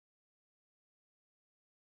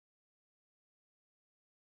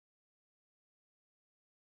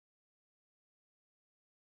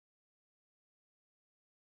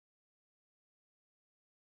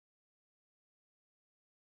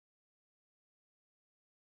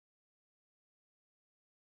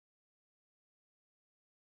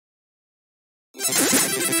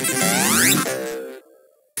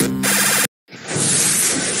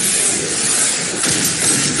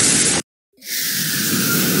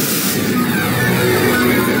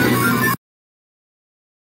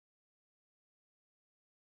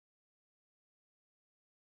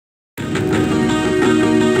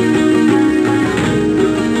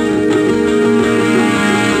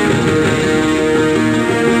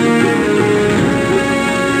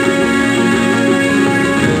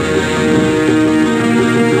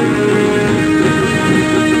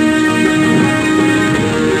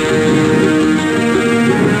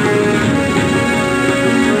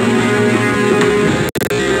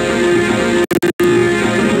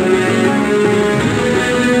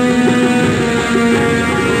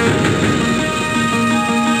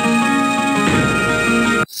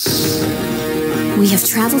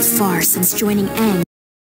far since joining Aang.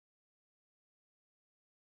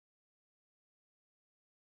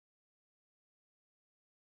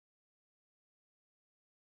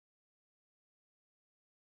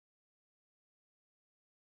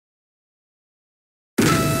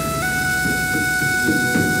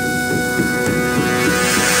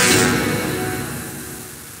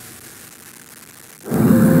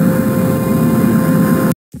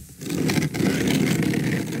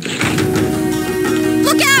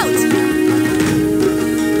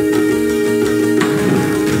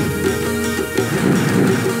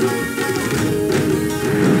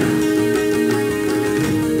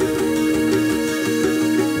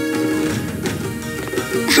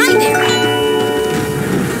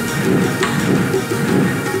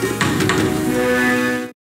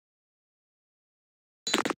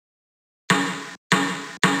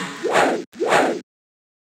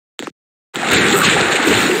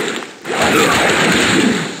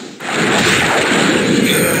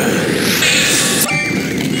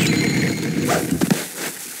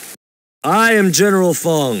 I am General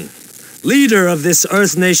Fong, leader of this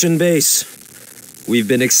Earth Nation base. We've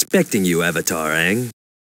been expecting you, Avatar Aang.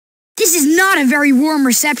 This is not a very warm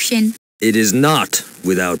reception. It is not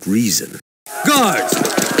without reason. Guards,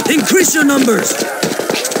 increase your numbers!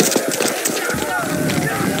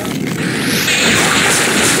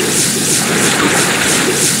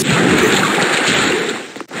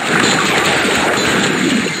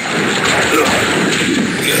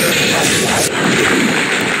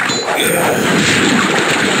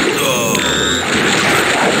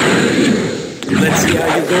 Let's see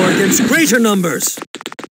how you go against greater numbers!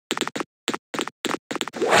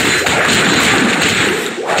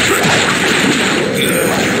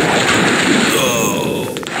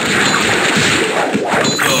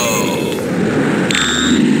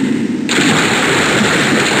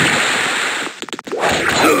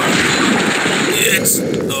 It's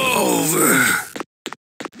over.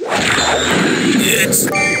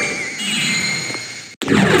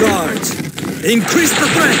 Guards, increase the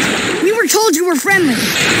threat! We were told you were friendly.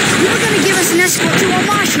 You were going to give us an escort to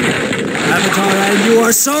Omashu. Avatar Aang, you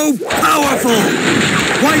are so powerful!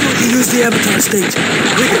 Why don't you use the Avatar state?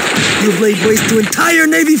 Wicked, you've laid waste to entire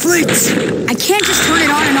Navy fleets! I can't just turn it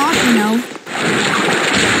on and off, you know.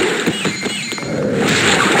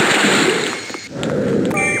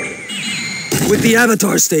 With the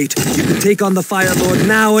Avatar state, you can take on the Fire Lord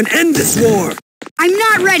now and end this war! I'm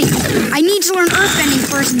not ready. I need to learn earthbending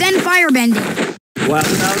first, then firebending. While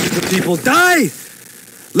thousands of people die?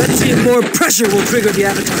 Let's see if more pressure will trigger the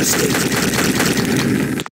Avatar state.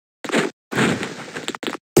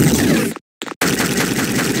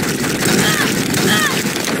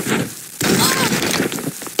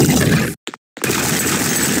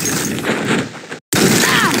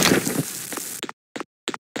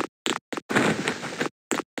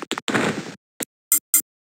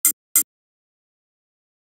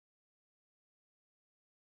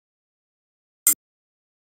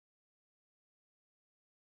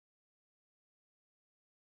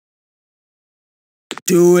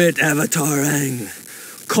 Do it, Avatar Aang.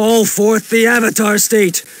 Call forth the Avatar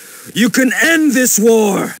state. You can end this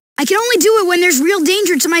war. I can only do it when there's real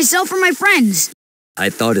danger to myself or my friends. I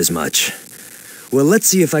thought as much. Well, let's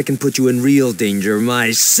see if I can put you in real danger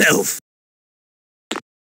myself.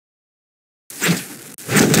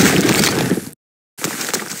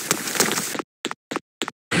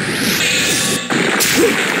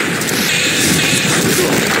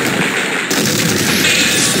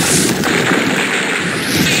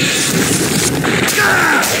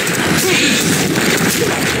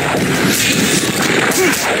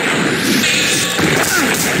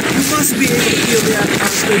 You must be able to feel the Avatar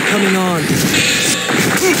state coming on. I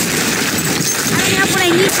don't have what I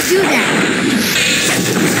need to do that. That's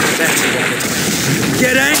it, Avatar.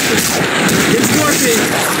 Get angry! It's working!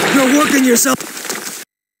 You're working yourself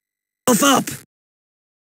up!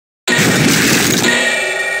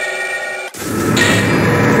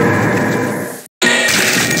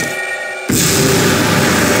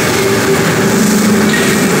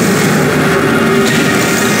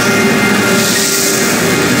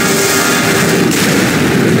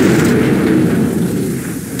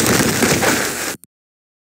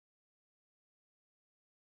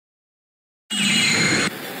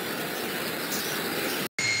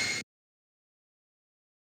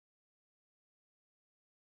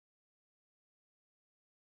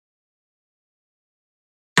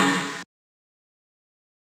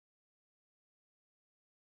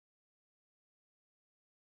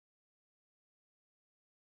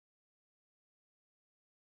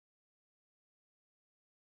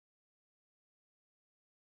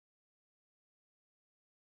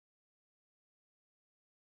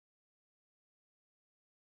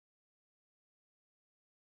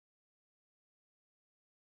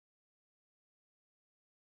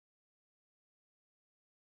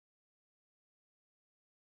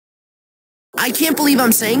 I can't believe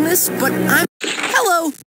I'm saying this, but I'm...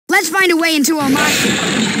 Hello! Let's find a way into a mosh pit.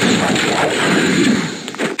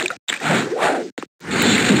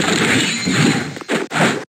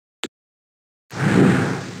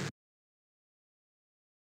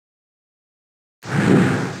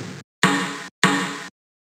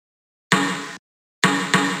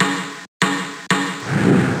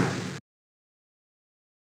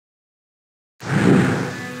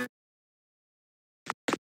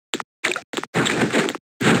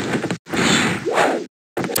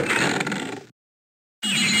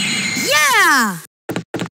 Yeah!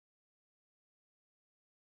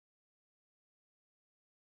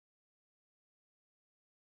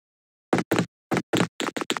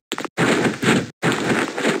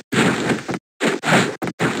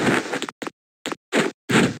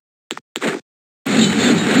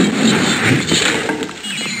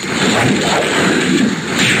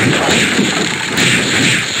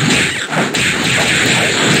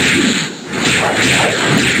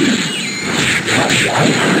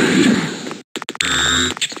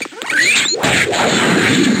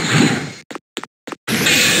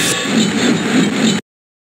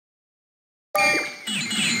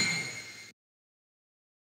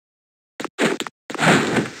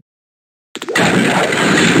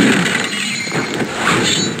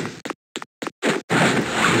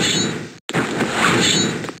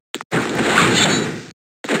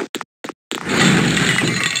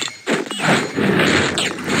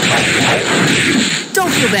 Don't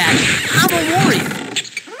feel bad. I'm a warrior.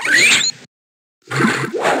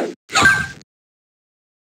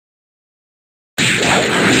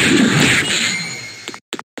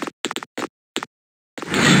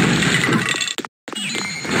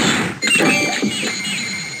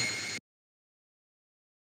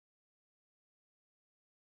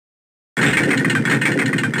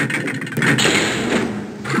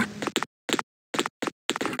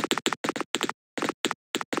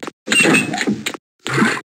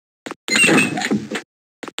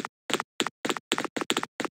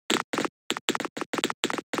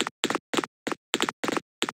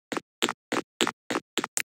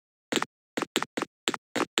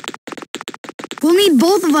 We'll need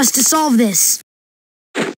both of us to solve this.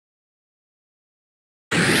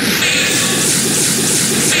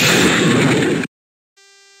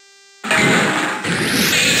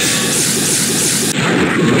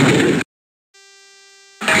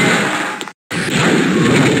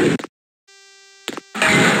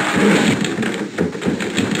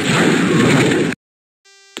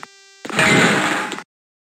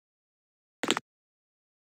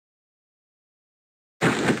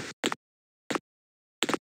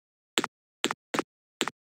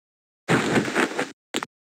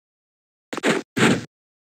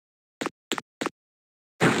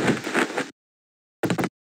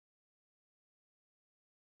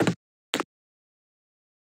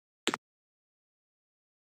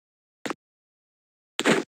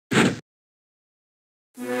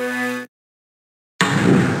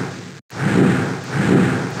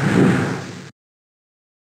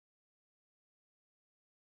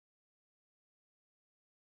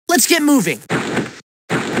 Let's get moving.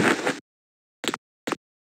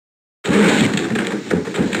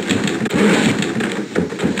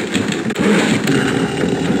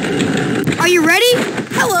 Are you ready?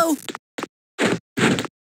 Hello.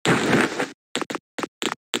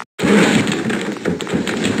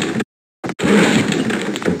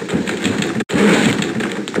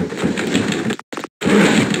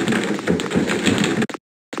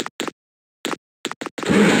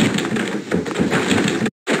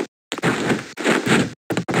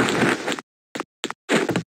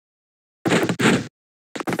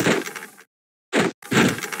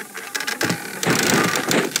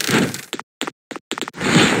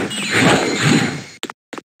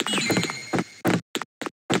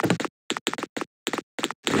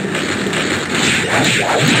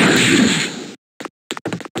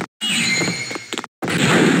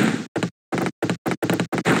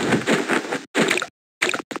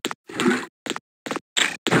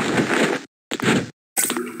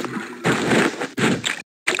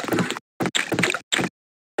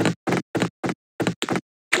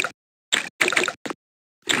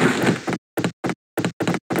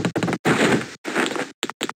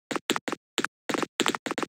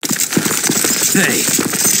 Hey,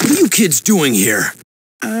 what are you kids doing here?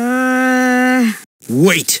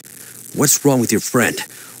 Wait! What's wrong with your friend?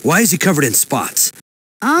 Why is he covered in spots?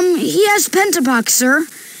 He has pentapox, sir.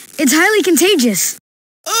 It's highly contagious.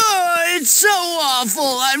 Oh, it's so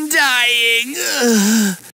awful. I'm dying.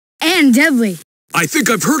 Ugh. And deadly. I think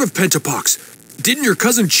I've heard of pentapox. Didn't your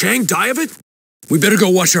cousin Chang die of it? We better go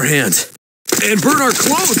wash our hands. and burn our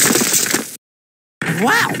clothes.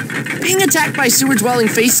 Wow, being attacked by sewer-dwelling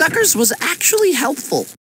face suckers was actually helpful.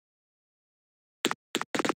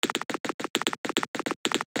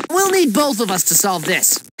 We'll need both of us to solve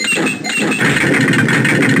this.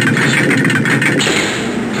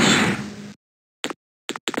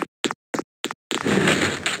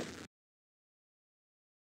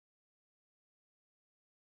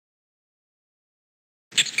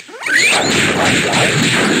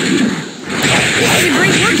 This is a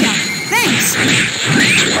great workout. Thanks.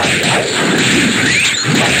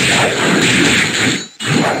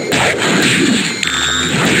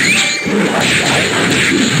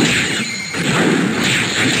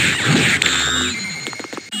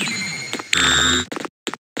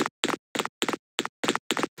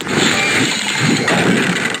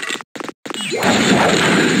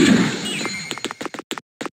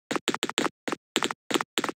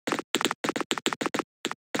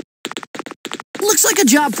 Looks like a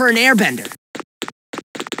job for an airbender.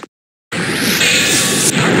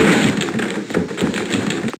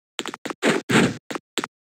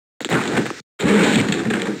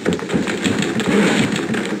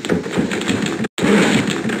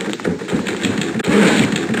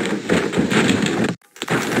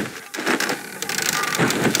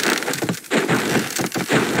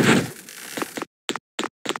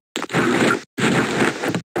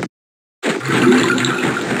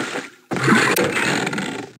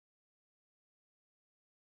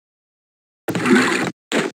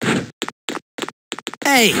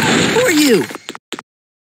 Hey, who are you?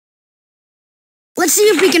 Let's see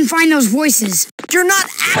if we can find those voices. You're not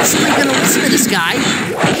actually gonna listen to this guy.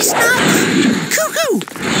 He's nuts. Cuckoo.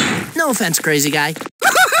 No offense, crazy guy.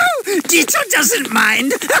 Dito doesn't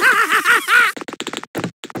mind.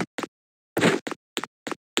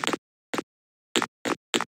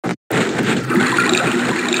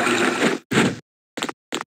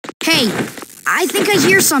 Hey, I think I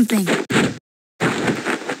hear something.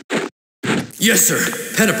 Yes, sir.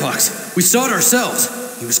 Pentapox. We saw it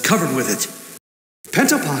ourselves. He was covered with it.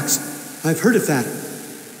 Pentapox? I've heard of that.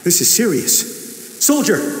 This is serious.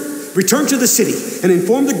 Soldier, return to the city and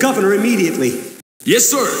inform the governor immediately. Yes,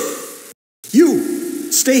 sir.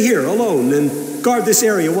 You, stay here alone and guard this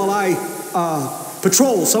area while I,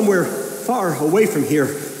 patrol somewhere far away from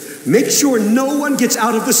here. Make sure no one gets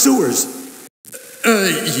out of the sewers.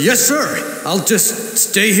 Yes, sir. I'll just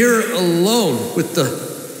stay here alone with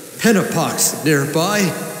the Pentapox nearby.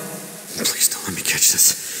 Please don't let me catch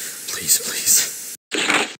this. Please, please.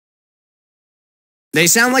 They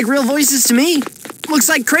sound like real voices to me. Looks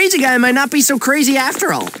like Crazy Guy might not be so crazy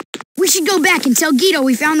after all. We should go back and tell Guido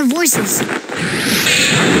we found the voices.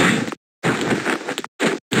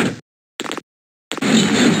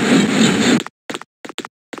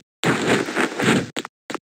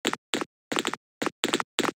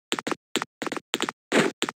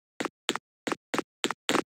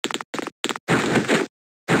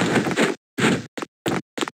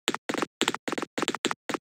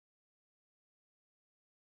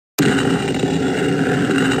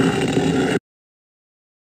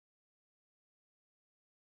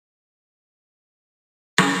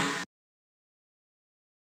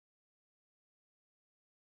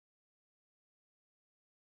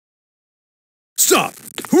 Stop!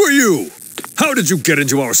 Who are you? How did you get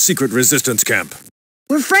into our secret resistance camp?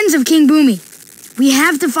 We're friends of King Boomy. We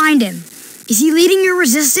have to find him. Is he leading your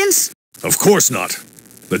resistance? Of course not.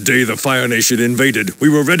 The day the Fire Nation invaded, we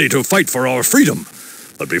were ready to fight for our freedom.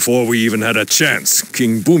 But before we even had a chance,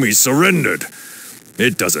 King Boomy surrendered.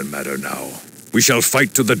 It doesn't matter now. We shall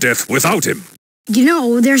fight to the death without him. You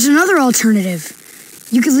know, there's another alternative.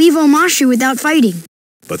 You could leave Omashu without fighting.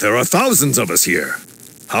 But there are thousands of us here.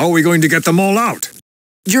 How are we going to get them all out?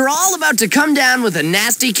 You're all about to come down with a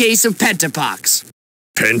nasty case of pentapox.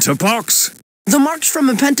 Pentapox? The marks from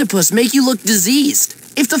a pentapus make you look diseased.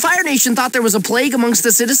 If the Fire Nation thought there was a plague amongst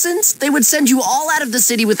the citizens, they would send you all out of the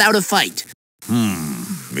city without a fight.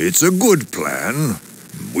 It's a good plan.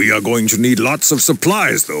 We are going to need lots of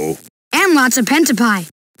supplies, though. And lots of pentapi.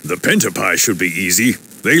 The pentapi should be easy.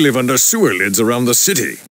 They live under sewer lids around the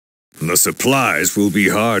city. The supplies will be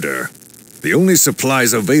harder. The only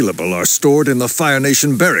supplies available are stored in the Fire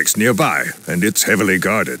Nation barracks nearby, and it's heavily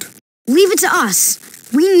guarded. Leave it to us.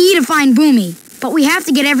 We need to find Boomy, but we have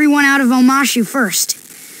to get everyone out of Omashu first.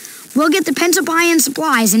 We'll get the pentapi and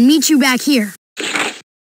supplies and meet you back here.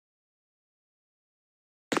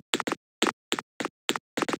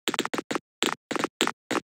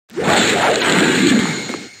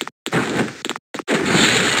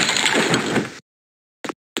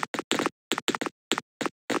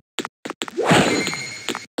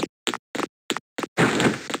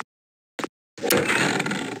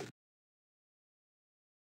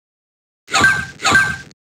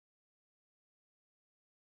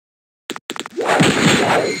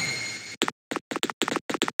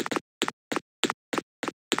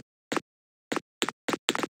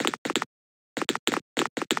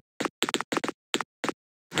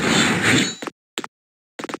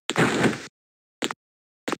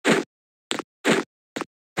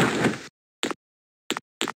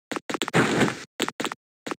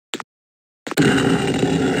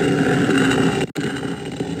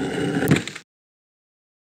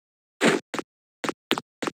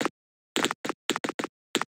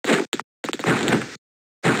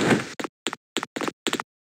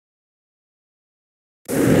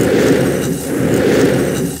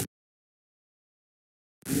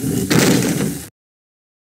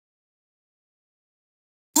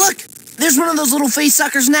 Where's one of those little face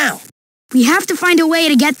suckers now? We have to find a way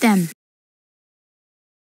to get them.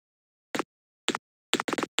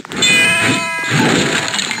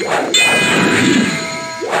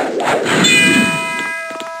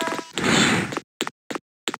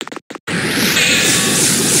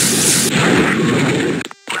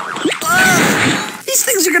 These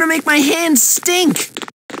things are gonna make my hands stink.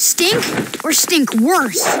 Stink or stink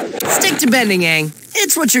worse? Stick to bending, Aang.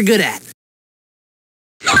 It's what you're good at.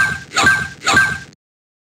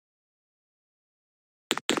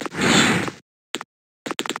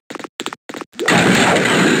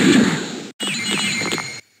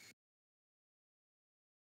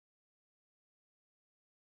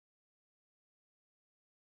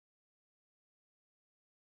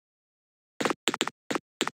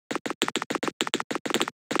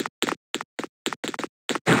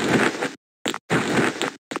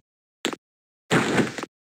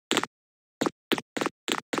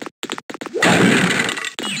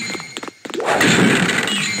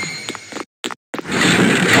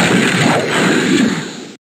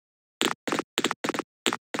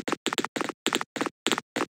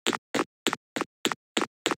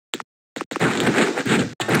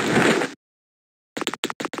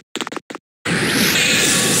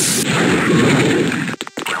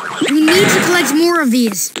 We need to collect more of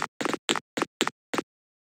these.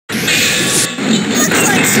 Looks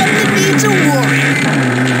like something needs a warrior.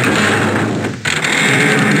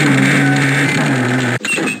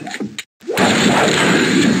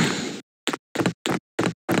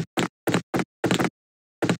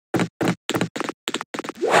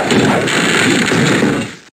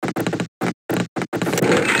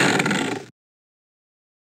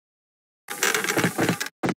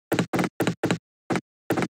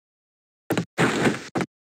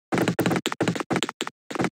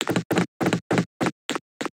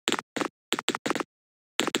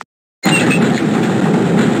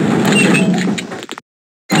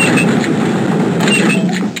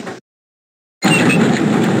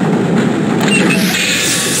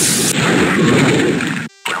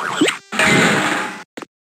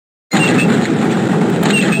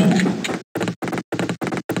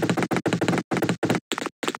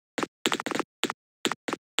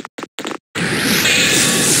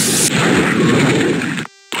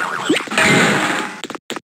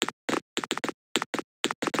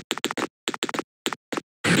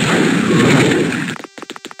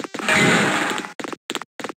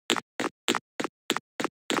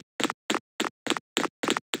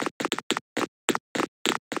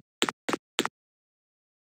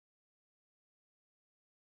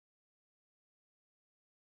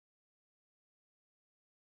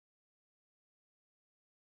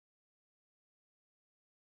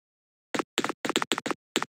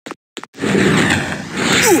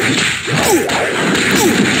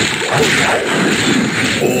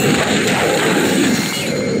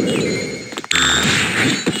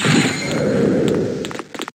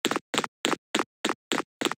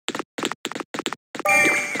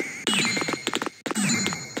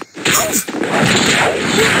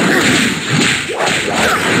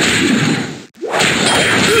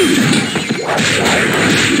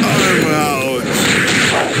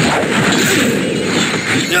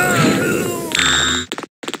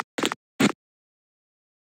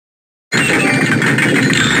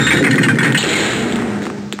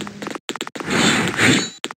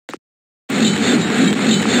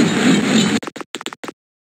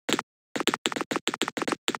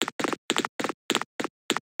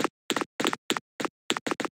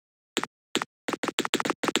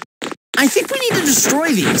 I think we need to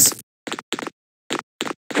destroy these.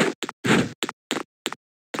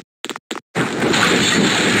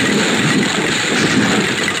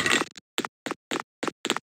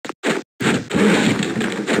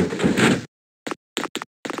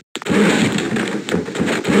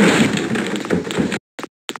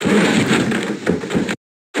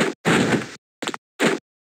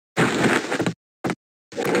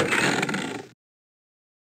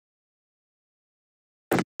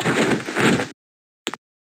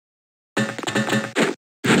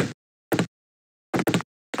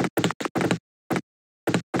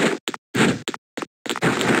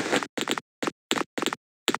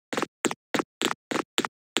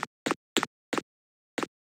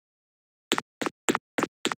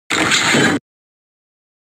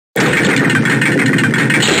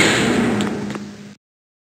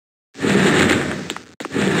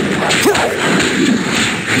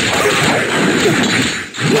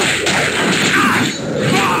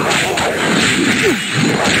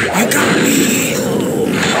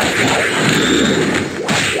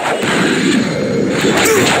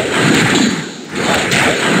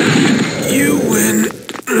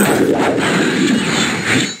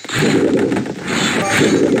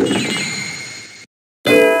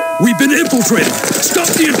 been infiltrated! Stop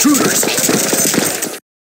the intruders!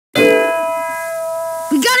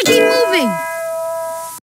 We gotta keep moving!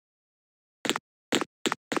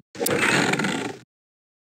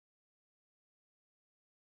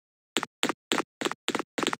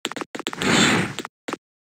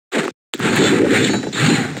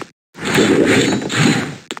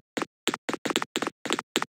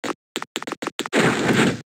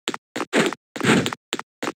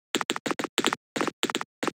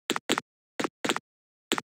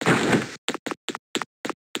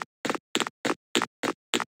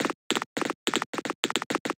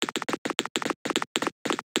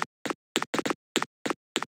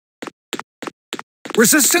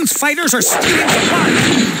 Resistance fighters are stealing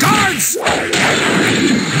supplies! Guards!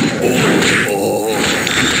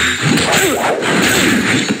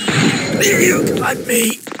 You got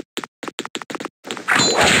me!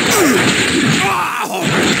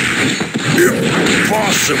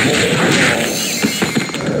 Impossible!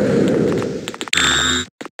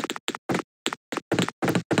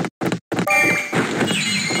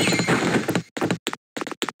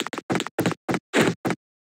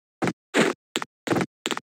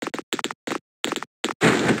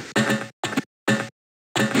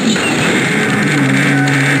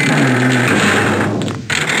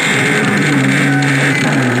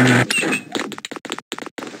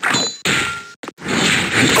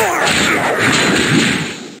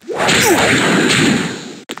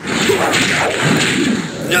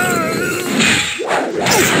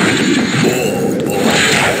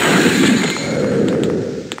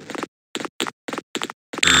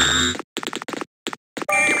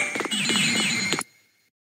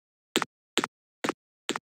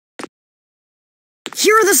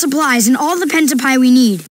 Here are the supplies and all the pentapi we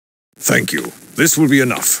need. Thank you. This will be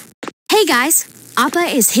enough. Hey guys, Appa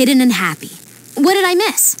is hidden and happy. What did I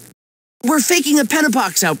miss? We're faking a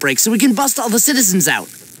pentapox outbreak so we can bust all the citizens out.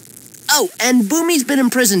 Oh, and Boomy's been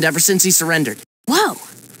imprisoned ever since he surrendered. Whoa,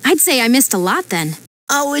 I'd say I missed a lot then.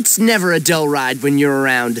 Oh, it's never a dull ride when you're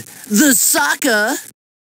around. The Sokka!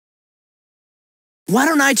 Why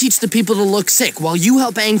don't I teach the people to look sick while you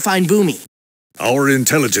help Aang find Boomy? Our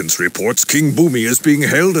intelligence reports King Boomy is being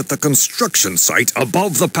held at the construction site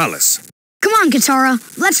above the palace. Come on, Katara,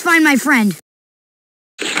 let's find my friend.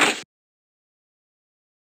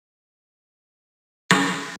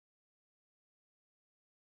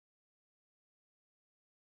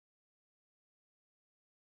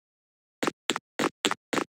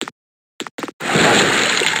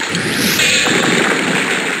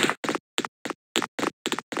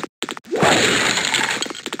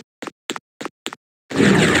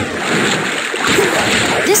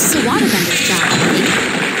 This is a waterbender's job, right?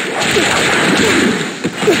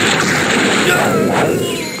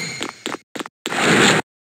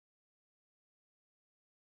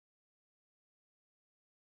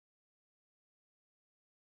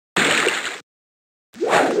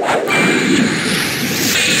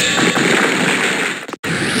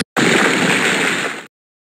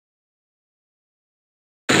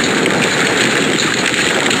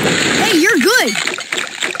 Hey, you're good!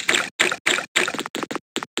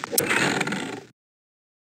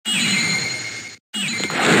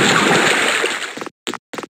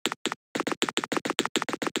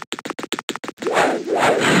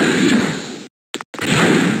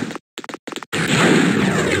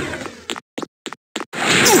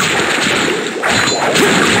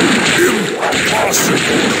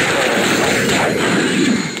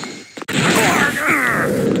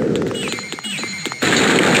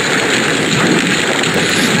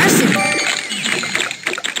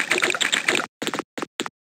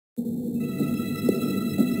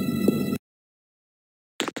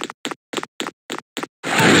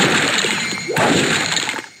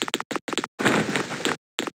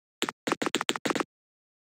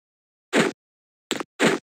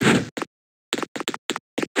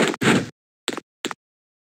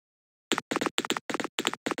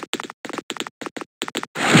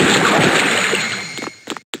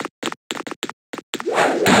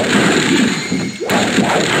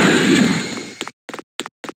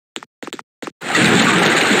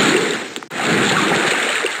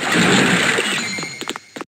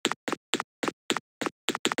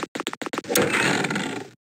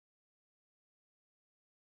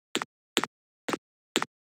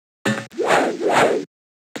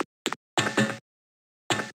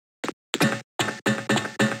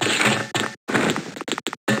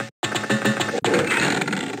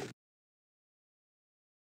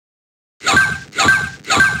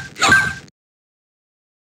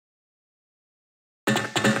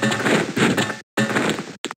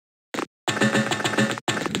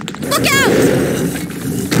 Look out!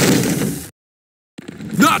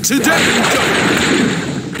 Not today!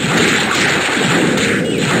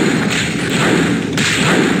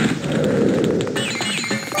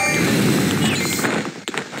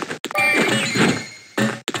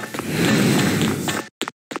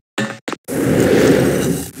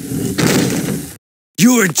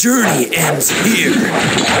 Your journey ends here.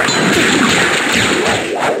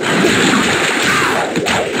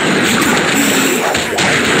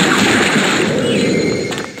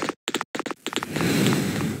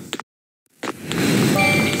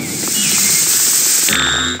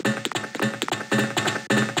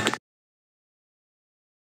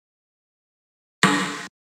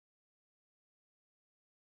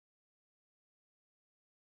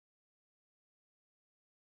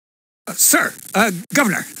 Sir,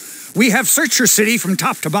 Governor, we have searched your city from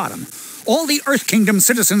top to bottom. All the Earth Kingdom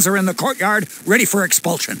citizens are in the courtyard, ready for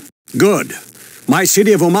expulsion. Good. My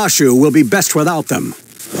city of Omashu will be best without them.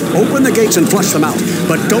 Open the gates and flush them out,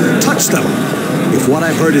 but don't touch them. If what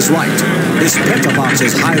I've heard is right, this pentabox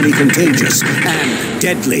is highly contagious and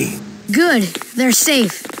deadly. Good. They're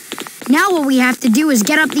safe. Now what we have to do is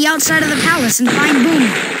get up the outside of the palace and find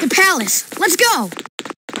Boomy. The palace. Let's go!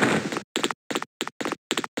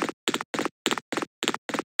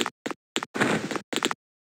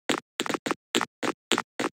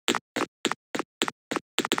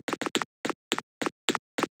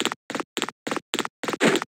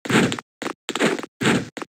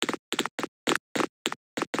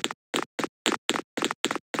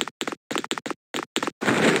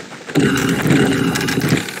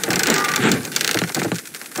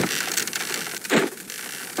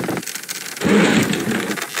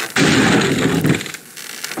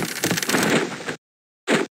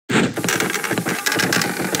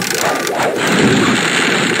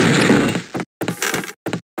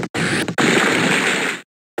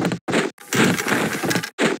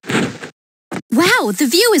 Wow, the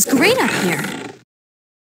view is great up here.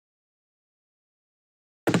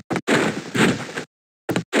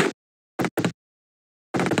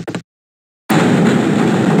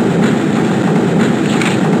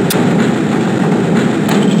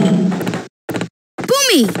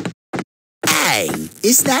 Boomy! Aang,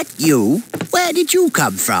 is that you? Where did you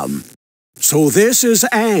come from? So this is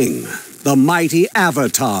Aang, the mighty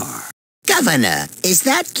Avatar. Governor, is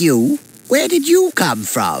that you? Where did you come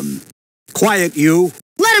from? Quiet, you.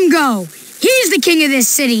 Let him go! He's the king of this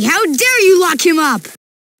city! How dare you lock him up!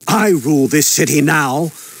 I rule this city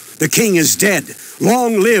now. The king is dead.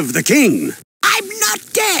 Long live the king! I'm not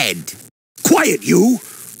dead! Quiet, you!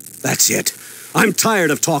 That's it. I'm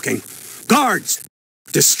tired of talking. Guards!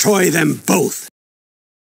 Destroy them both!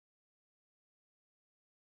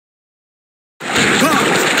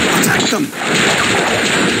 Guards! Attack them!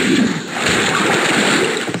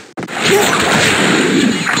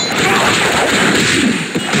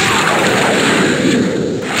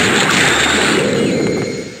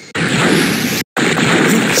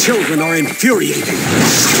 Children are infuriating.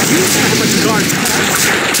 You savage guards!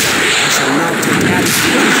 I shall now take added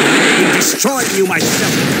pleasure in destroying you myself.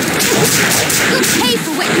 You'll pay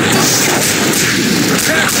for what you did.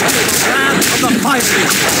 Prepare for the wrath of the fire.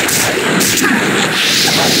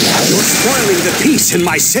 You're spoiling the peace in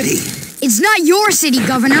my city. It's not your city,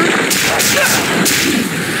 Governor.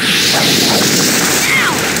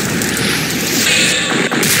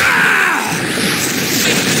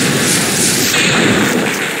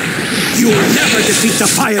 You will never defeat the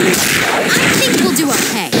Fire Nation. I think we'll do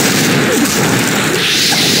okay.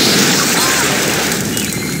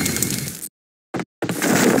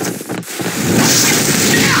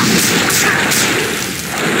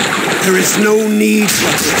 There is no need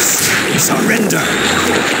for this. Surrender.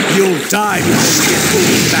 You'll die before you get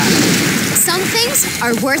Boomy back. Some things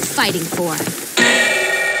are worth fighting for.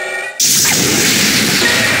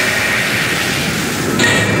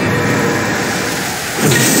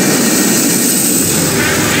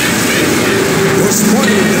 You're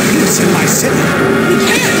spoiling the peace in my city.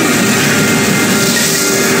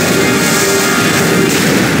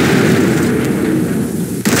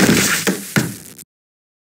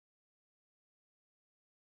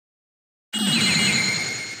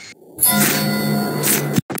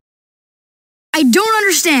 I don't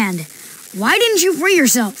understand. Why didn't you free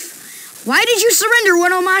yourself? Why did you surrender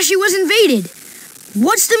when Omashi was invaded?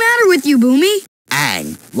 What's the matter with you, Boomy?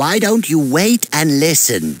 Aang, why don't you wait and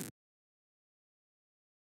listen?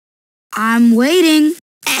 I'm waiting.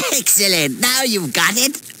 Excellent! Now you've got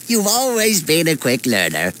it. You've always been a quick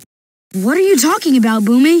learner. What are you talking about,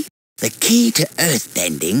 Boomy? The key to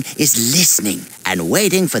earthbending is listening and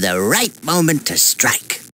waiting for the right moment to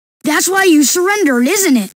strike. That's why you surrendered,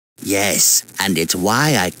 isn't it? Yes, and it's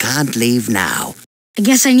why I can't leave now. I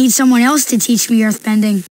guess I need someone else to teach me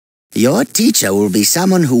earthbending. Your teacher will be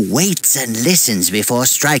someone who waits and listens before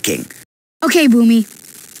striking. Okay, Boomy.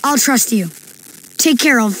 I'll trust you. Take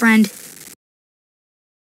care, old friend.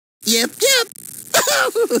 Yep.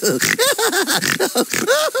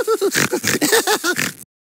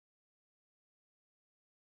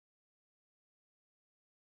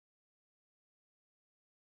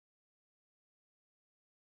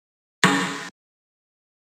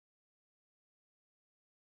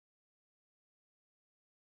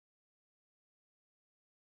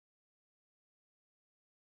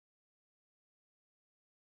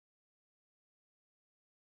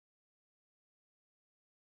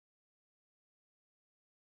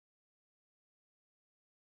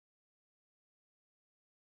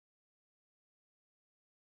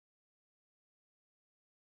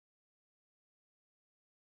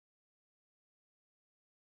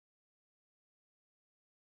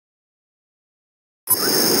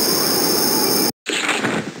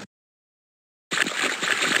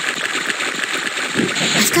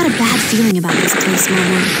 I've got a bad feeling about this place,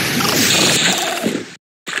 Mama.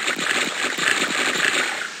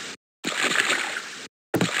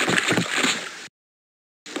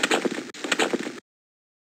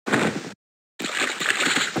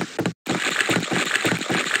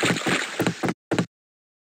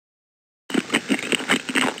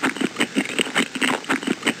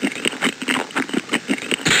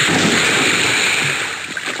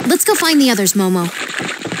 Let's go find the others, Momo.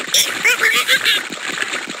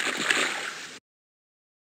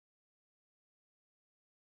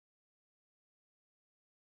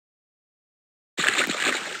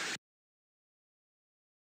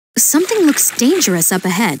 Something looks dangerous up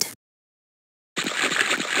ahead.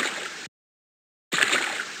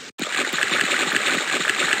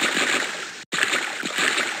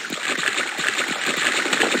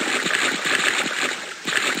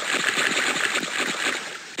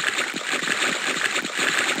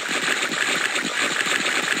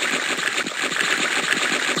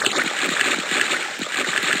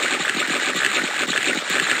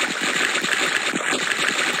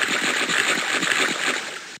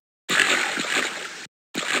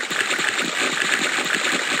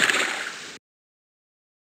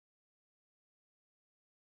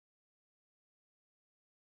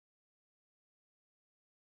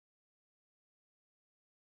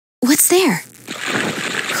 What's there?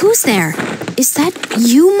 Who's there? Is that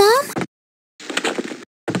you, Mom?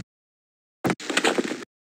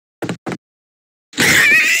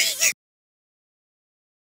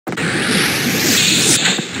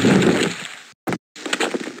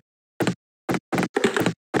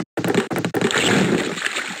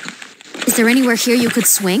 Is there anywhere here you could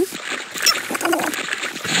swing?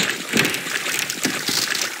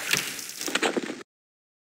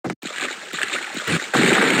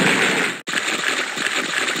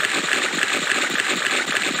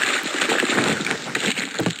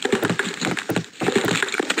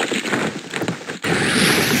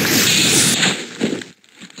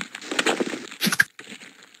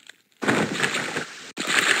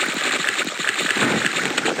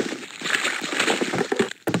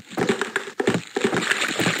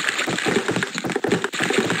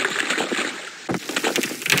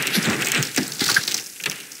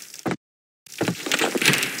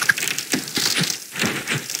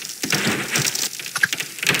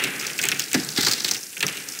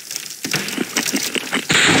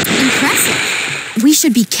 We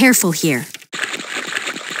should be careful here.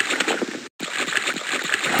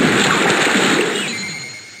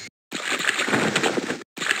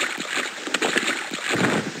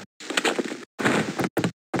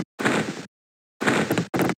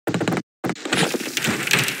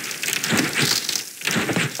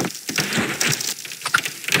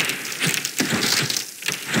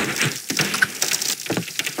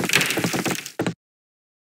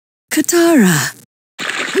 Katara!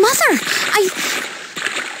 Mother!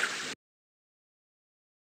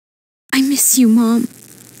 I miss you, Mom.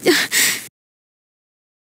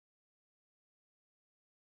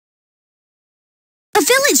 A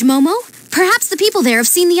village, Momo. Perhaps the people there have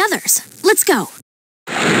seen the others. Let's go.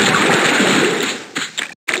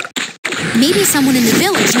 Maybe someone in the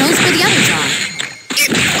village knows where the others are.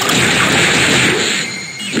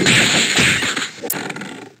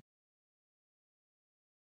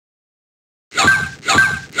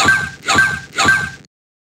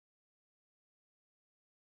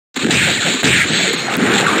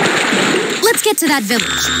 Let's get to that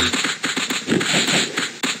village.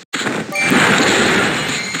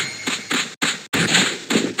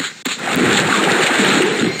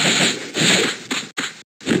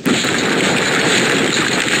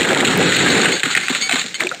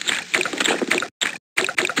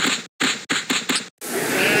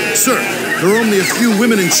 There are only a few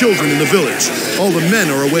women and children in the village. All the men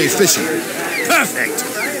are away fishing. Perfect.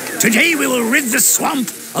 Today we will rid the swamp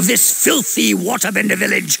of this filthy waterbender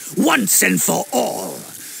village once and for all.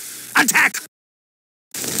 Attack!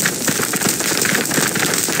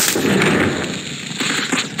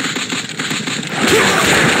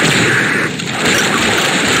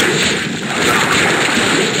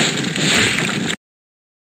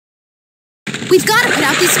 We've got to put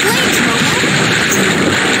out these flames, Momo.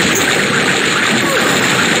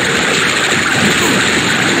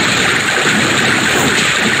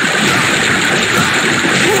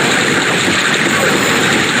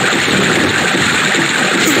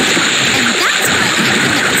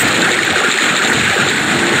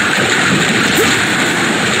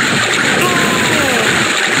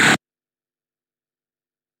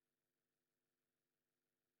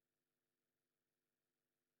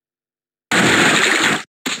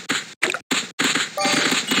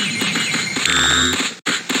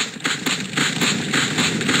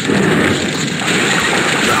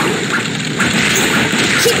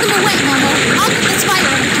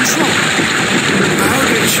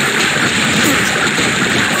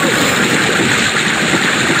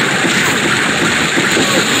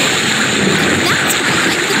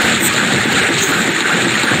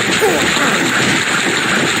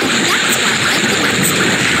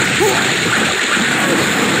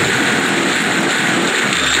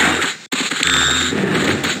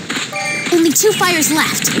 Two fires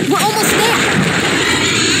left. We're almost there.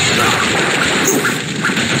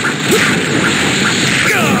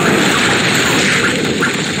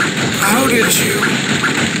 How did you?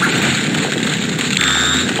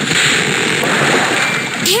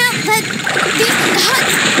 Can't let these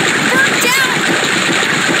huts burn down.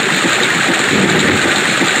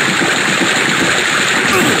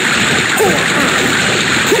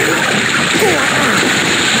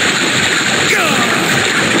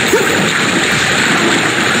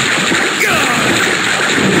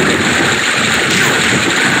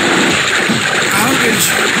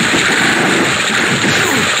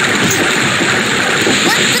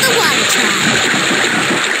 One for the water tribe.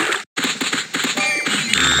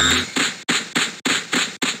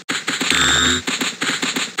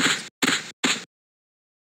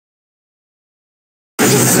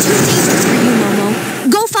 This is too dangerous for you, Momo.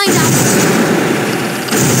 Go find out.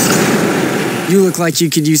 You look like you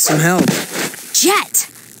could use some help. Jet!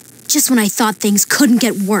 Just when I thought things couldn't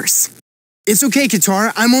get worse. It's okay,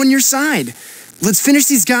 Katara. I'm on your side. Let's finish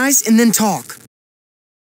these guys and then talk.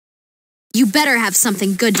 You better have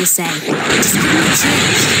something good to say. Just give me a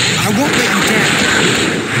chance. I won't let you down.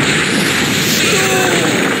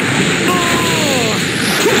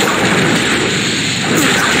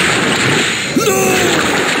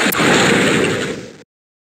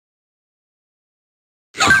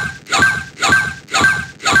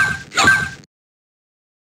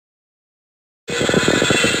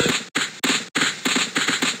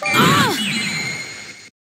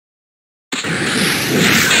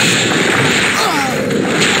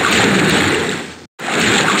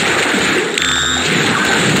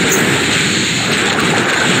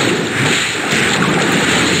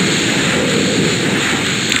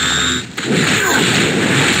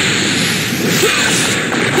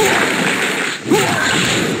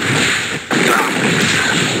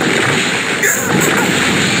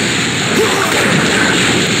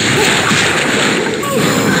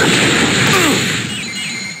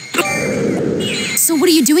 So what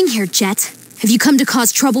are you doing here, Jet? Have you come to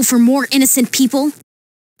cause trouble for more innocent people?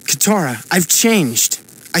 Katara, I've changed.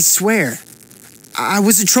 I swear. I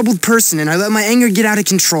was a troubled person and I let my anger get out of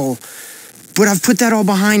control. But I've put that all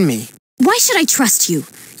behind me. Why should I trust you?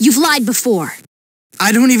 You've lied before.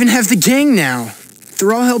 I don't even have the gang now.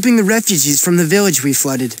 They're all helping the refugees from the village we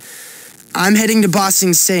flooded. I'm heading to Ba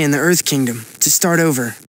Sing Se in the Earth Kingdom to start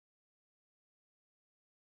over.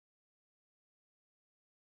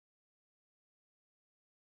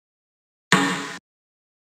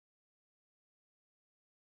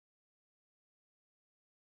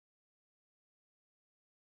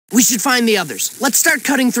 We should find the others. Let's start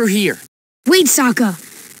cutting through here. Wait, Sokka.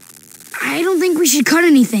 I don't think we should cut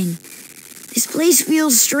anything. This place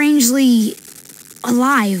feels strangely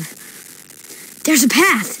alive. There's a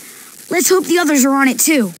path. Let's hope the others are on it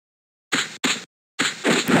too.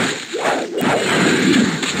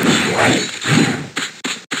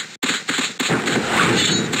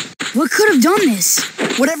 What could have done this?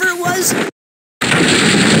 Whatever it was,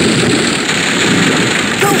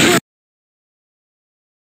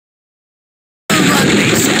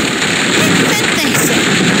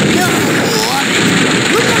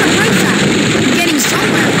 Look on the bright side. We're getting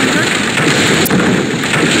somewhere, remember?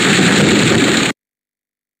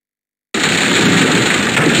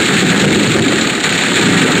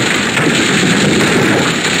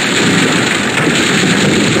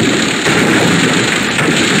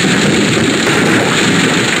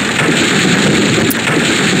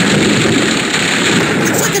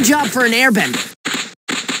 for an airbender.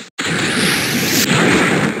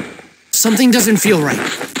 Something doesn't feel right.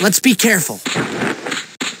 Let's be careful.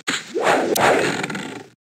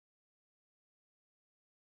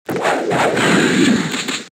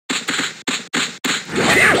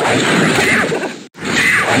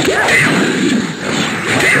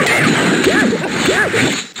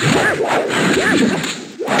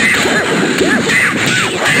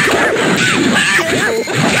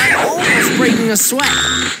 I'm almost breaking a sweat.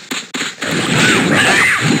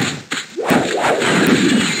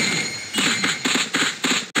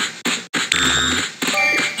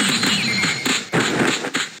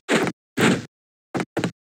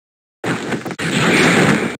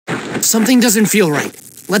 Something doesn't feel right.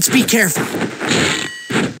 Let's be careful.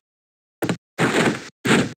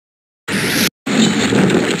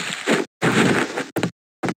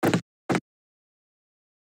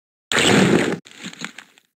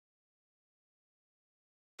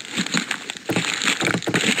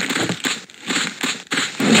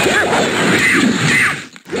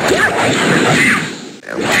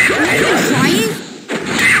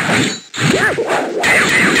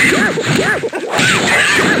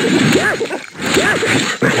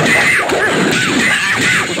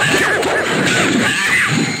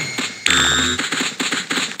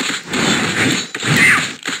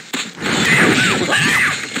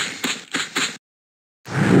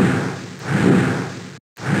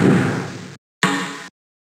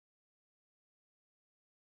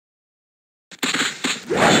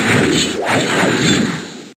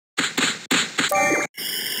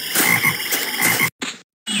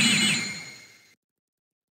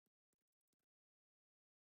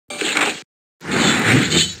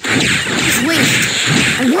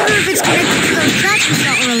 I wonder if it's connected to those tracks we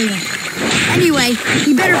saw earlier. Anyway,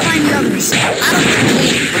 we better find the others. I don't think we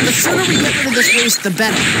need, but the sooner we get rid of this waste, the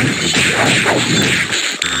better.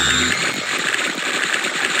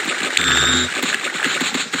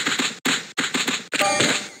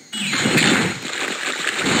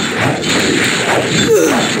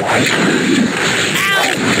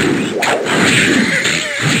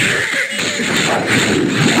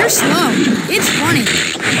 You're slow. It's funny.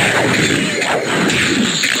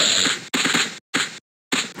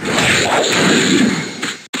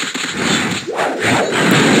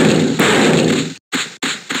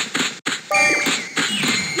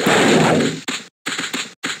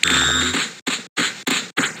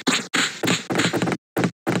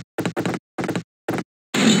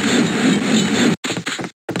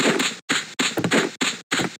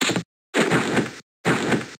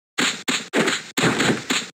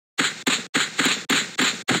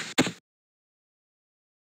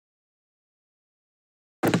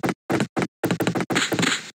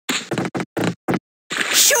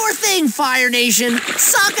 Sure thing, Fire Nation.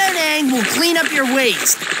 Sokka and Aang will clean up your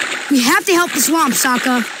waste. We have to help the swamp,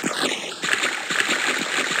 Sokka.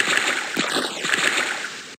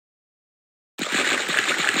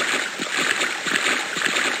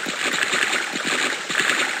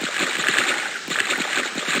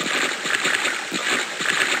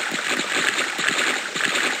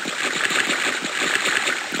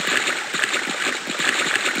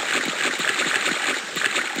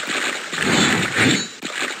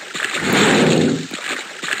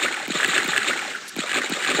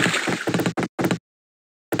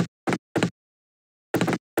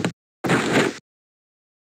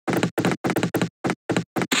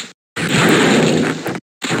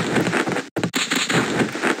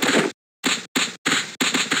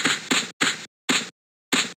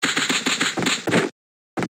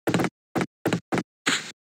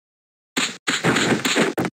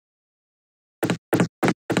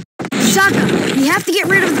 Sokka, we have to get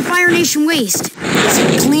rid of the Fire Nation waste.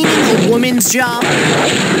 Is cleaning a woman's job?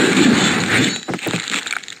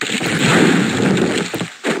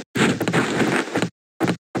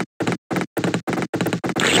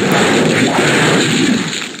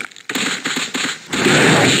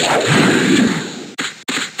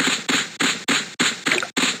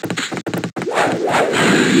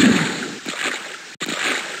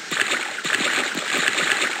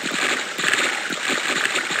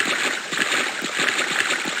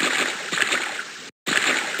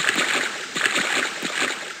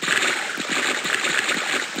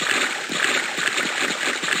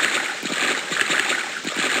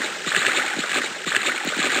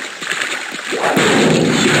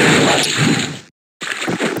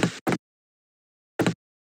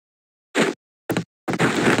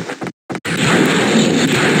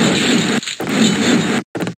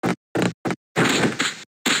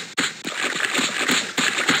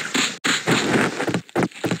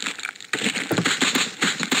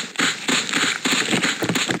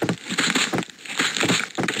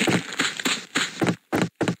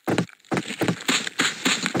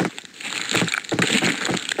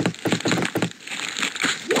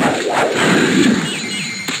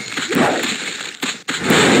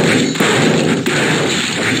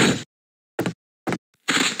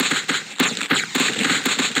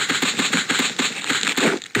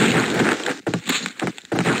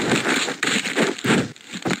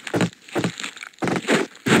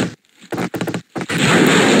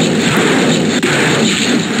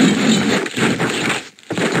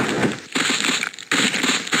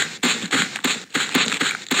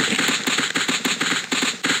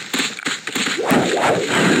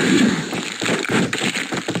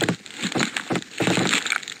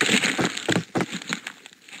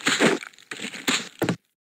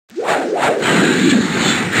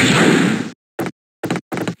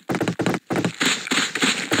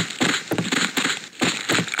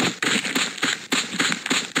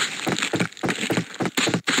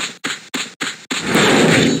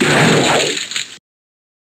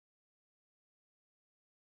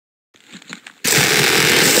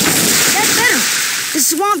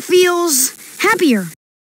 feels happier.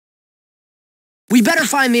 We better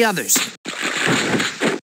find the others.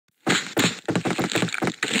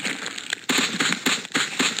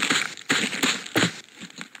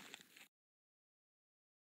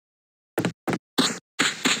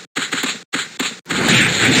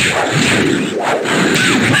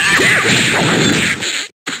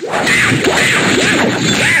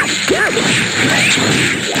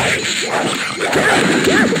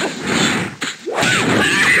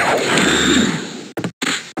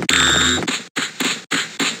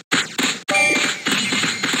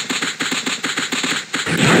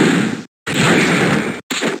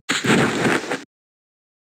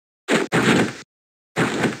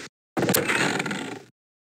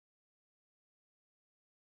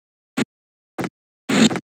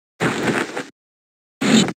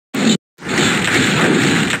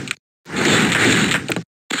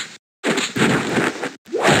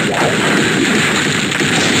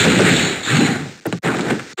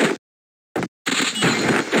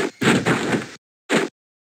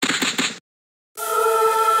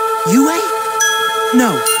 Yue?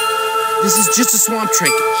 No. This is just a swamp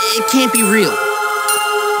trick. It can't be real.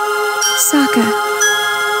 Sokka,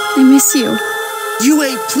 I miss you.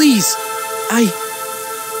 Yue, please.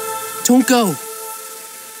 Don't go.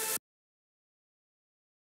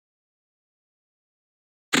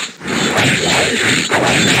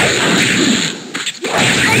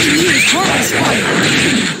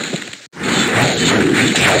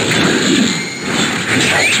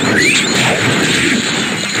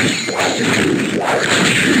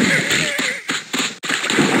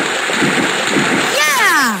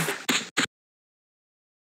 Yeah!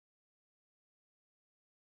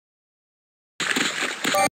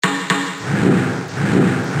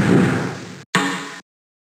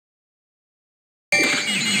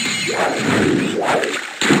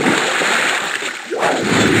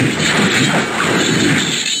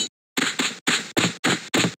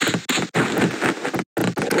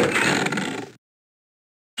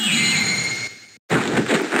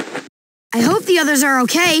 I hope the others are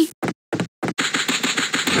okay.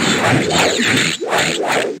 Are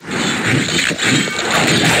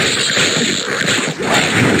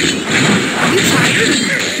you tired?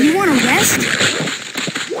 You want to rest?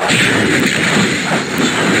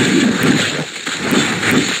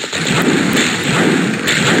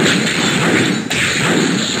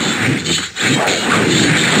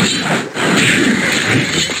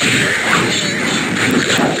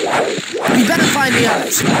 We better find the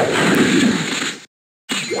others.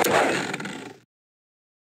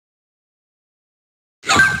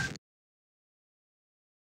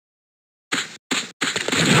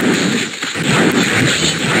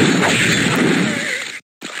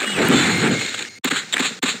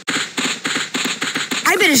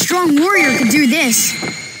 I bet a strong warrior could do this.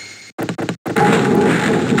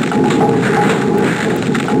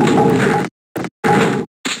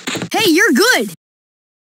 Hey, you're good.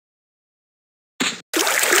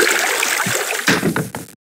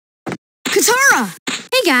 Katara!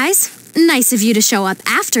 Hey guys, nice of you to show up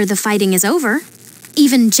after the fighting is over.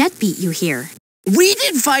 Even Jet beat you here. We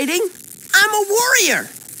did fighting. I'm a warrior.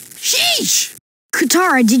 Sheesh.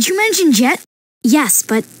 Katara, did you mention Jet? Yes,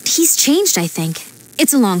 but he's changed, I think.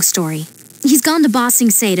 It's a long story. He's gone to Ba Sing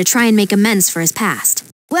Se to try and make amends for his past.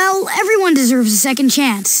 Well, everyone deserves a second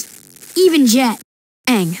chance. Even Jet.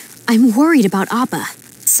 Aang, I'm worried about Appa.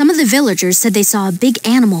 Some of the villagers said they saw a big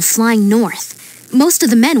animal flying north. Most of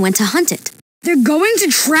the men went to hunt it. They're going to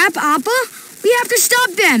trap Appa? We have to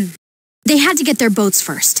stop them. They had to get their boats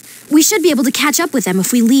first. We should be able to catch up with them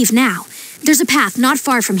if we leave now. There's a path not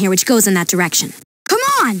far from here which goes in that direction. Come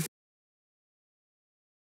on!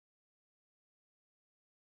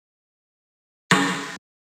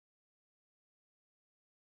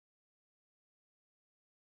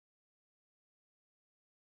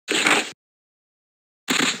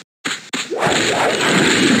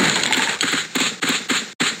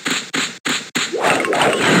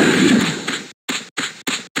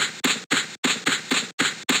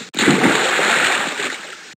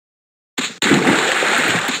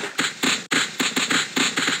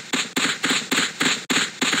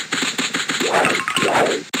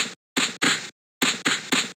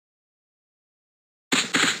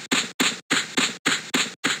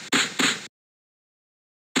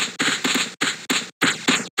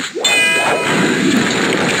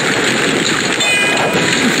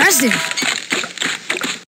 Impressive.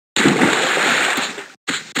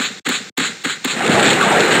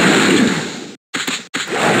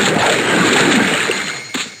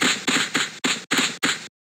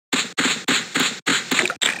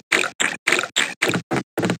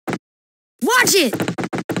 Watch it!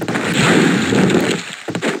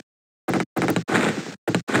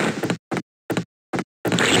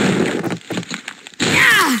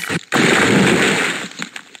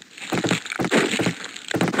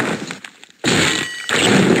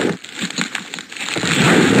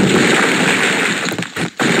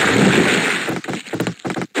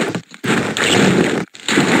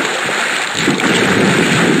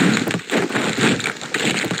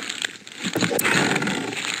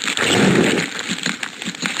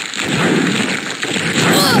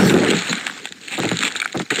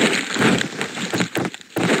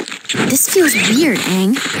 weird,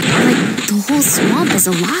 Aang. Like the whole swamp is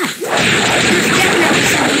alive. There's definitely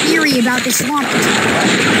something eerie about this swamp.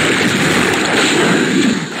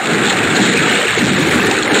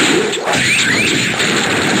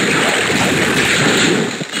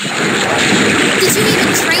 Did you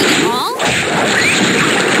even train at all?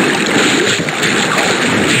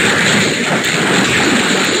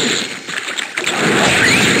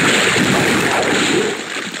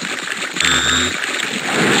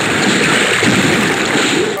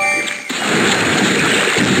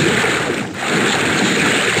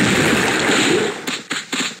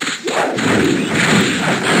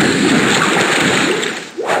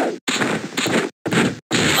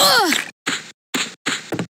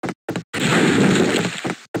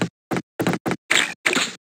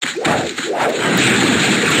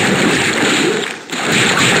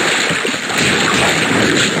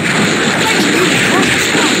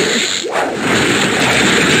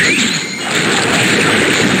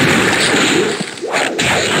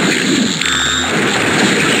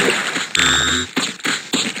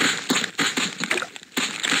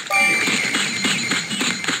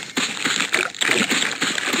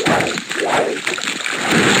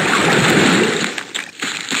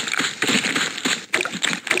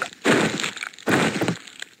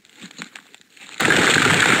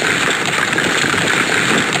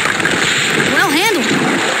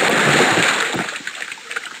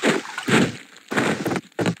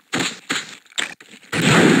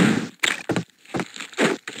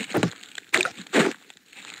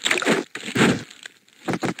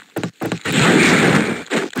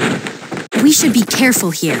 We should be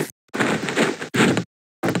careful here.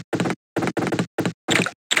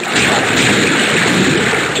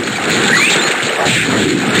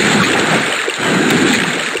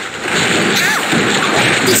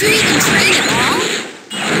 Did you even train at all?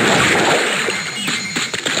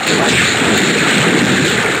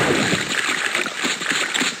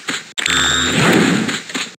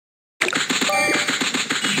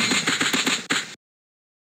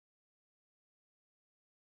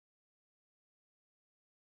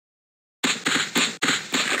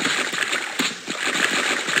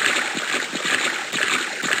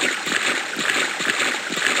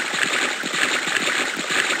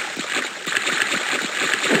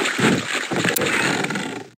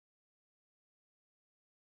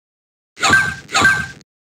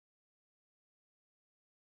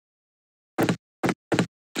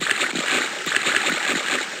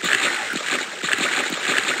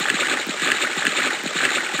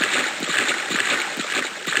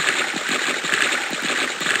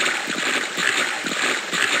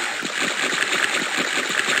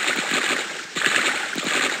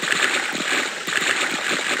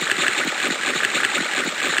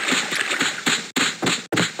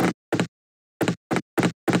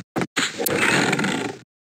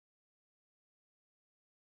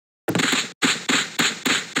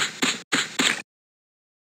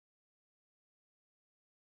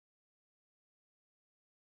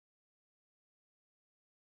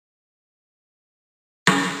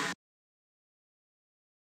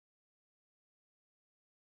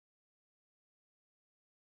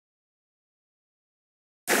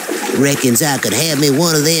 Reckons I could have me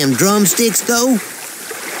one of them drumsticks, go?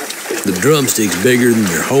 The drumstick's bigger than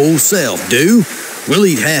your whole self, do? We'll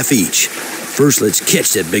eat half each. First, let's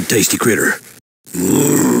catch that big tasty critter.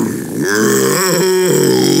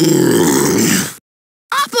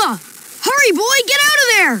 Appa! Hurry, boy! Get out of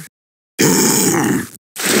there!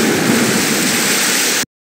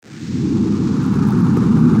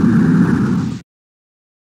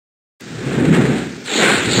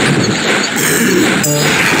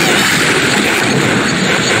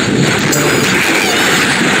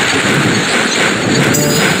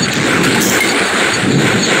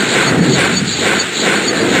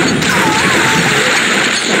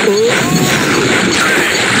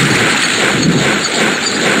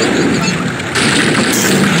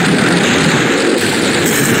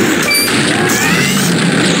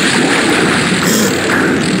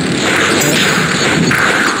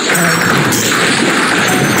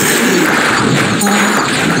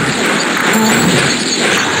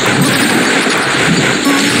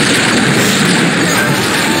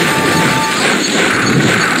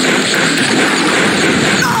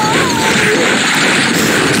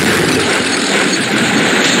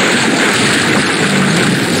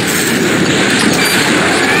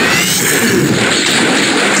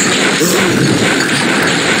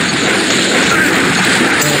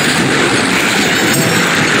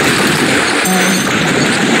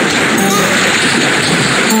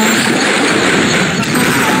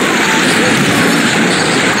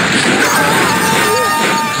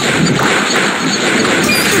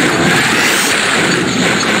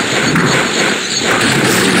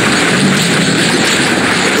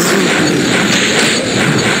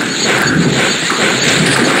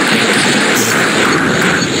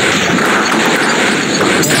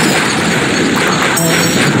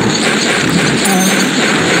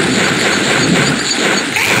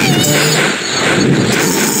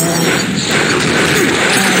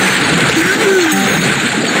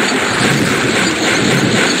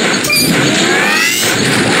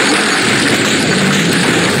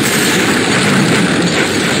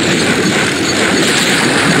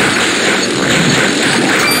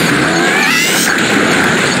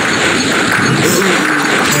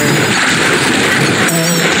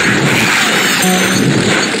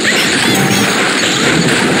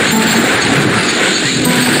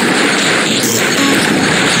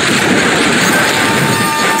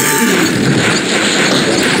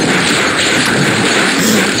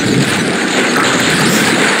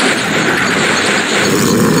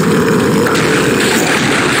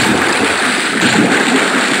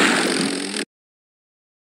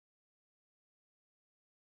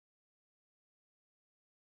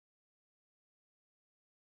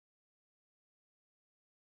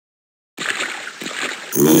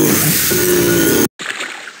 You're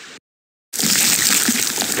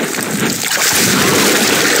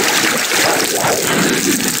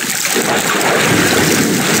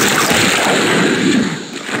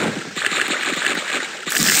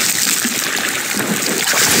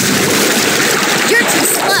too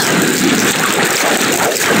slow.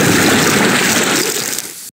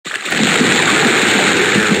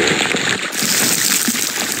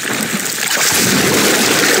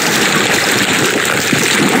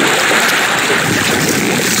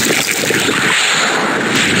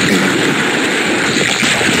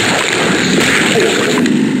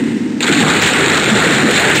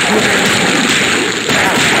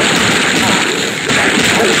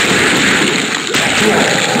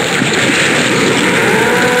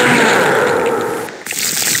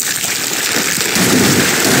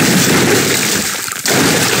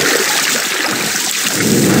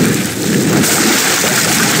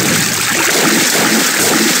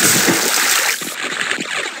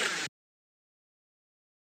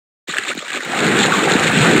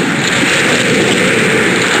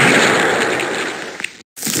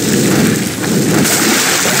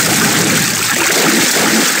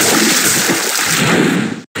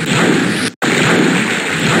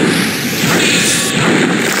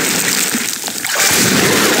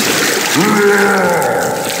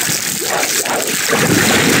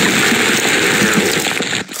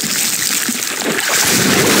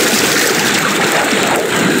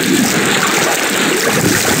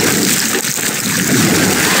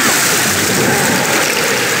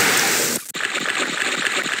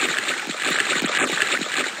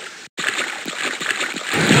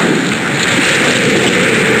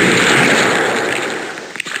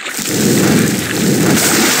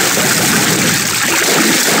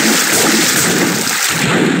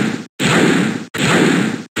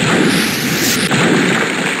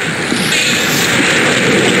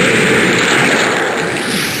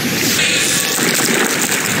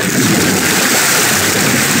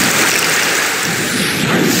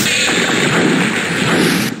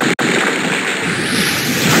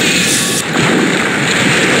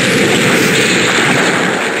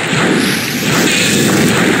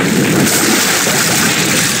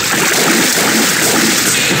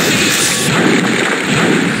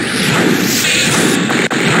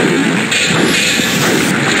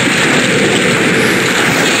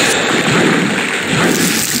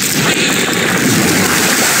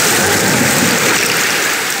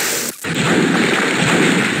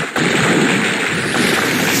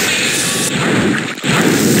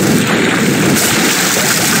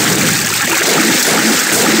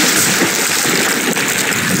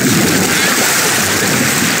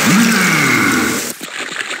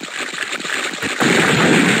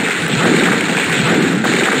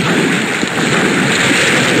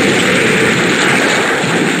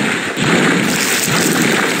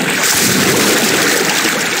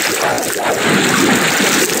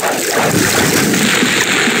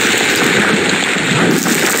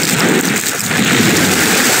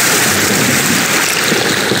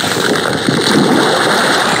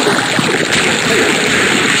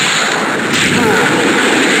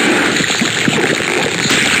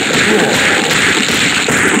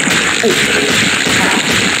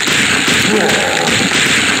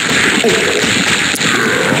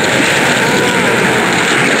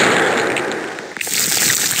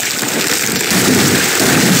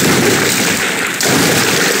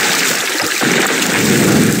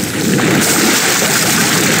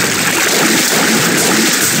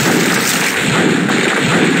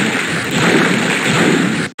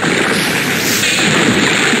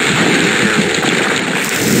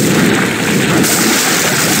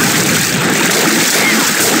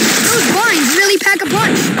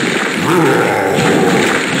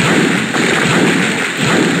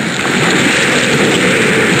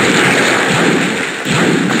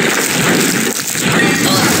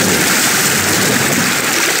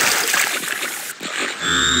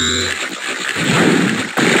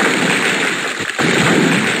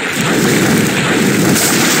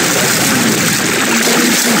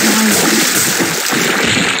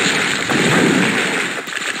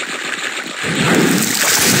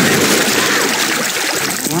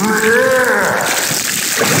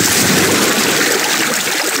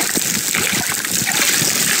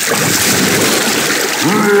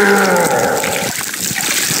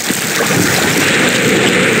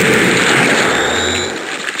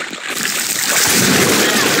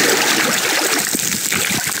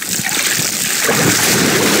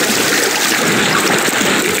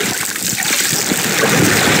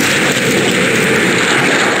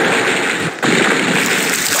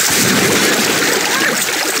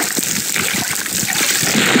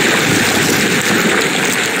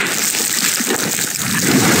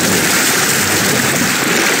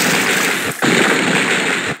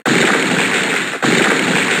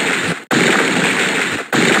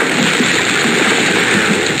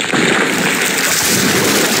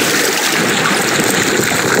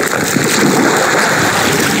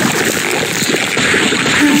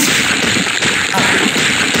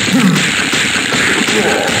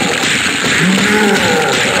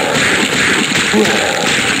 Ah,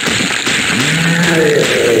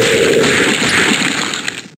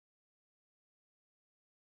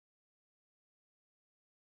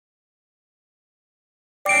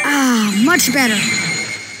 much better.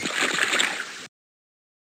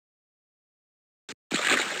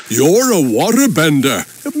 You're a waterbender.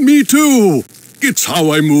 Me too. It's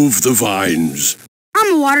how I move the vines.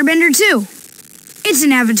 I'm a waterbender too. It's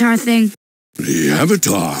an avatar thing. The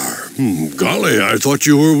Avatar? Golly, I thought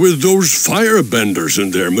you were with those firebenders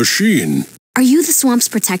in their machine. Are you the swamp's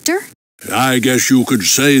protector? I guess you could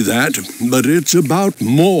say that, but it's about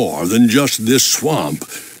more than just this swamp.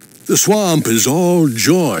 The swamp is all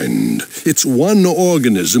joined. It's one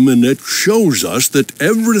organism, and it shows us that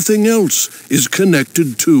everything else is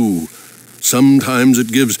connected too. Sometimes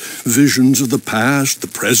it gives visions of the past, the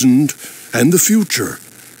present, and the future.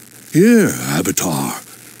 Here, Avatar,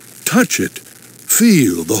 touch it.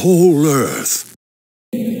 Feel the whole earth.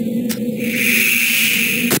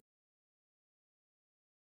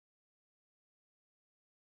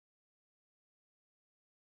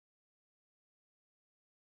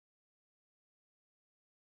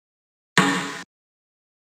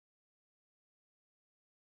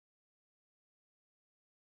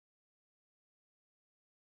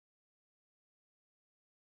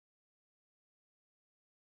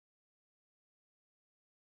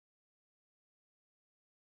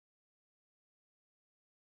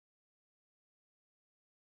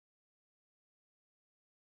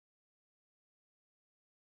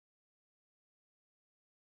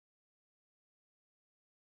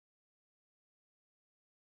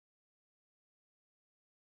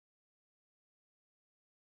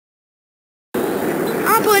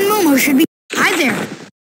 Appa and Momo should be... Hi there.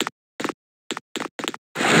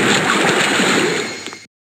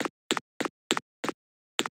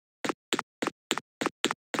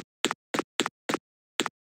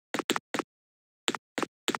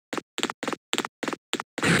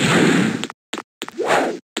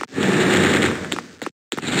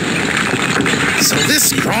 So this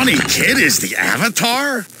scrawny kid is the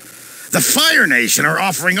Avatar? The Fire Nation are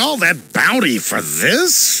offering all that bounty for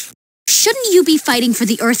this? Shouldn't you be fighting for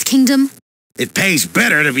the Earth Kingdom? It pays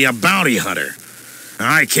better to be a bounty hunter.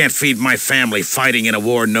 I can't feed my family fighting in a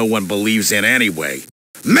war no one believes in anyway.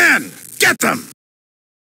 Men, get them!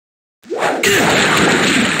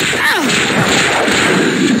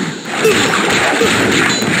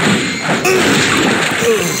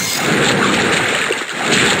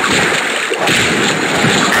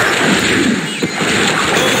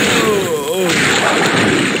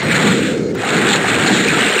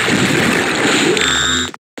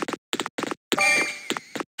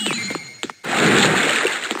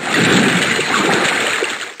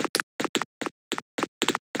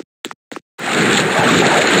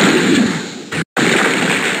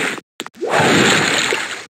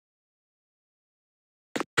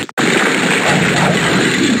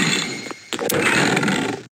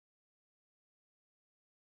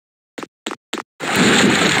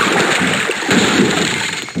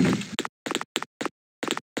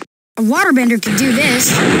 A waterbender could do this.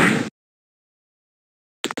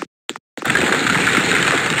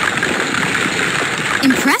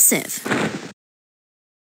 Impressive.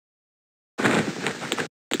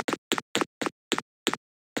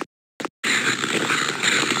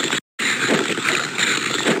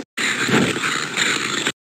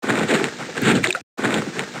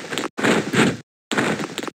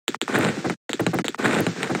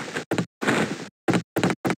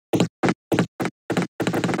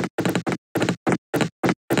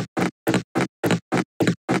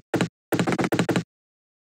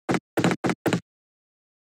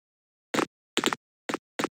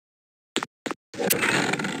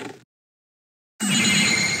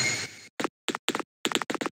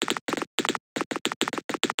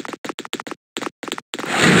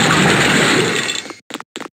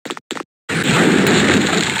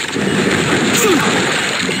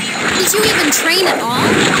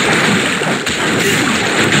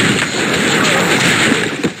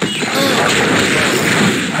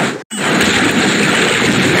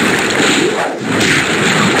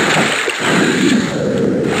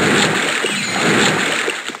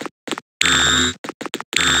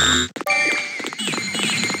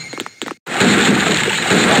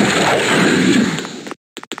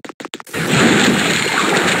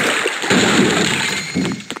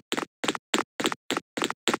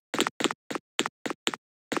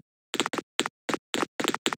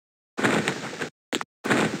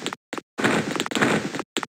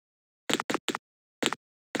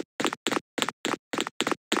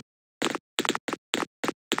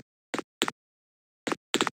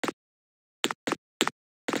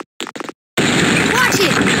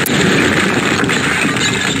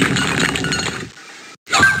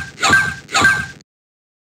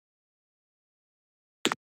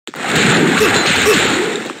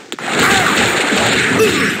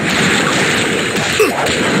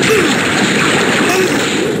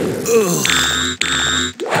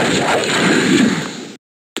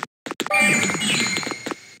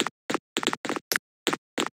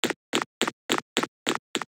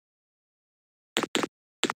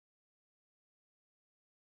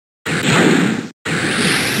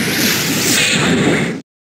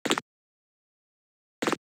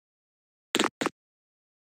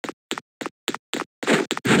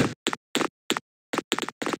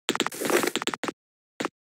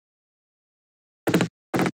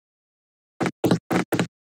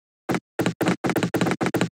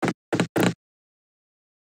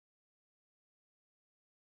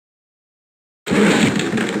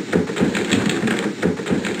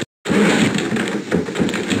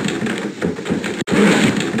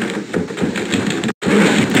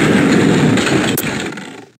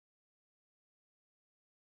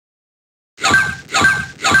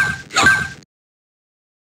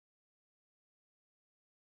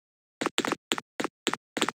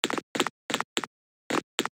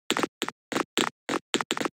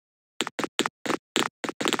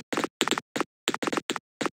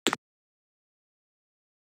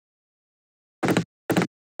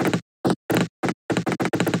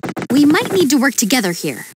 might need to work together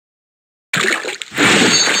here.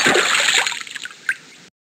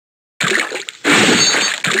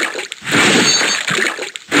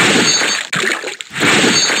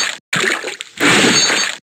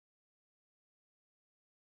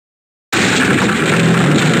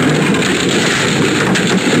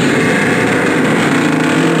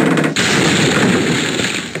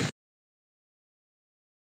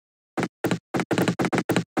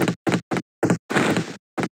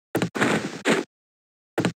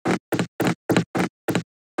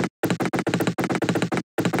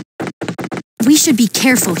 We should be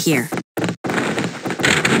careful here.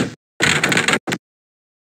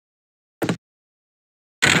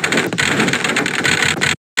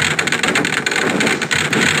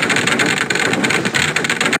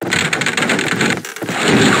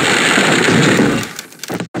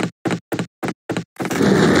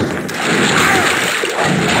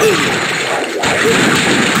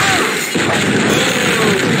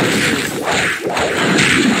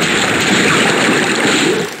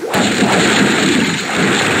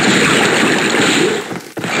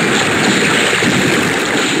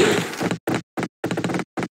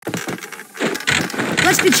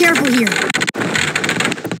 Let's be careful here.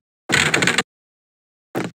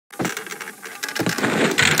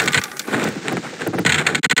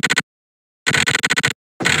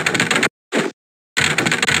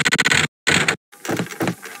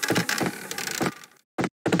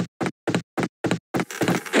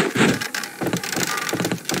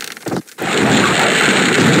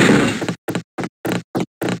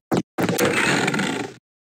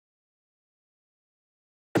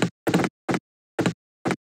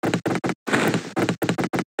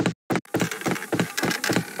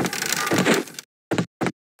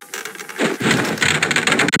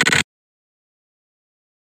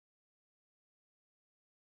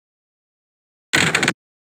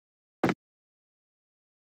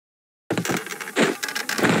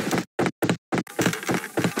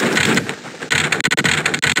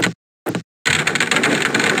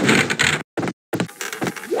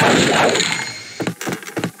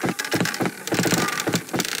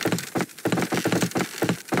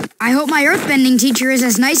 I hope my earthbending teacher is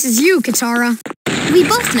as nice as you, Katara. We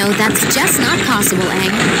both know that's just not possible,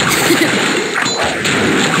 Aang.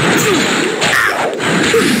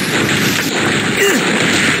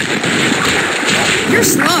 You're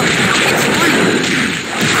slow. It's funny.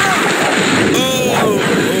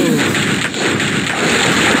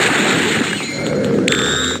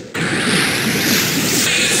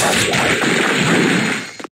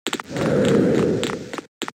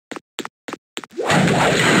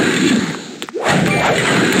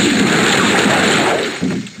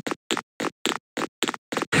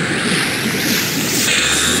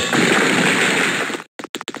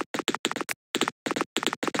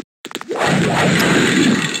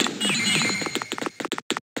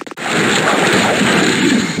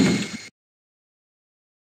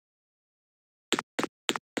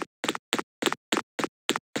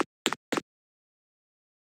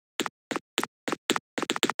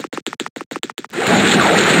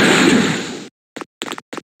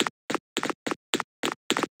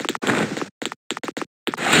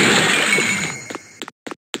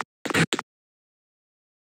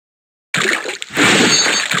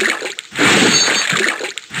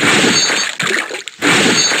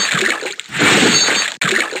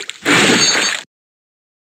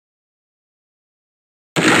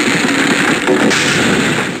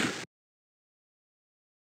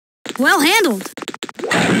 Well handled.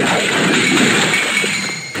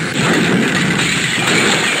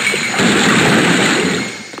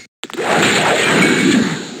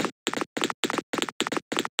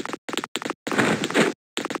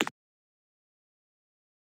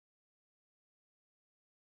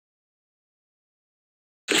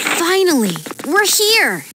 Finally, we're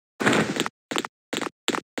here.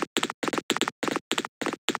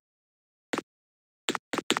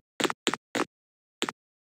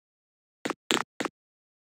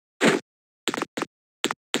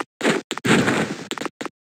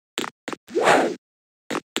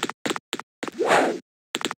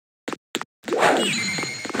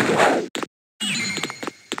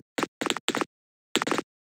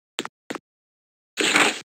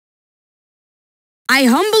 I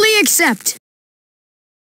humbly accept.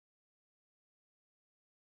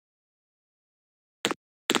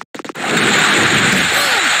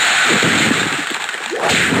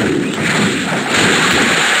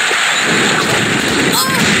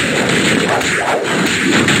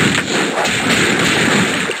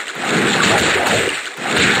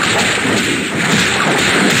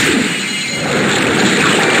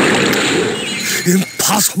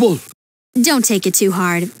 Impossible! Don't take it too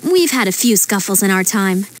hard. We've had a few scuffles in our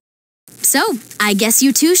time. So, I guess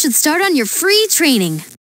you two should start on your free training.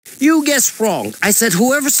 You guessed wrong. I said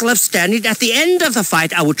whoever's left standing at the end of the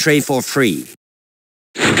fight, I would train for free.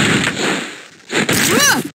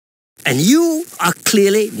 And you are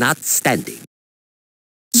clearly not standing.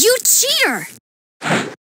 You cheater!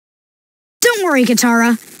 Don't worry,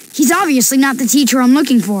 Katara. He's obviously not the teacher I'm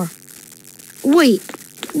looking for. Wait,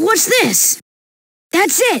 what's this?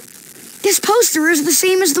 That's it! This poster is the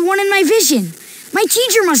same as the one in my vision. My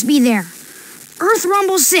teacher must be there. Earth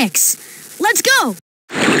Rumble 6. Let's go!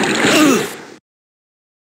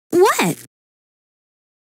 What?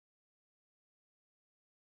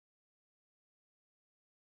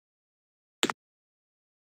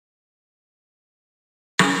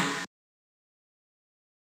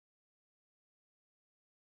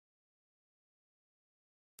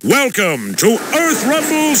 Welcome to Earth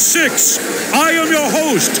Rumble 6. I am your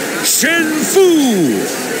host, Shen Fu.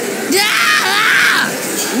 Ah!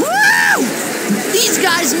 Woo! These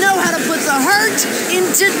guys know how to put the hurt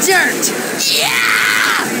into dirt.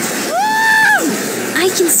 Yeah! Woo! I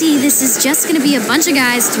can see this is just going to be a bunch of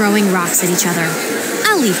guys throwing rocks at each other.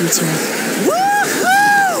 I'll leave you to it.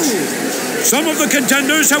 Woohoo! Some of the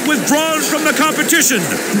contenders have withdrawn from the competition.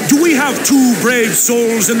 Do we have two brave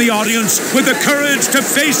souls in the audience with the courage to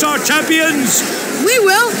face our champions? We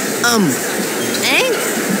will.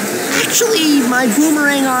 Actually, my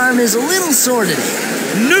boomerang arm is a little sore today.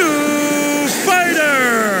 New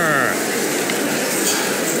fighter!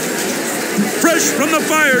 Fresh from the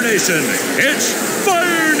Fire Nation, it's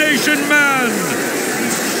Fire Nation Man!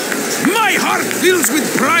 My heart fills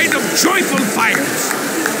with pride of joyful fires.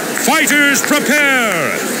 Fighters,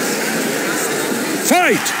 prepare!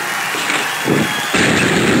 Fight!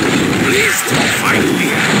 Please don't fight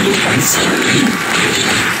me, Lucas.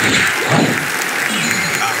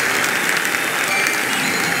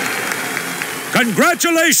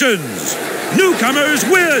 Congratulations! Newcomers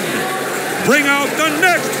win! Bring out the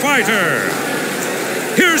next fighter!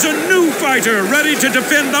 Here's a new fighter ready to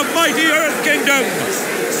defend the mighty Earth Kingdom!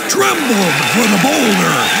 Tremble before the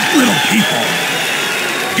boulder, little people!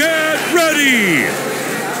 Get ready!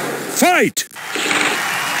 Fight!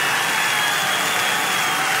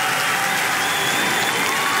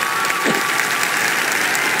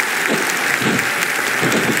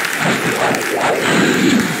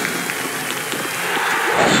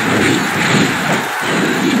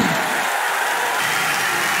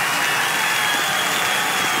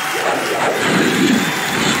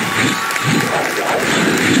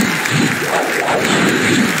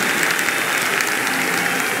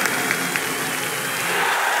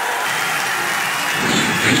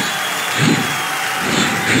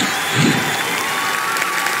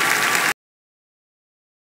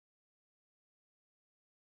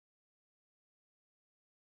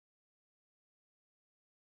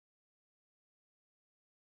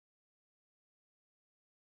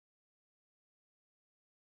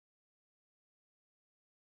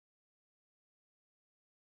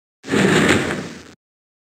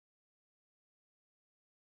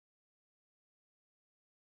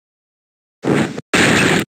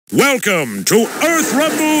 Welcome to Earth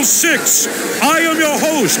Rumble 6. I am your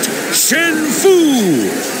host, Shen Fu.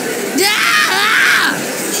 Ah!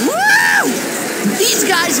 Woo! These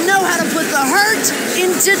guys know how to put the hurt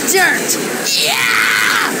into dirt.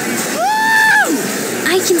 Yeah! Woo!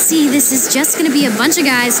 I can see this is just going to be a bunch of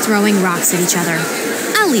guys throwing rocks at each other.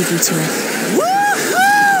 I'll leave you to it.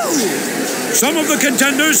 Some of the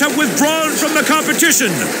contenders have withdrawn from the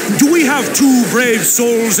competition. Do we have two brave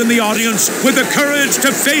souls in the audience with the courage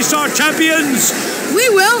to face our champions? We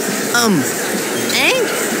will.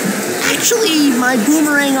 Actually, my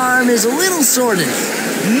boomerang arm is a little sore today.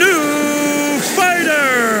 New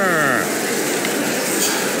fighter!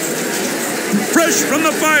 Fresh from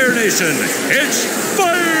the Fire Nation, it's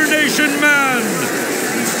Fire Nation Man!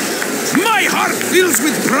 My heart fills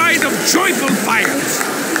with pride of joyful fires.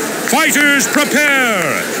 Fighters,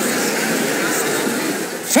 prepare!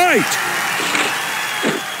 Fight!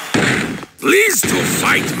 Please don't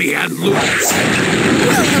fight me and lose.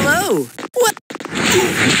 Well, hello. What?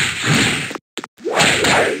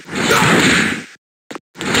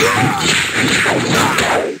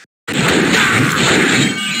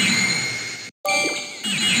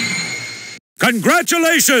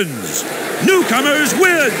 Congratulations! Newcomers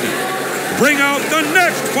win! Bring out the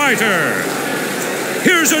next fighter!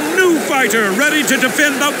 Here's a new fighter ready to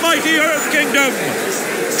defend the mighty Earth Kingdom!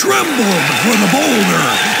 Tremble before the boulder,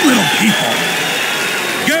 little people!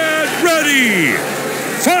 Get ready!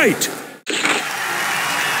 Fight!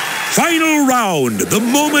 final round, the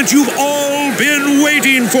moment you've all been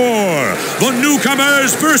waiting for. The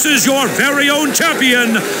newcomers versus your very own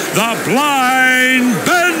champion, the Blind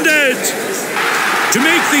Bandit. To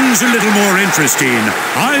make things a little more interesting,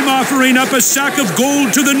 I'm offering up a sack of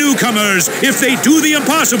gold to the newcomers if they do the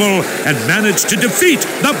impossible and manage to defeat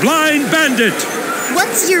the Blind Bandit.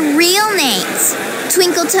 What's your real names?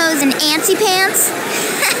 Twinkle Toes and Antsy Pants?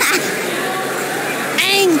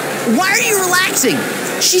 Aang, why are you relaxing?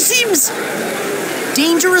 She seems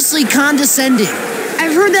dangerously condescending.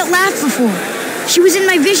 I've heard that laugh before. She was in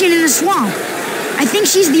my vision in the swamp. I think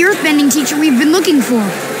she's the earthbending teacher we've been looking for.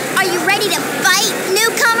 Are you ready to fight,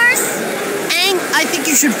 newcomers? Aang, I think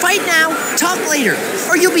you should fight now, talk later,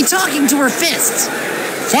 or you'll be talking to her fists.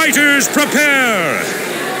 Fighters, prepare!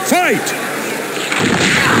 Fight!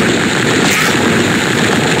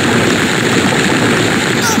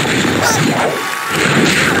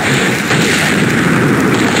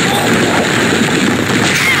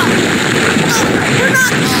 We're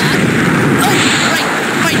not on. Oh, right,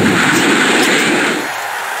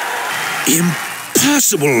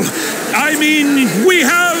 Impossible! I mean, we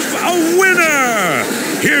have a winner!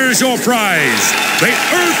 Here's your prize, the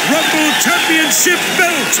Earth Rumble Championship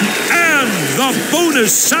belt and the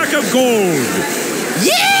bonus sack of gold!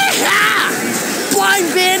 Yeah!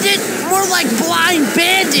 Blind Bandit? More like blind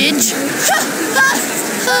bandage.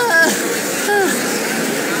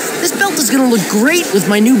 This belt is gonna look great with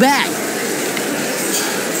my new bag.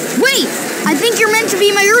 Wait! I think you're meant to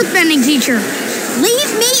be my earthbending teacher.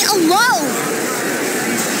 Leave me alone!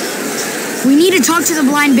 We need to talk to the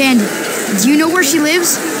Blind Bandit. Do you know where she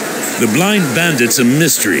lives? The Blind Bandit's a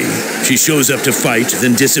mystery. She shows up to fight,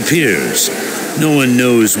 then disappears. No one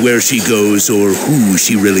knows where she goes or who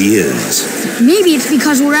she really is. Maybe it's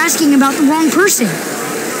because we're asking about the wrong person.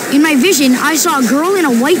 In my vision, I saw a girl in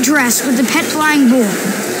a white dress with a pet flying boar.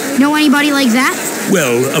 Know anybody like that?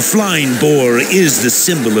 Well, a flying boar is the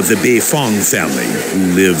symbol of the Beifong family,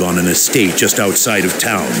 who live on an estate just outside of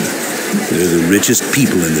town. They're the richest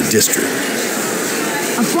people in the district.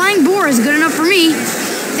 A flying boar is good enough for me.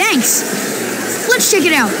 Thanks. Let's check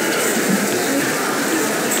it out.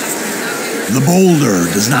 The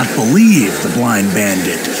Boulder does not believe the Blind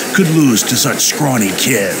Bandit could lose to such scrawny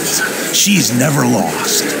kids. She's never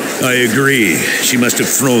lost. I agree. She must have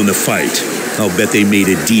thrown the fight. I'll bet they made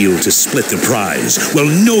a deal to split the prize. Well,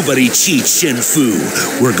 nobody cheats Shen Fu.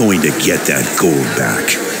 We're going to get that gold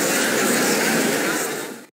back.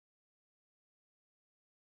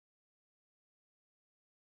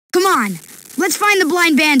 Come on, let's find the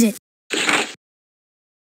Blind Bandit.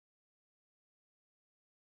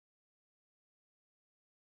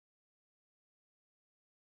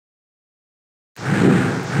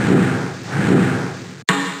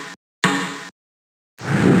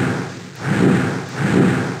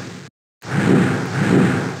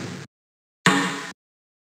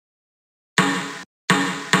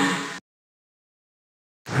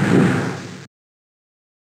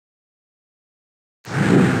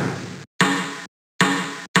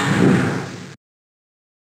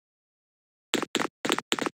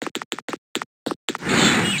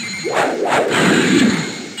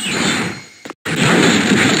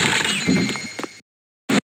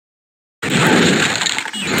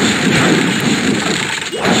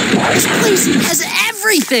 This place has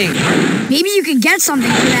everything! Maybe you could get something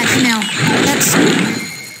for that smell.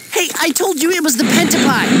 Hey, I told you it was the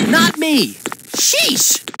Pentapie, not me!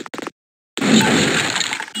 Sheesh!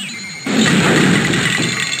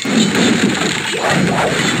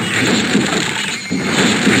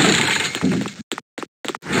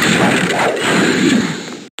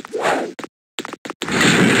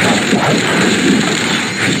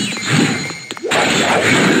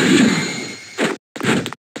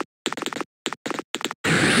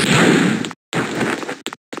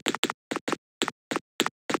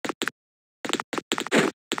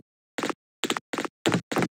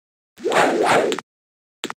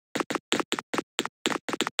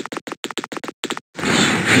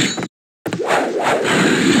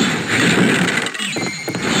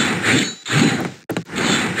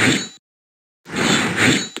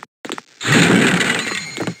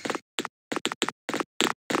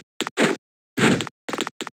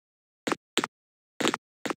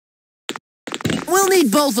 We'll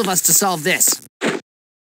need both of us to solve this.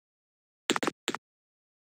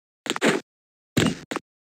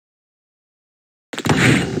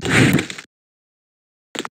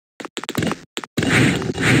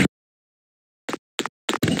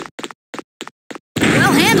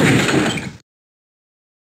 Well handled.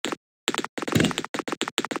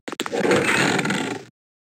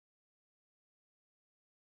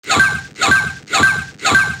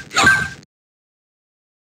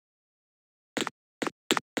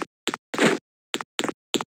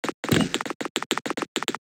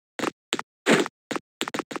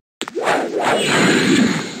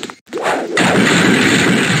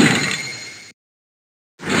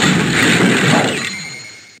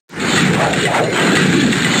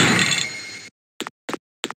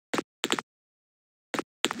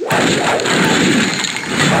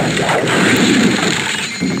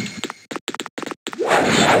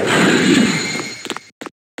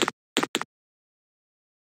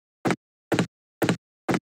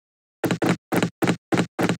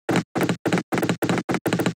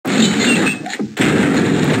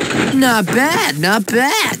 Not bad, not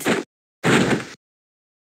bad.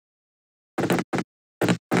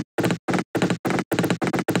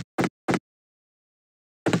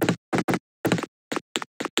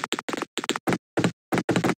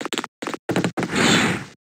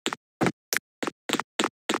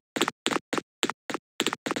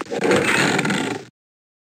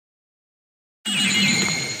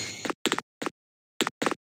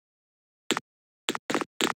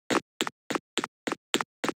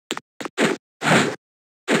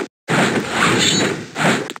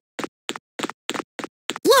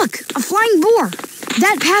 Look, a flying boar.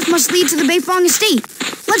 That path must lead to the Beifong estate.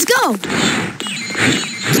 Let's go.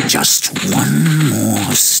 Just one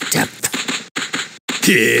more step.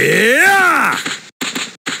 Yeah!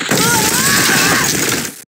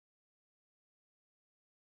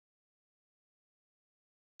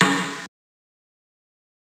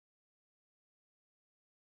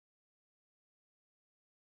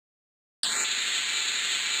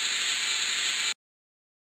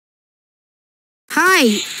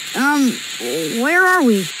 Hi, where are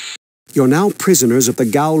we? You're now prisoners of the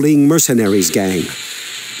Gowling Mercenaries gang.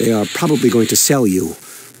 They are probably going to sell you,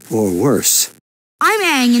 or worse. I'm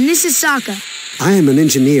Aang, and this is Sokka. I am an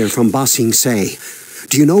engineer from Ba Sing Se.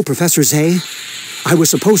 Do you know Professor Zay? I was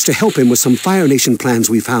supposed to help him with some Fire Nation plans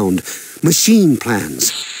we found. Machine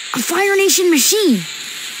plans. A Fire Nation machine.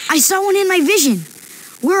 I saw one in my vision.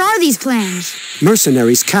 Where are these plans?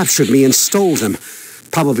 Mercenaries captured me and stole them,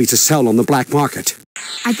 probably to sell on the black market.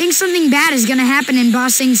 I think something bad is gonna happen in Ba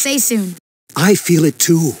Sing Se soon. I feel it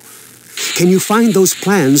too. Can you find those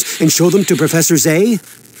plans and show them to Professor Zay?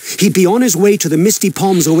 He'd be on his way to the Misty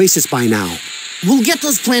Palms Oasis by now. We'll get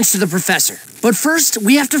those plans to the professor. But first,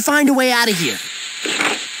 we have to find a way out of here.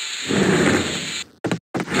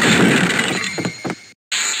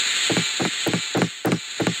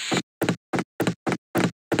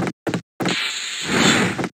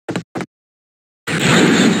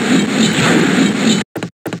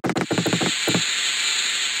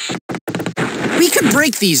 We could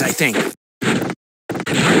break these, I think.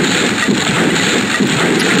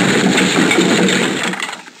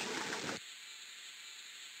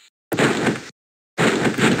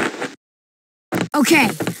 Okay,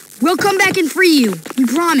 we'll come back and free you. We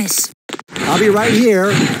promise. I'll be right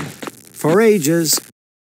here. For ages.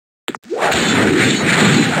 Are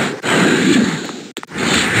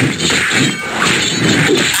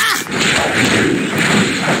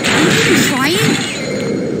you trying?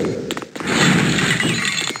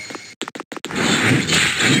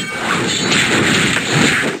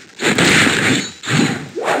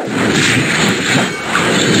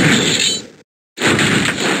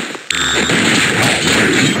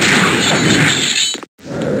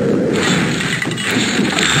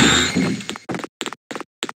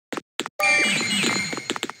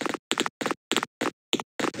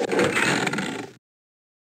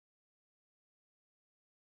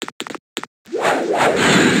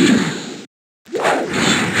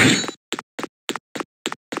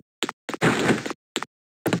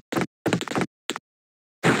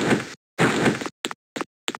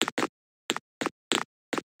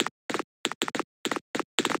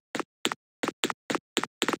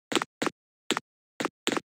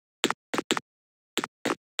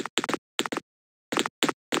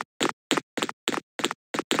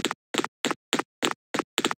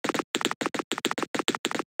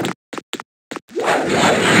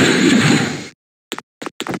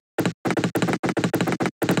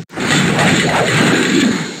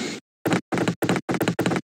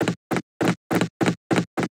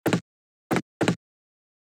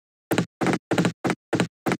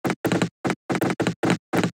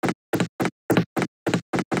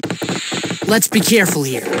 Let's be careful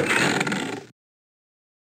here.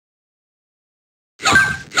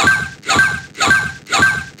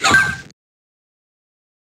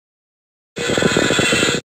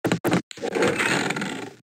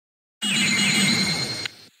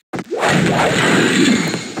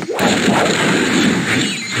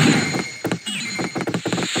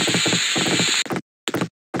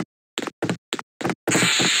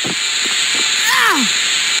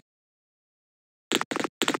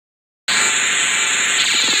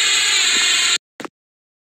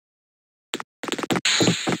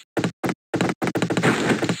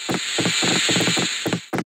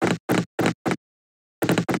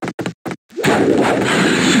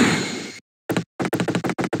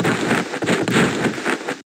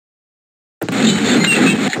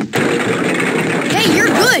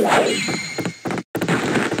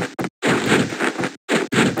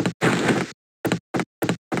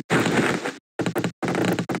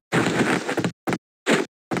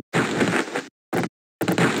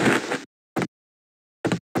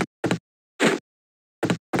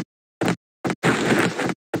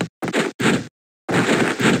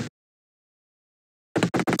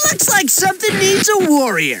 like something needs a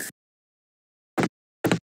warrior.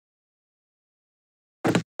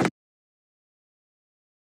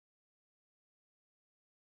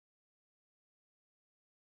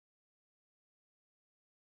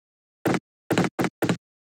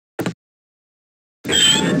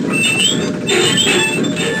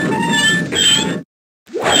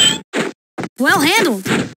 Well handled.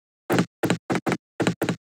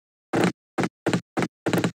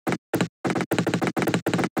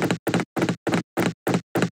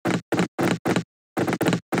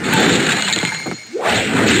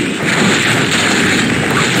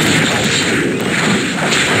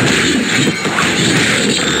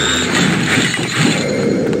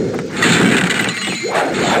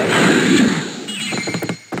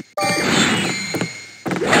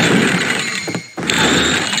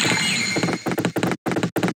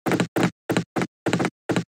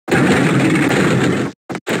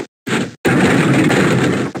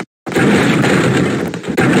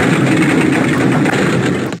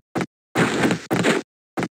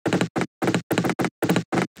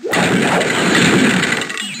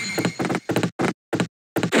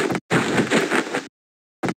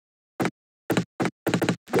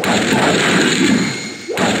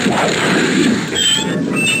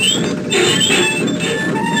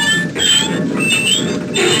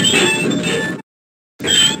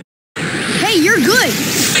 Hey, you're good.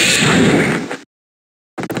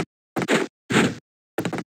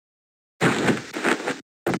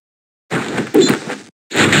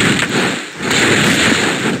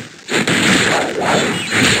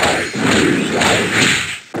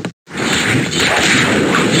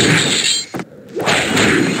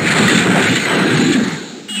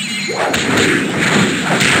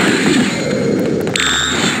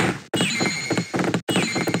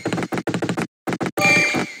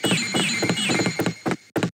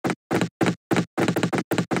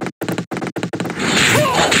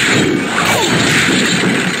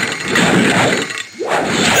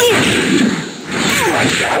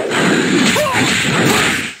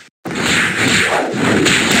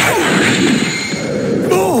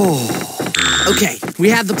 Okay, we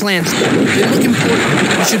have the plans. They look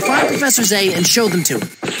important. We should find Professor Zay and show them to him.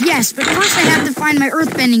 Yes, but first I have to find my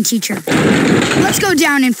earthbending teacher. Let's go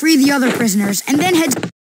down and free the other prisoners, and then head...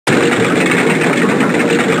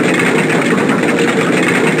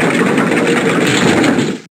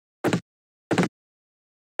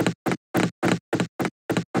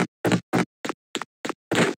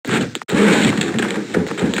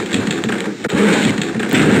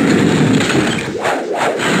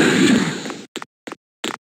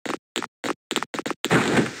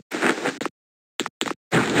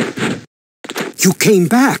 You came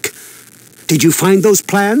back. Did you find those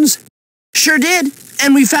plans? Sure did,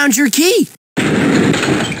 and we found your key.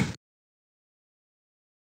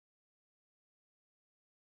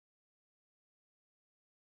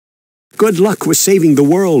 Good luck with saving the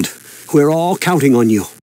world. We're all counting on you.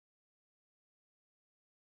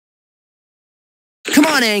 Come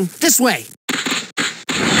on, Aang, this way.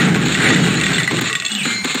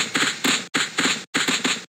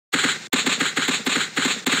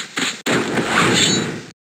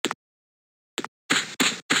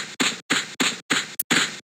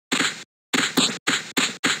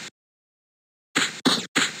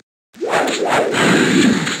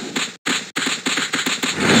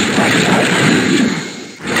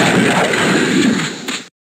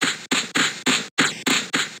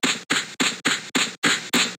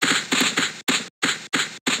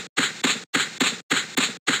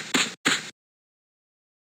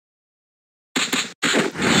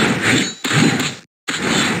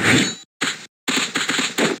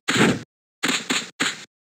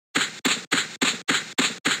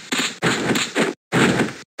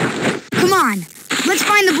 Come on, let's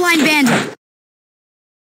find the blind bandit.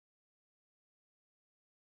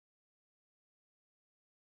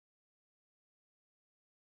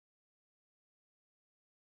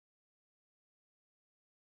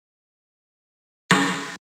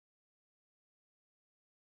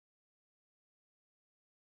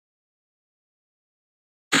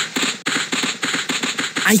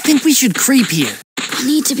 I think we should creep here. I'll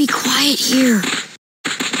need to be quiet here.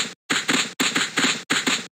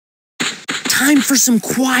 Time for some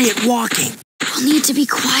quiet walking. I'll need to be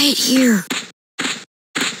quiet here.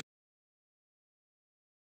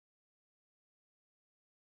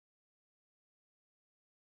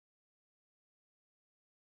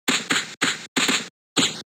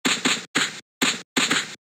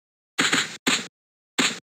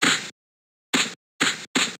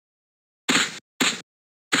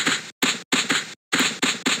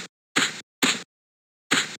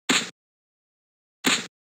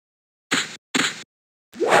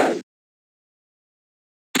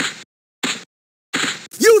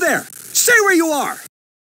 there! Stay where you are!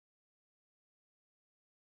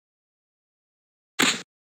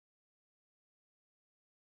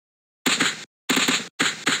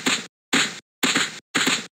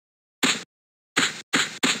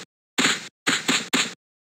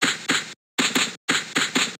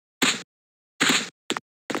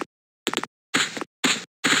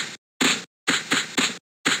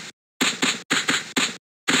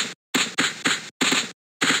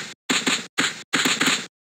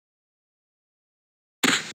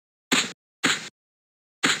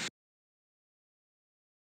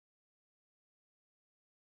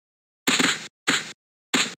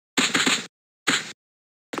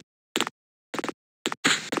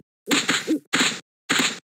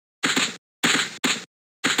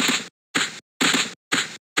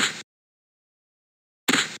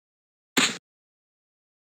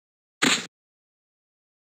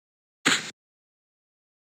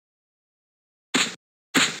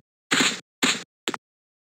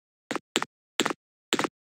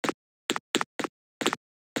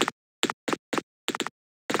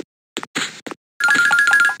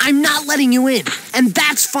 I'm not letting you in, and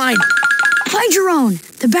that's fine. Find your own.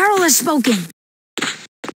 The barrel has spoken.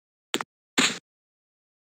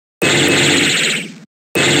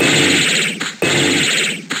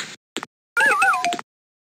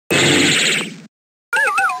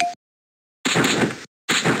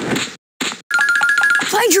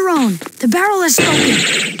 Find your own. The barrel has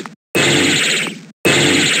spoken.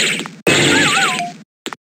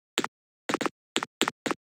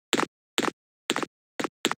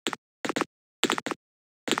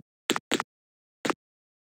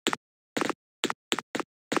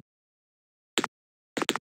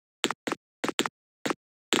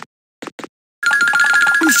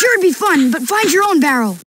 I'm sure it'd be fun, but find your own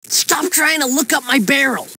barrel. Stop trying to look up my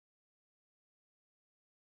barrel.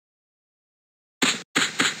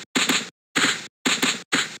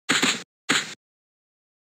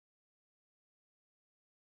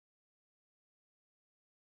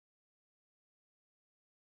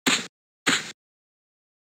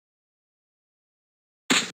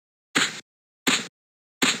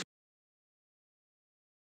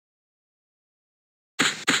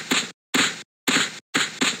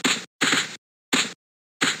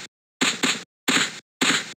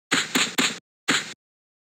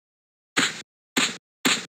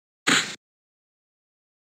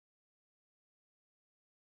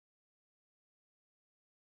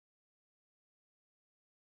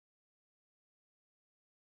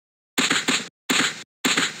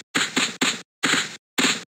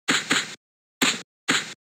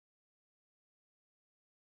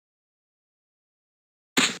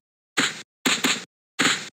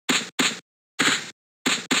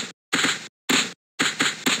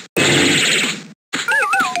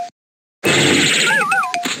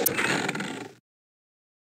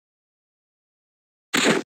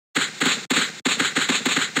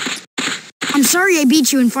 I'm sorry I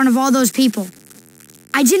beat you in front of all those people.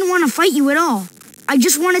 I didn't want to fight you at all. I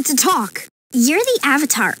just wanted to talk. You're the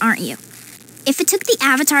Avatar, aren't you? If it took the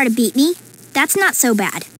Avatar to beat me, that's not so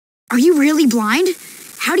bad. Are you really blind?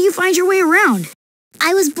 How do you find your way around?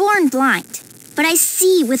 I was born blind, but I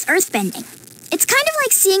see with earthbending. It's kind of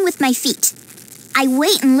like seeing with my feet. I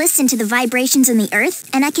wait and listen to the vibrations in the earth,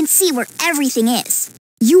 and I can see where everything is.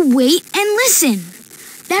 You wait and listen.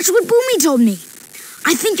 That's what Boomy told me.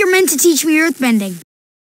 I think you're meant to teach me earthbending.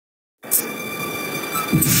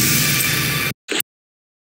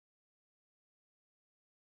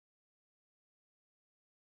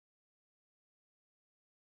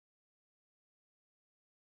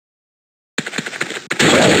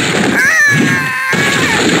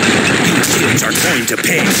 Kids are going to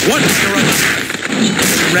pay one way or another.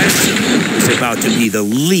 Ransom is about to be the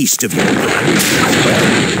least of your worries.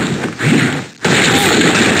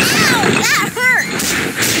 Ow, that hurt!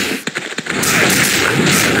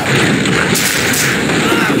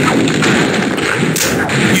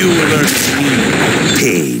 You will learn the meaning of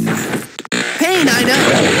pain. Pain, I know.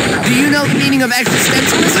 Do you know the meaning of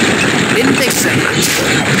existentialism? Didn't think so.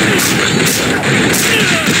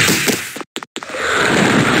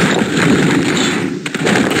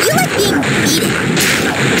 You like being beaten.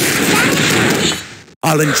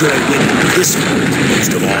 I'll enjoy winning this one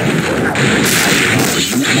most of all. I will offer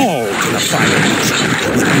you all to the fire nation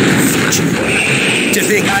when I defeat you. To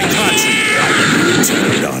think I caught you, you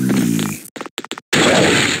turned on me.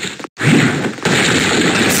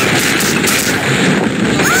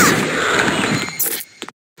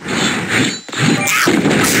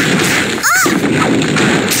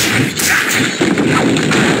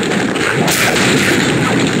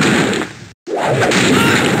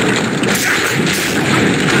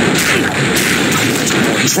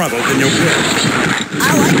 trouble than you will.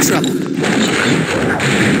 I like trouble.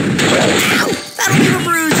 Ow! That'll leave a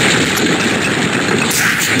bruise.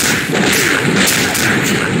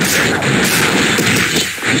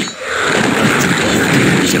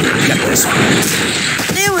 Get this one.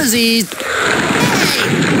 It was easy. Hey!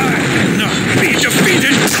 I'm not being defeated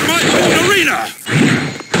in my own arena!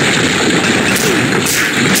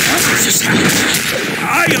 How does this happen?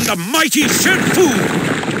 I am the mighty Shenfu!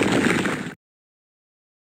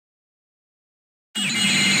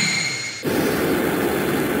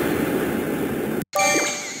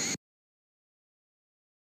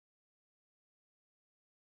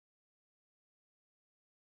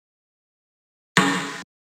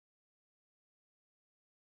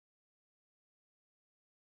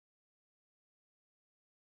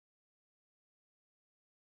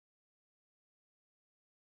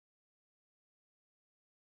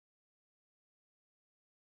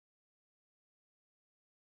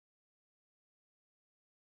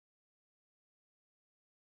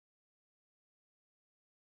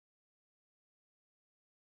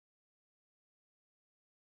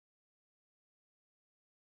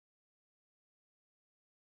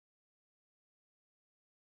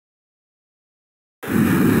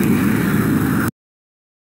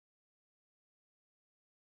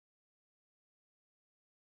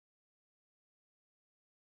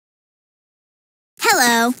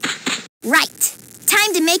 Hello. Right.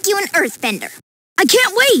 Time to make you an earthbender. I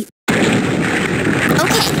can't wait!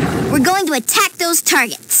 Okay, we're going to attack those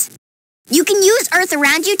targets. You can use earth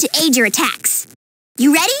around you to aid your attacks.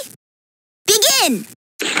 You ready? Begin!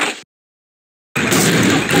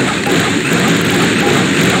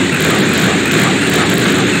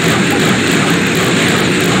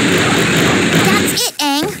 That's it,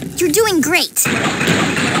 Aang. You're doing great.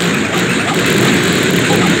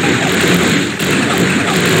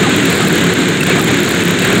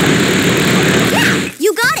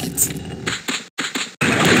 You got it!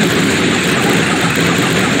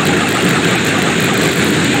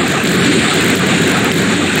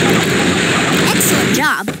 Excellent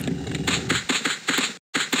job.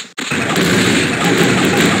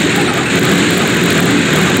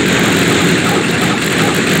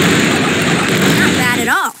 Not bad at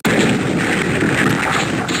all.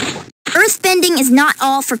 Earthbending is not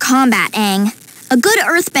all for combat, Aang. A good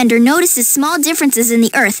earthbender notices small differences in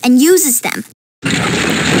the earth and uses them.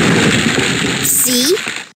 See?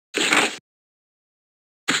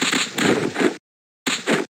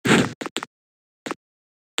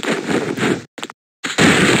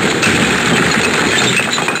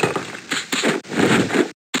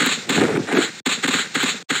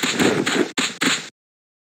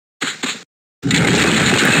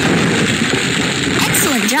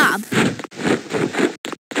 Excellent job.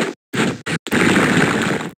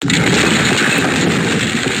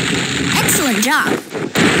 Excellent job.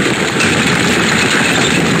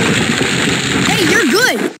 Hey, you're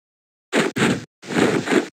good!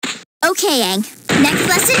 Okay, Aang. Next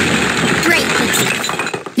lesson? Great big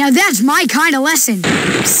stuff. Now that's my kind of lesson.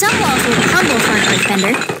 Some walls will crumble for an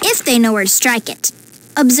earthbender if they know where to strike it.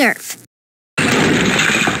 Observe.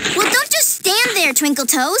 Well, don't just stand there, Twinkle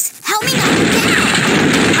Toes. Help me knock it down.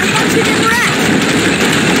 I want you to interact.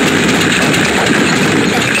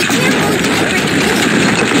 Be careful, you might break a minute.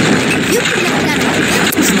 You can knock out a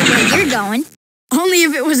village the way you're going. Only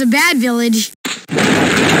if it was a bad village.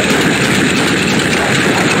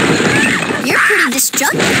 You're pretty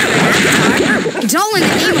destructive. It's all in the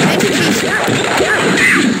name of education.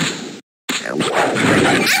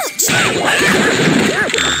 Ouch!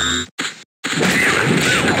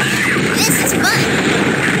 This is fun.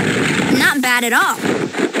 Not bad at all.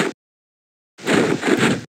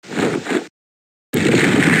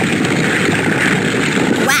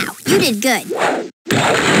 Wow, you did good.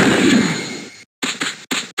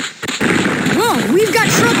 Whoa, we've got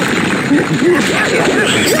trouble. You like being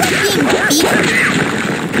beaten?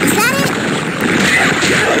 Is that it?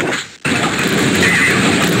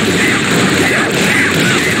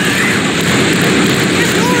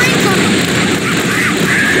 There's more rain coming.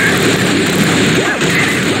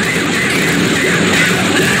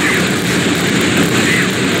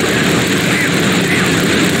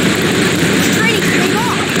 It's ready to take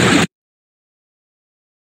off.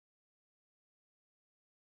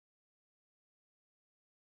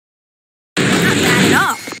 Not bad at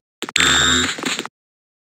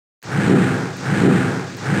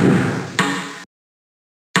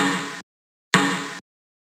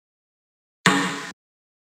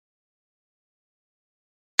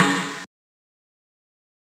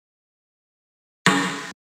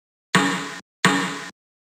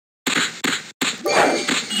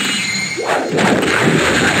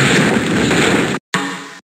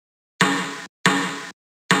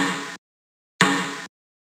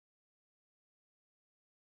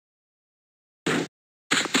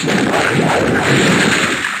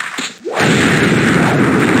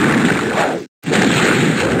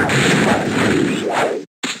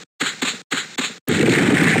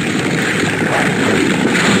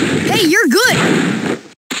Hey, you're good!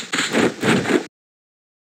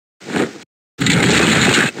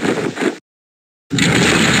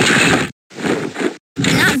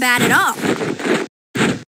 Not bad at all.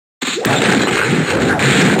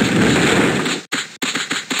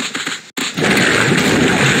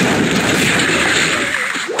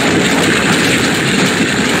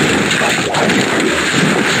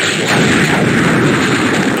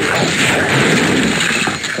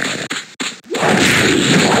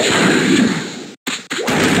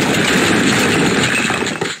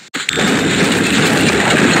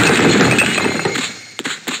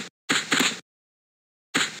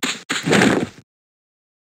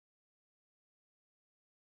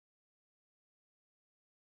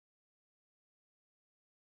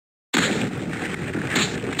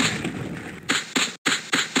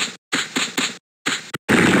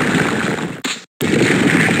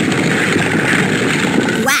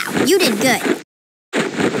 Wow, you did good.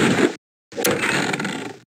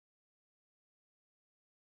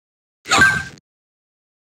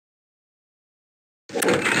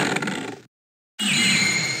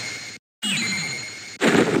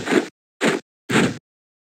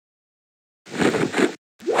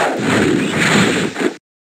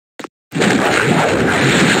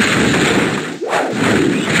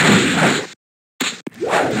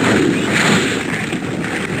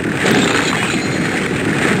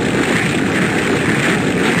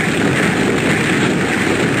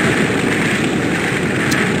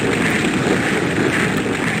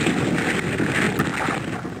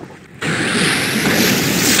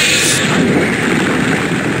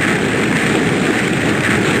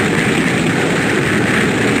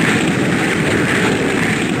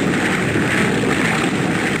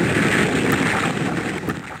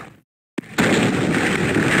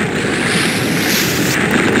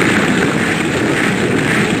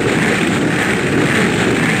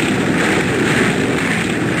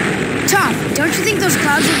 Don't you think those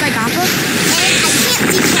clouds look like Appa? And I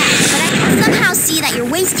can't see clouds, but I can somehow see that you're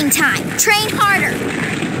wasting time. Train harder.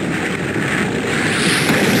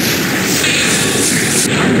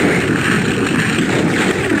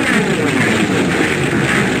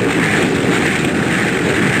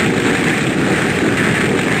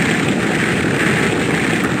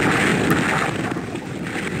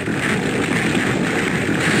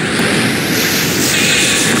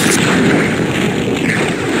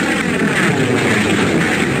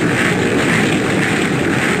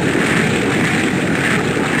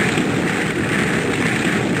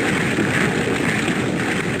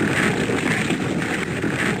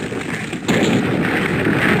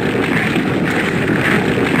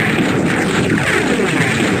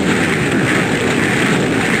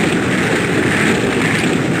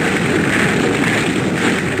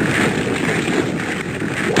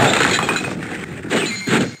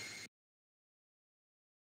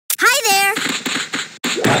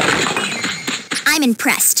 I'm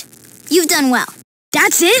impressed. You've done well.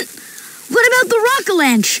 That's it? What about the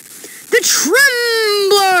Rock-a-Lanch? The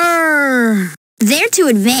Trembler! They're too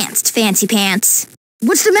advanced, Fancy Pants.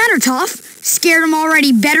 What's the matter, Toph? Scared I'm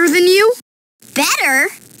already better than you? Better?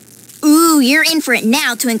 Ooh, you're in for it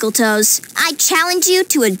now, Twinkle Toes. I challenge you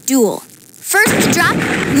to a duel. First to drop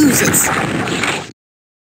loses.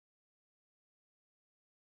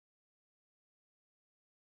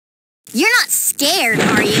 You're not scared,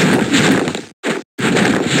 are you?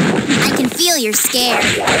 I can feel you're scared.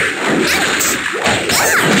 Ouch!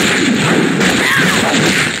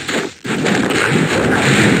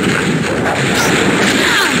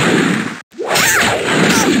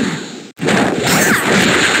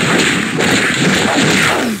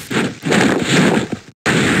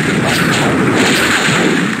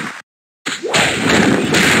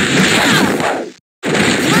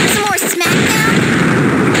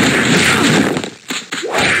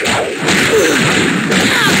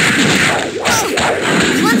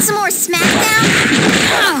 Some more smackdown?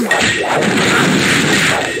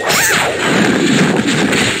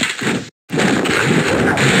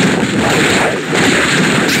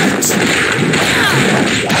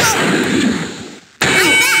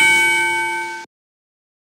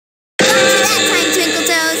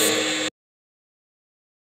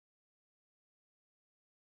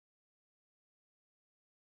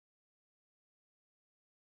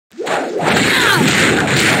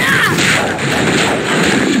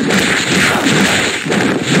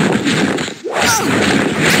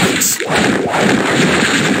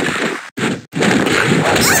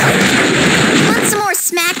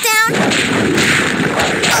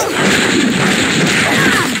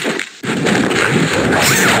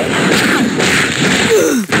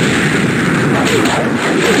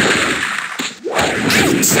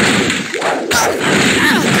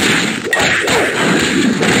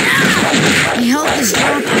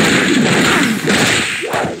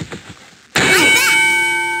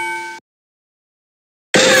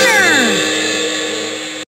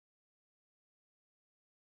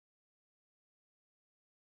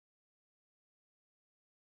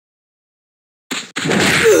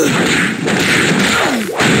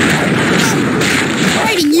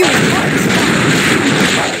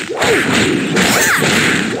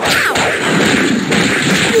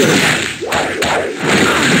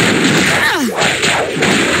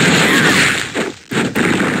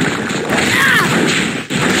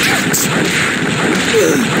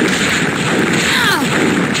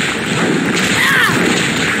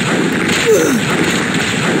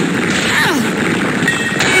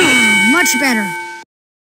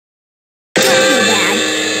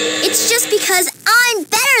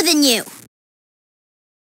 on you.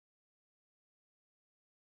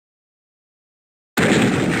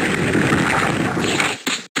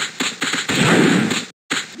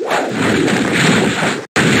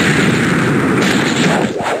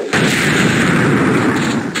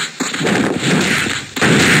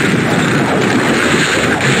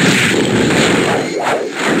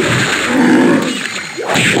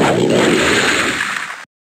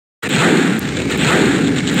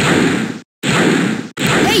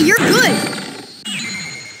 Hey, you're good.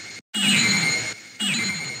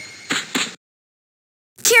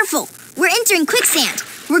 Careful! We're entering quicksand.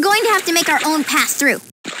 We're going to have to make our own path through.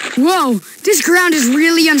 Whoa, this ground is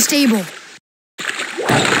really unstable.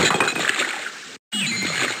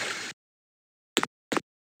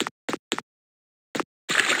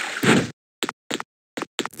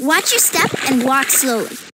 Watch your step and walk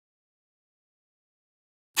slowly.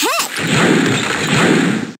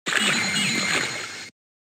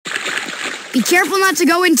 Be careful not to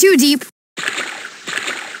go in too deep.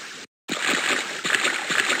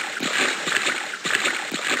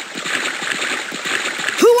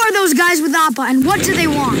 Who are those guys with Appa and what do they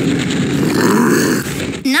want?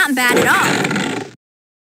 Not bad at all.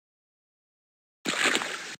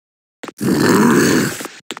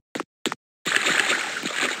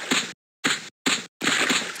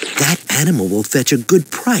 That animal will fetch a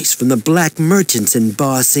good price from the black merchants in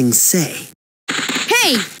Ba Sing Se.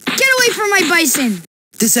 Hey, get away from my bison!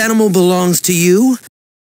 This animal belongs to you?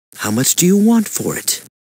 How much do you want for it?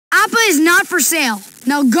 Appa is not for sale.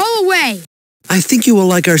 Now go away! I think you will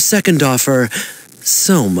like our second offer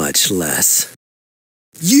so much less.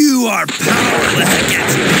 You are powerless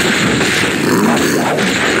against me!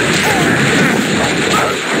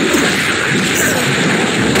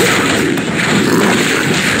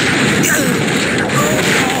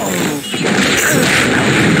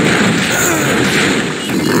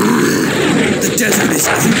 The desert is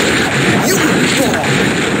open. You will fall.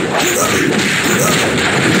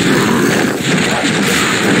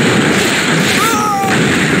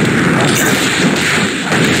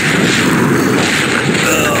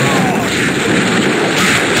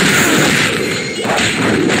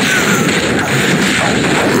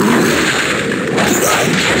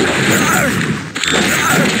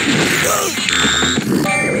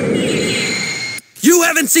 You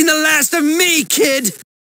haven't seen the last of me, kid!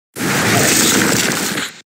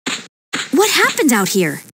 What happened out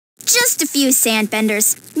here? Just a few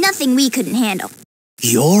sandbenders. Nothing we couldn't handle.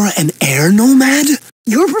 You're an air nomad?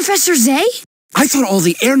 You're Professor Zay? I thought all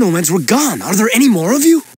the air nomads were gone. Are there any more of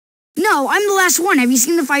you? No, I'm the last one. Have you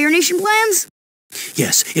seen the Fire Nation plans?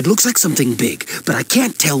 Yes, it looks like something big, but I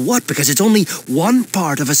can't tell what because it's only one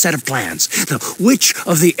part of a set of plans. Now, which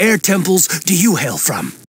of the air temples do you hail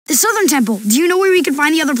from? The Southern Temple. Do you know where we can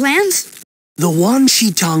find the other plans? The Wan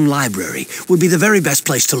Shitong Library would be the very best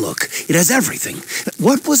place to look. It has everything.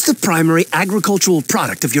 What was the primary agricultural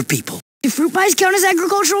product of your people? Do fruit pies count as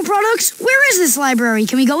agricultural products? Where is this library?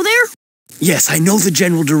 Can we go there? Yes, I know the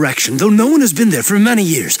general direction, though no one has been there for many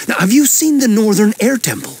years. Now, have you seen the Northern Air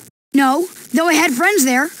Temple? No, though I had friends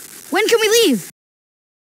there. When can we leave?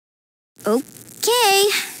 Okay,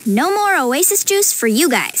 no more oasis juice for you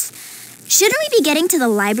guys. Shouldn't we be getting to the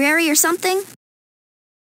library or something?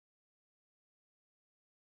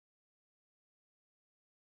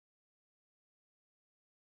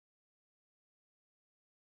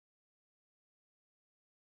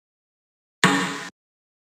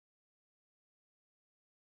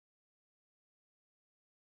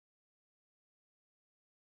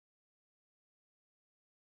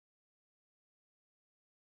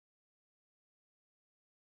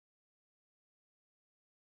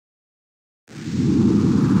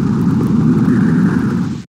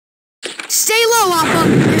 Stay low, Appa.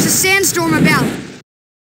 There's a sandstorm about.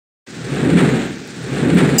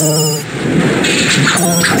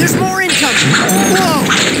 There's more incoming! Whoa!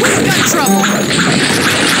 We've got trouble!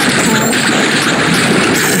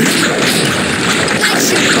 Nice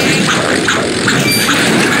shooting, gang!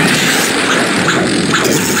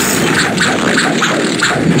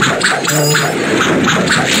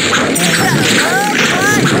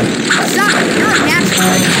 Stop it, you're a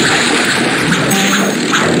natural.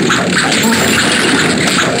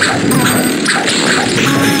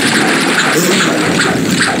 This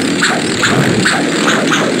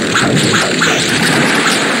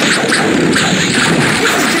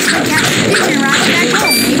is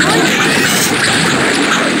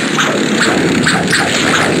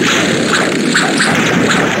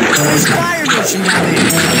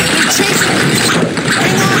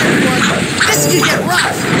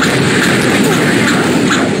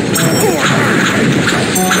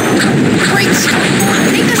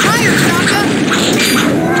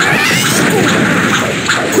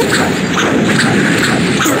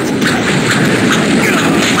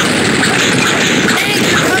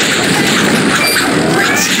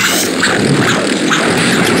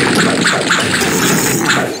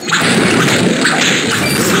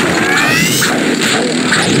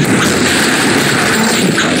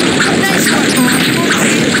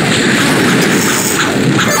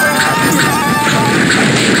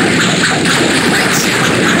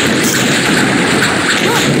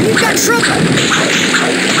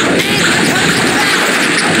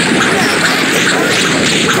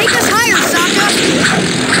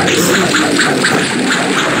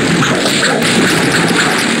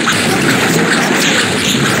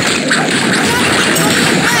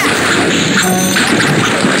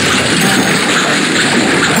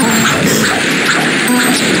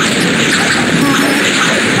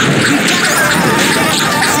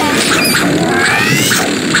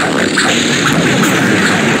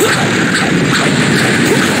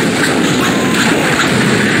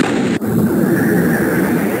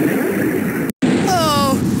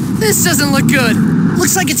This doesn't look good.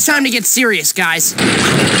 Looks like it's time to get serious, guys. We've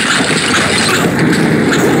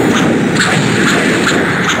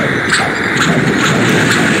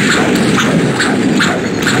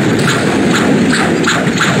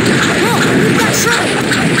got trouble.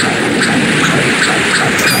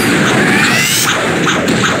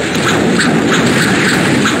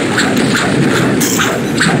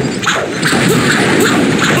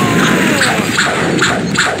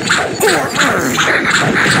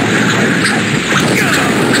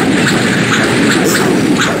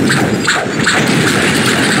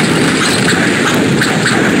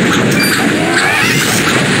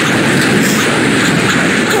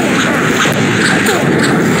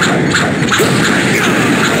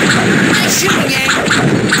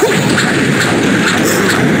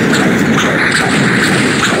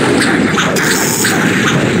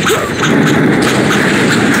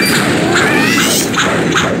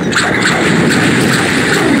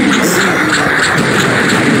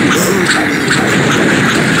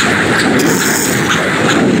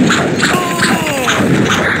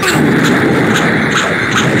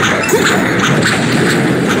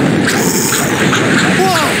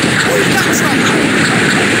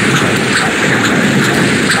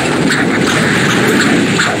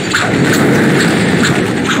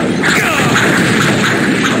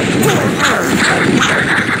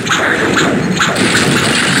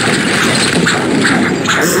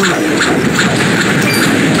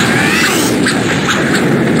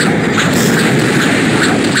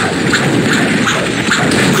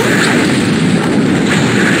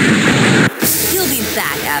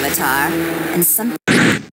 And some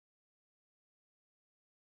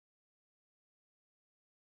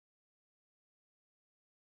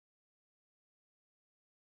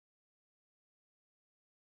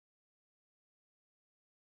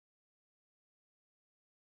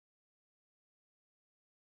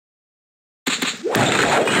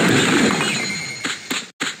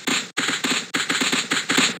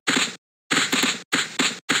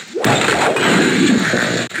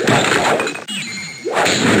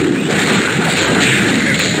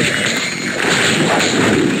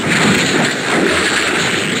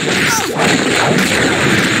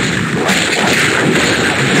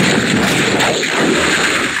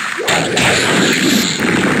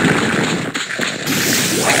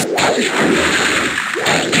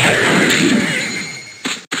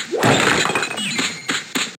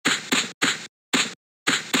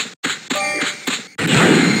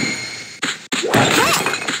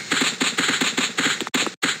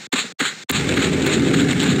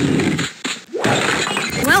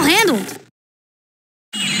Well handled.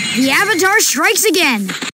 The Avatar strikes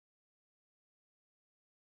again.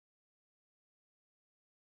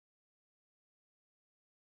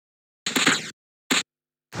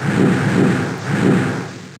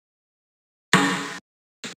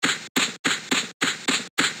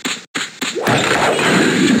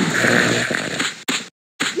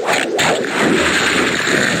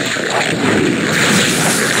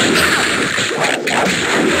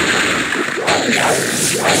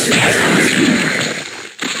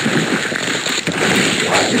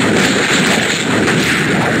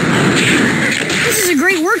 This is a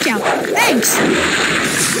great workout. Thanks.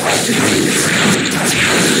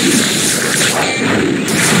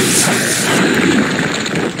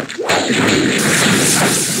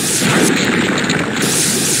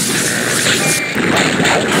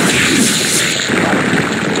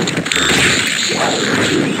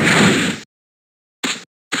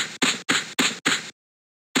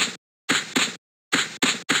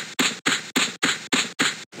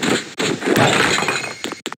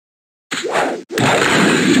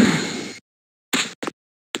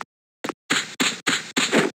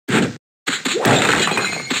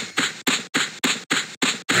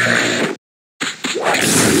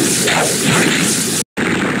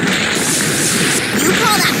 You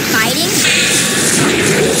call that fighting?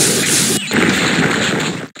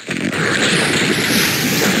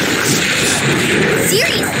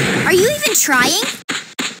 Serious? Are you even trying?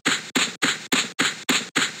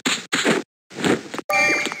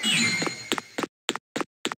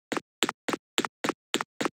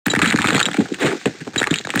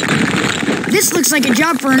 This looks like a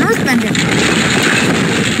job for an Earthbender.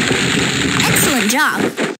 Excellent job.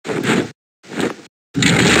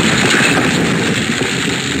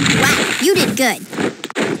 Wow, you did good.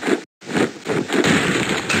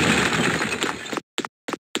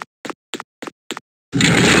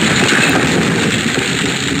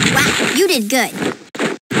 Wow, you did good.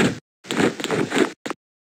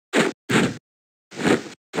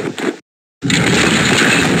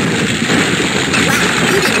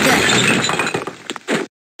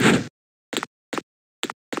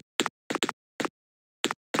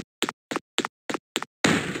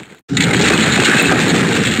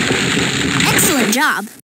 Excellent job.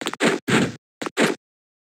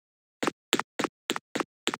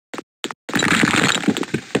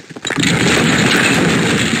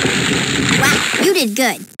 Wow, you did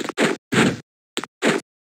good.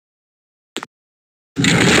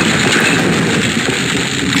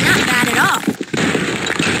 Not bad at all.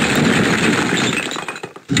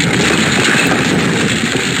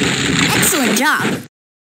 Excellent job.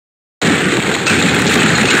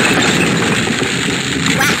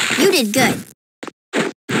 Wow, you did good.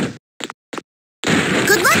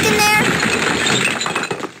 Good luck in there.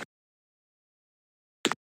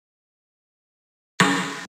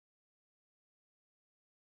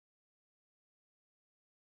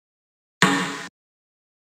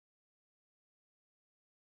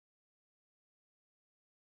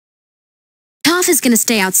 Toph is gonna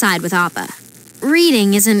stay outside with Appa.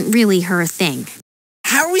 Reading isn't really her thing.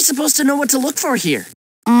 How are we supposed to know what to look for here?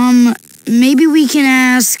 Maybe we can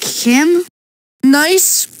ask him?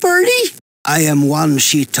 Nice, Birdie? I am Wan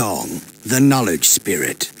Shitong, the Knowledge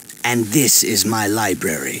Spirit, and this is my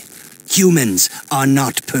library. Humans are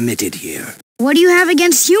not permitted here. What do you have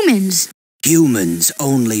against humans? Humans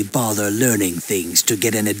only bother learning things to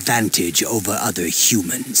get an advantage over other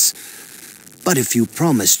humans. But if you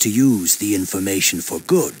promise to use the information for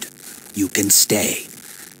good, you can stay.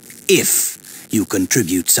 If you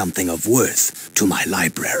contribute something of worth to my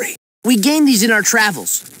library. We gained these in our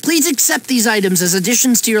travels. Please accept these items as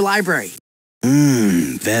additions to your library.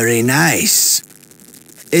 Very nice.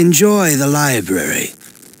 Enjoy the library,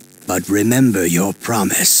 but remember your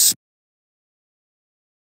promise.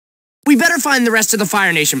 We better find the rest of the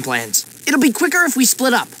Fire Nation plans. It'll be quicker if we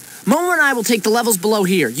split up. Momo and I will take the levels below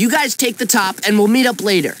here. You guys take the top, and we'll meet up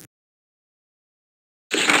later.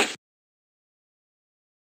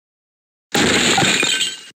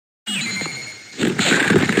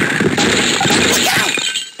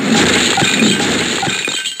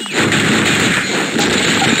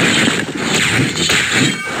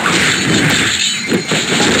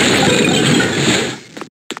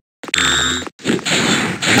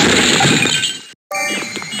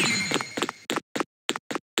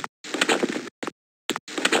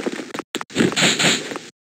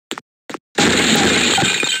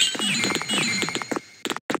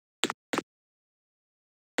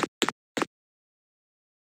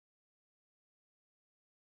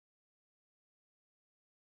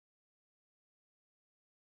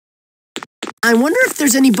 I wonder if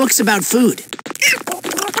there's any books about food.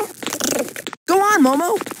 Go on,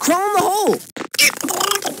 Momo. Crawl in the hole.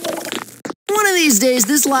 One of these days,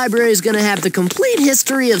 this library is going to have the complete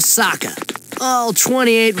history of Sokka. All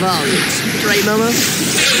 28 volumes. Right, Momo?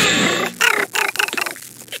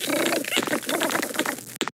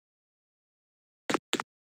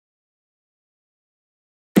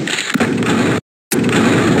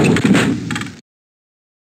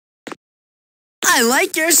 I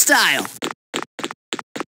like your style.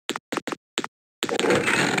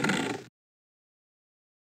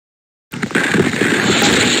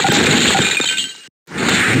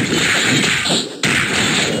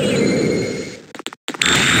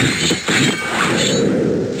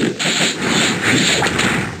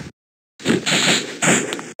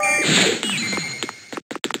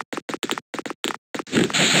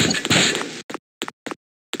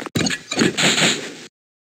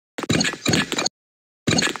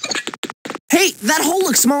 Hey, that hole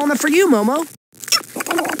looks small enough for you, Momo.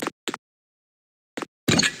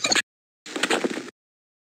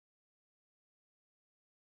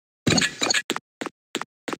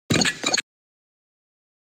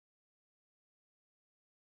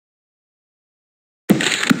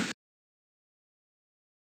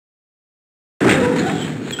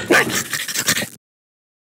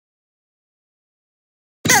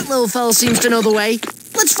 That little fellow seems to know the way.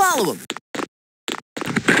 Let's follow him.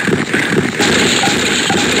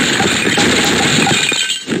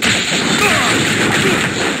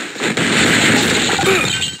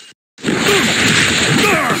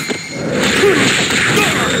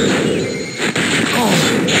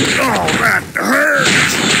 Oh, that hurts!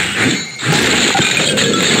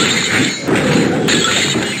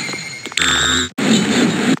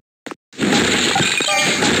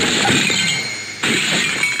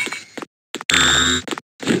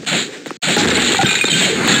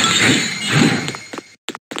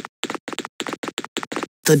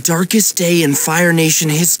 The darkest day in Fire Nation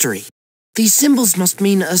history. These symbols must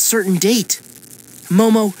mean a certain date.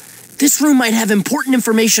 Momo, this room might have important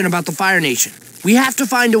information about the Fire Nation. We have to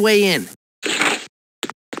find a way in.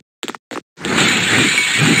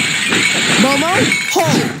 Momo,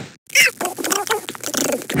 hold!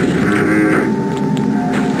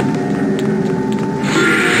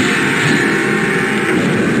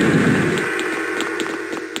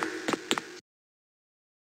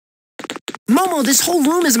 Momo, this whole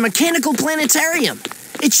room is a mechanical planetarium.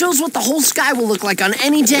 It shows what the whole sky will look like on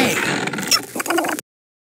any day.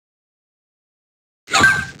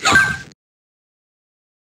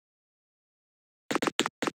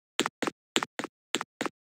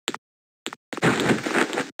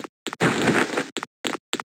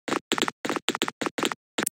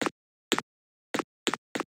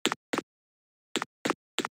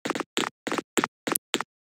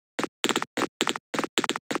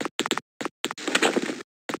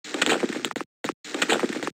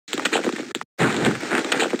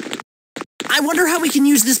 I wonder how we can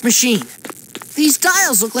use this machine. These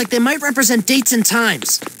dials look like they might represent dates and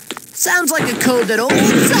times. Sounds like a code that old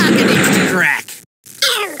Sokka needs to crack.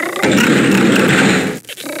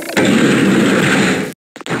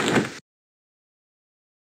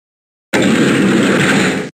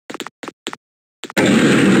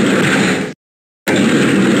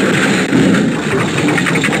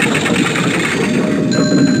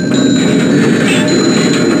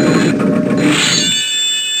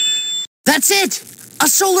 That's it! A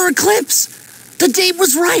solar eclipse! The date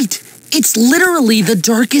was right! It's literally the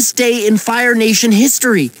darkest day in Fire Nation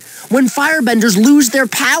history, when firebenders lose their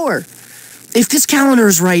power. If this calendar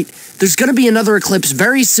is right, there's gonna be another eclipse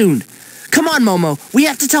very soon. Come on, Momo, we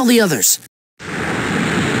have to tell the others.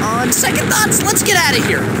 On second thoughts, let's get out of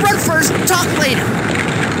here. Run first, talk later.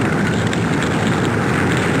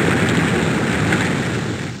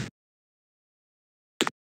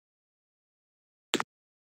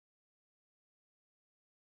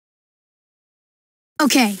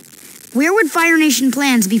 Okay, where would Fire Nation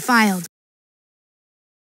plans be filed?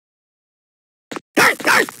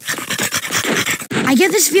 I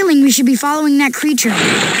get this feeling we should be following that creature.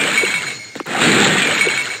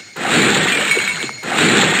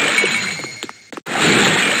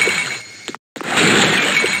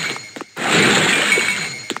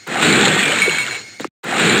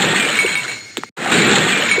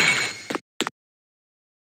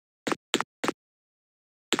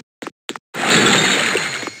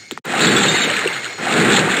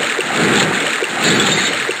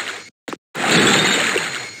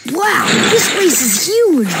 Wow, this place is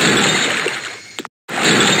huge!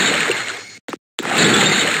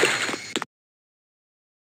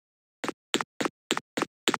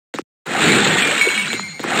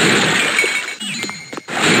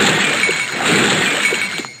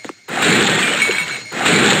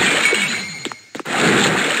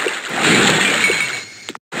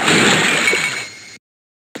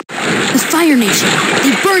 The Fire Nation.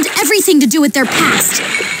 They burned everything to do with their past.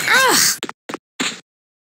 Ugh!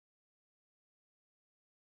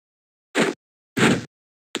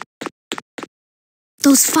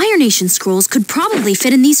 Those Fire Nation scrolls could probably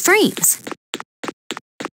fit in these frames.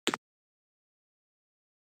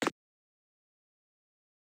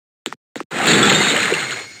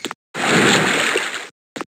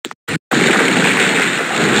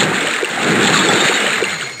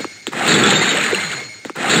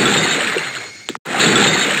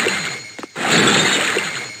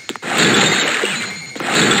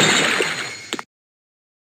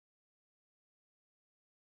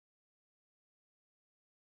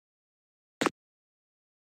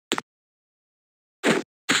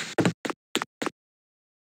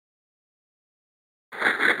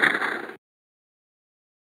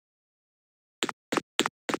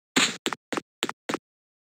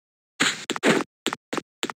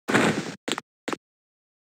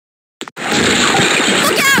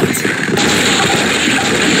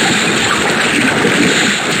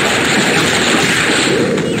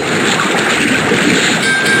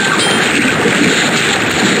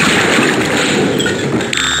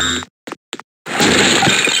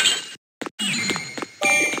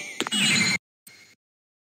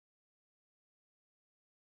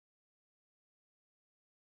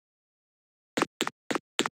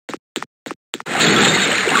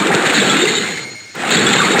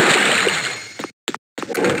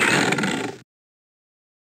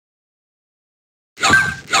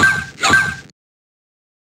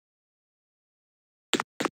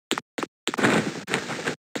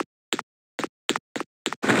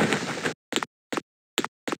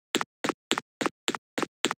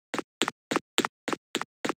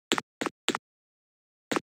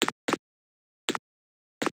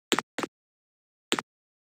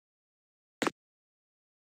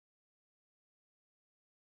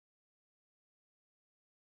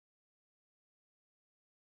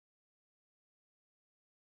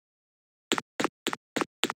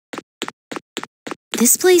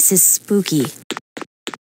 This place is spooky.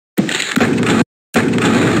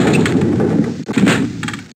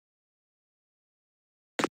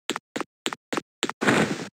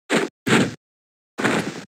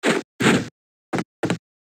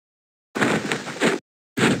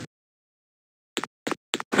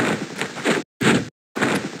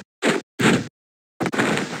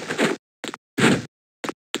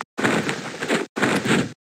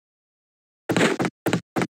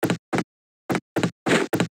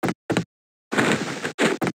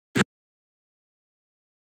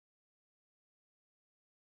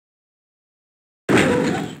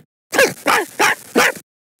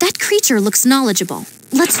 creature looks knowledgeable.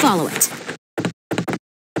 Let's follow it.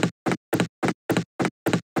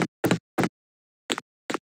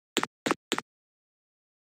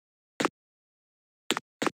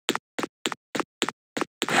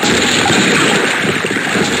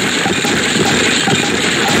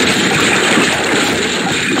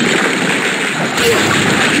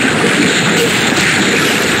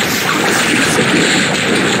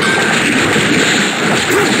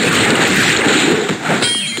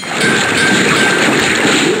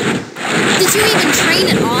 Did you even train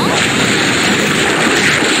at all?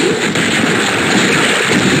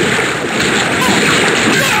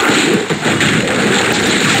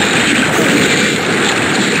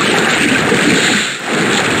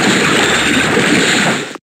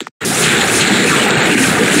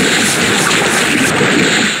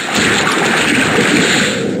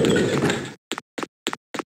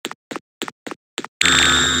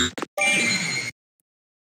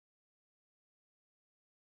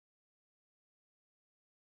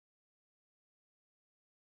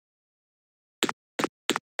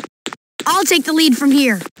 I'll take the lead from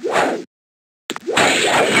here.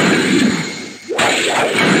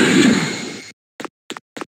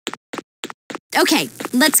 Okay,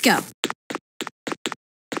 let's go.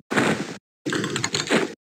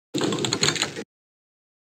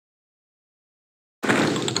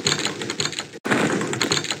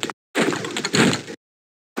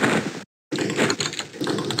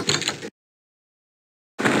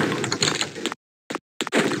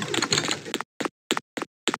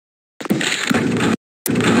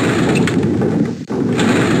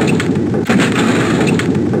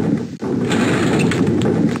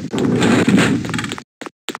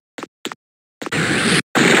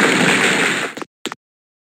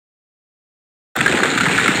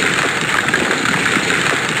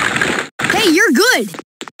 Hey, you're good.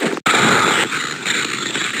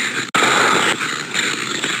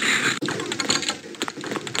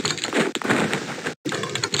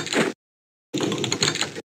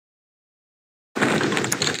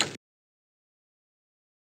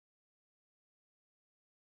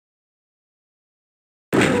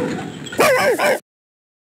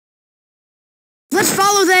 Let's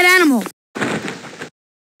follow that animal.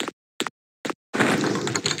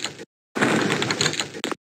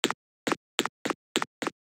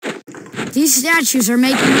 These statues are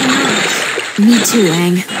making me nervous. Me too,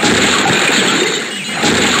 Aang.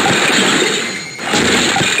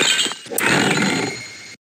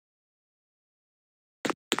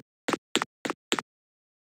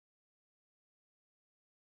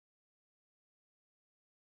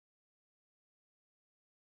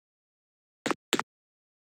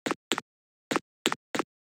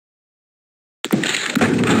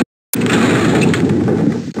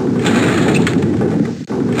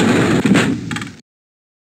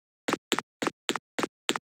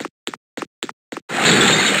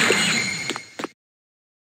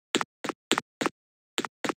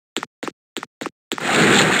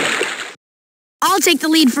 I'll take the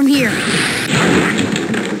lead from here.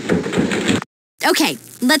 Okay,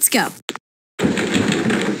 let's go.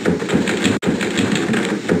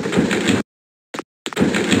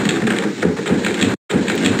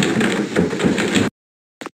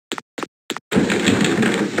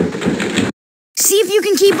 See if you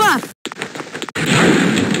can keep up.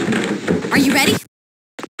 Are you ready?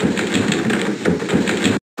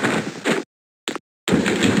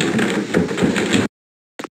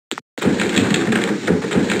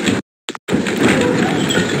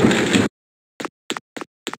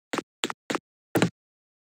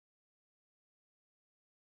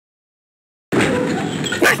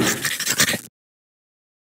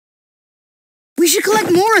 We should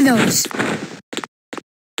collect more of those.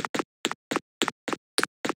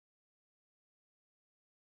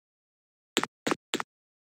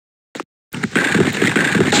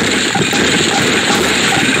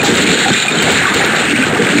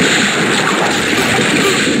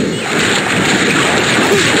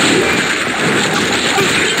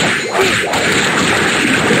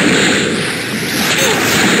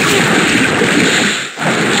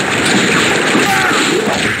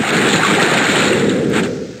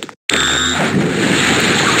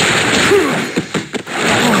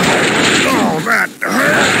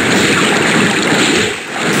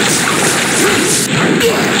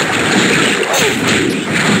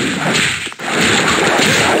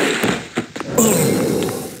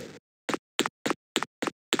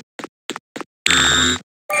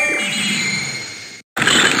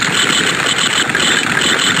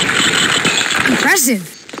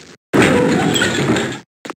 Impressive.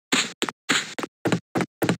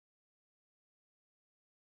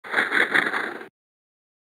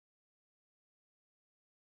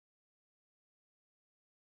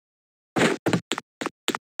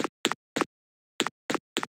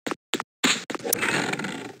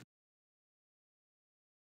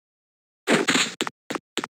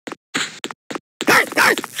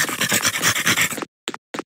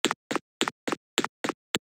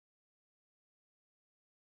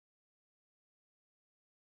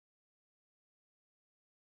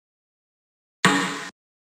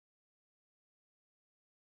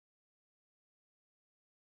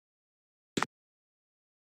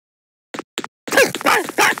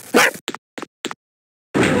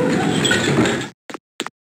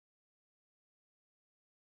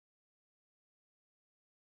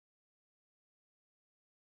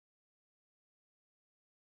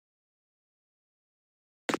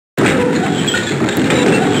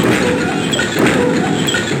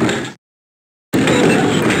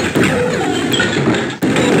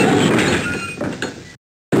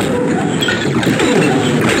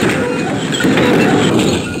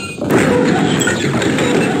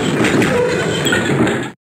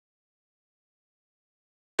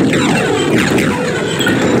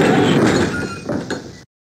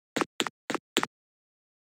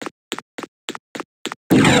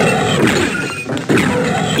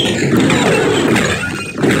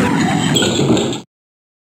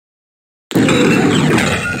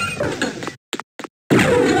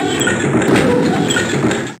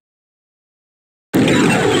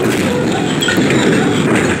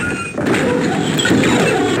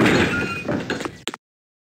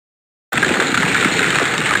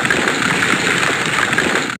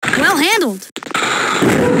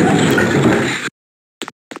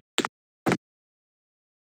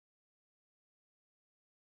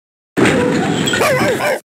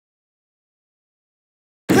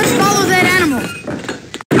 Let's follow that animal.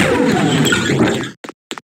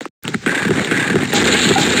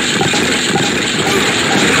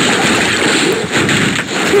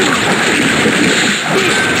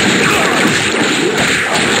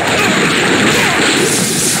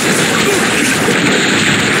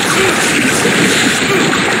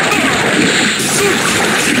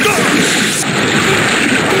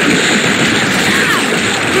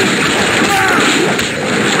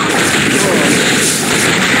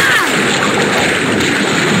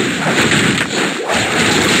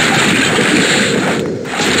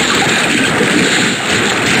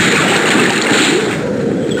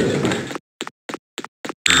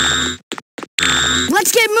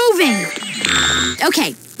 Let's get moving!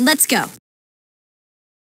 Okay, let's go.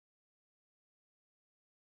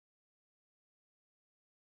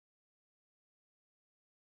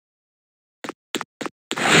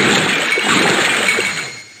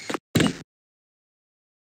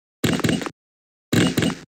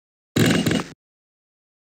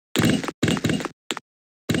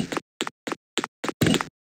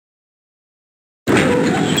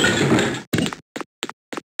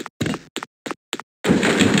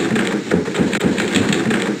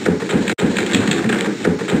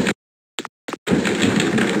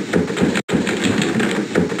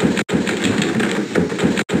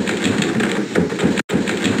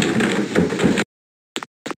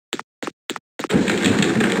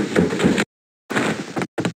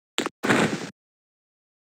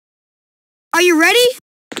 Are you ready?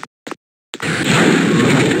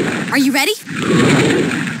 Are you ready?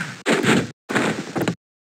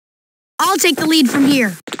 I'll take the lead from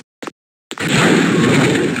here.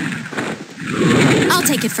 I'll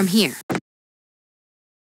take it from here.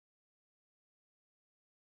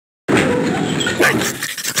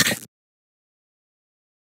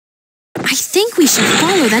 I think we should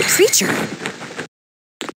follow that creature.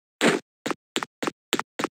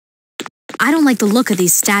 I don't like the look of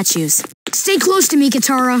these statues. Stay close to me,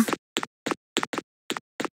 Katara.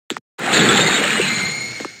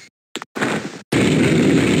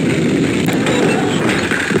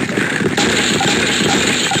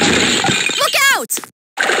 Look out!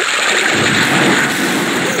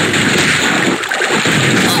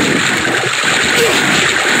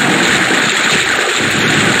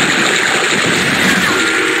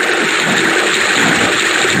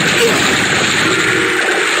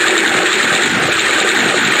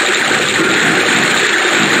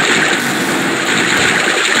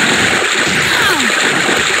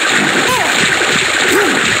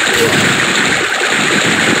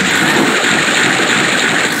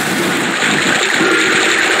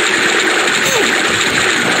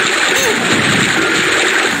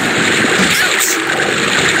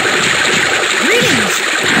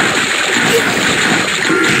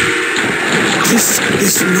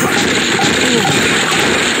 This is not...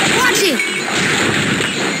 Watch it!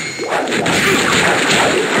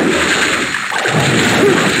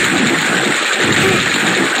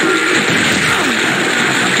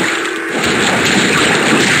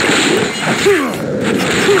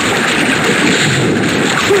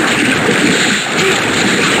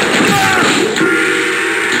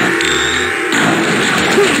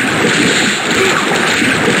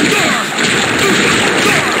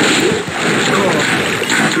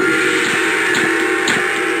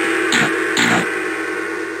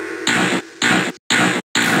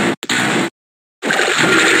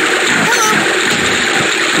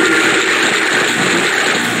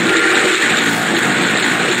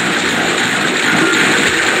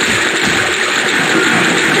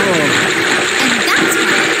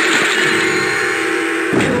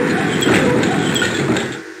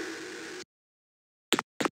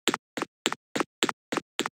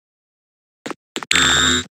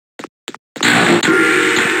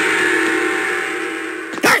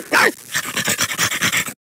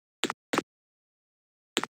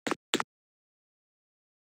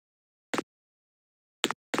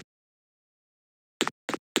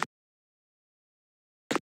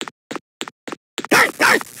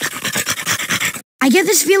 I get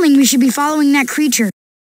this feeling we should be following that creature.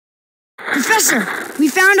 Professor, we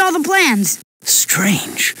found all the plans.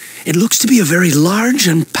 Strange. It looks to be a very large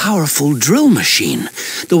and powerful drill machine.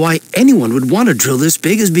 Though why anyone would want to drill this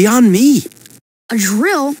big is beyond me. A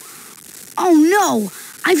drill? Oh no!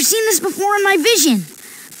 I've seen this before in my vision.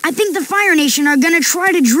 I think the Fire Nation are gonna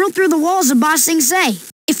try to drill through the walls of Ba Sing Se.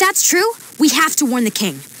 If that's true, we have to warn the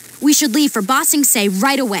king. We should leave for Ba Sing Se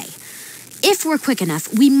right away. If we're quick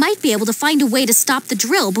enough, we might be able to find a way to stop the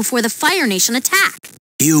drill before the Fire Nation attack.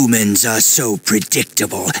 Humans are so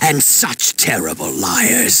predictable and such terrible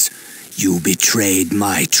liars. You betrayed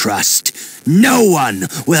my trust. No one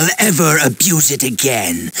will ever abuse it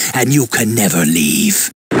again, and you can never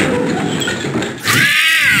leave.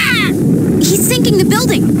 He's sinking the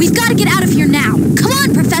building. We've got to get out of here now. Come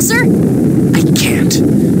on, Professor. I can't.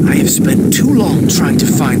 I have spent too long trying to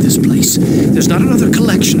find this place. There's not another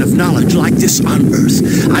collection of knowledge like this on Earth.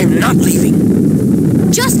 I'm not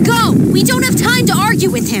leaving. Just go. We don't have time to argue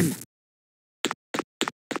with him.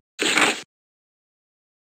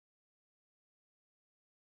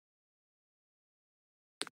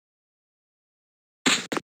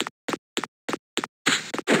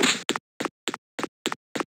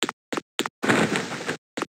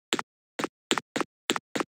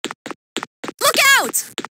 Look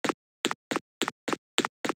out!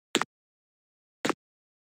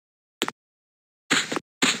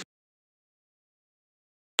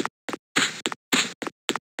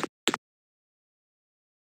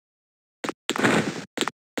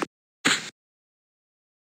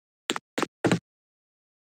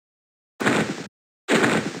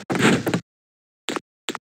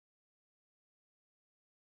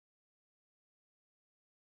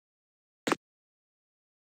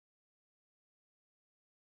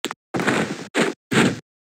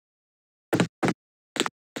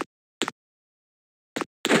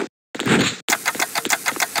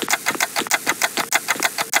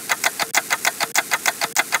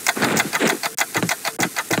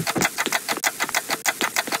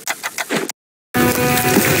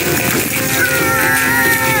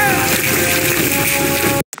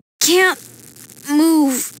 Can't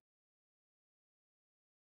move.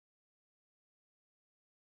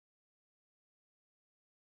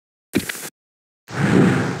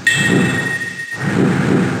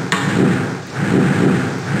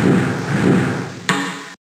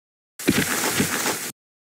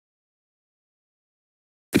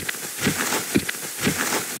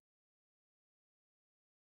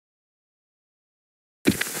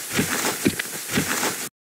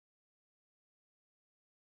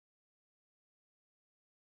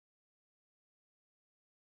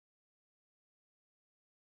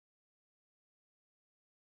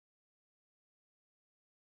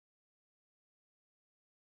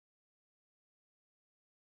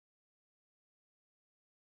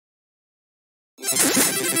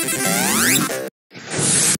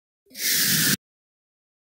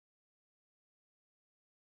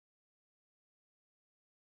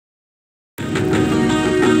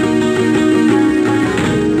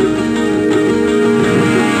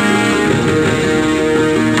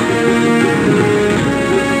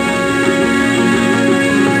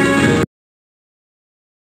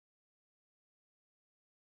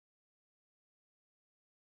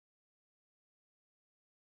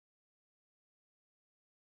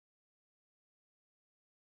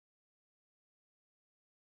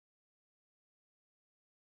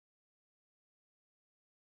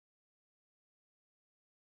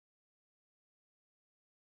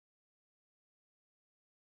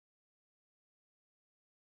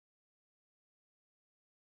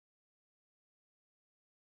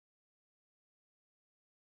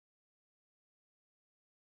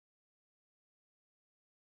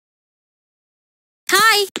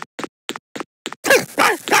 Hi.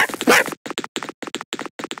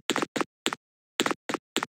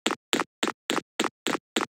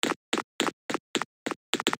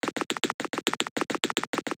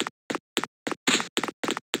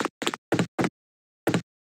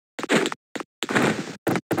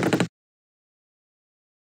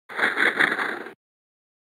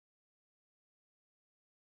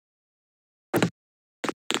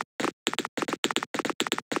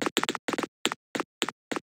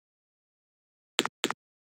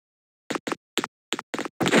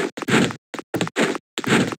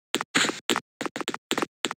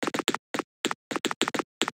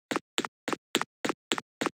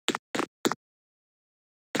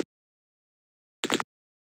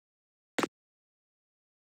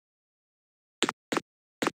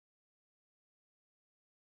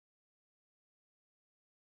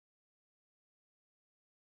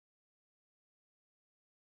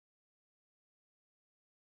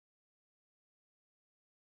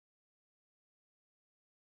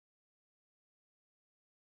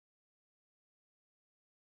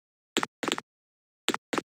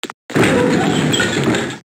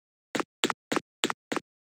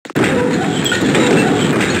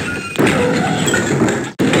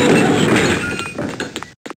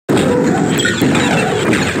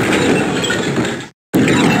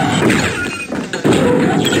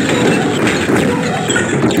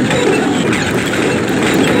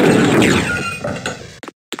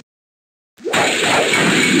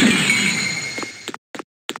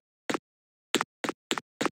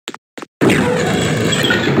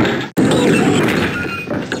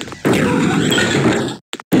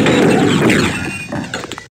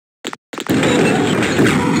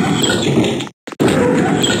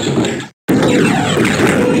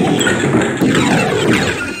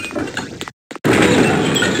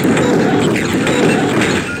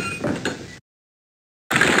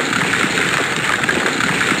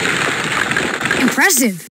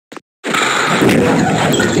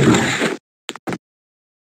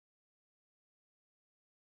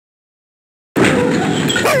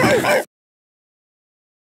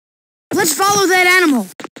 Let's follow that animal.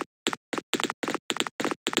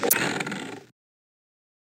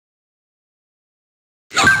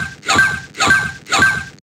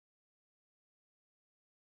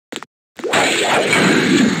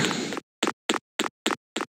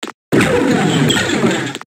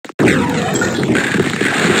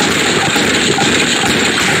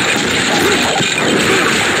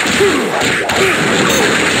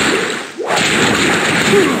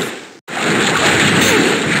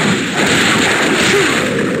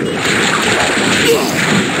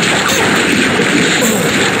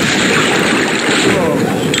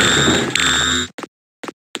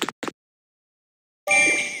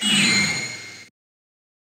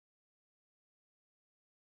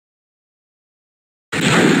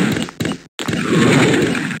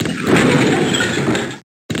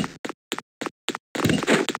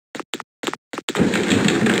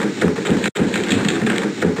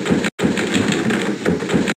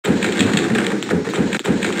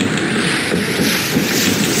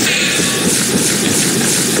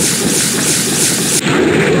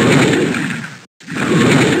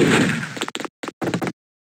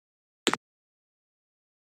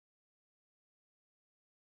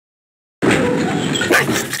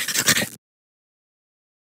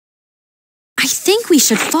 I think we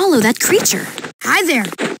should follow that creature. Hi there.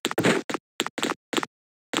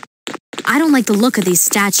 I don't like the look of these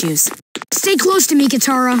statues. Stay close to me,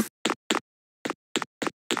 Katara.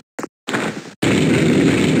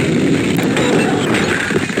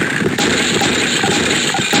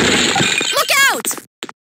 Look out!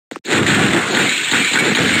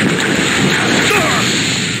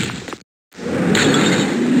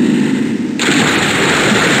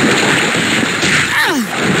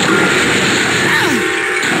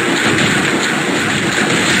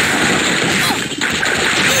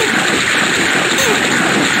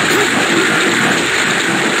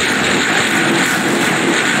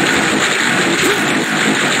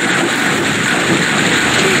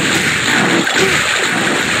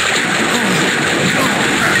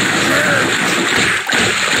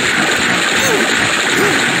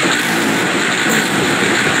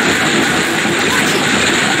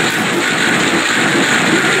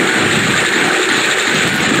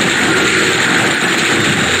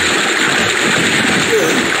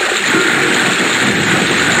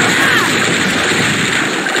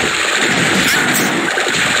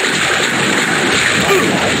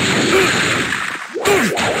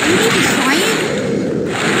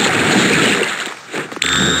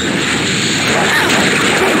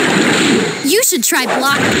 You should try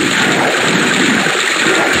blocking.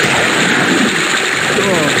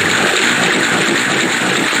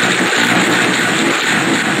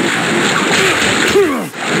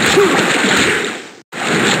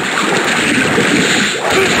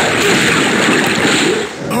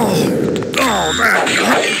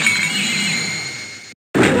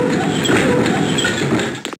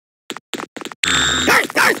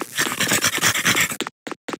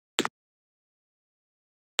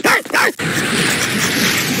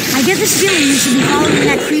 I get this feeling you should be following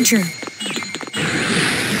that creature.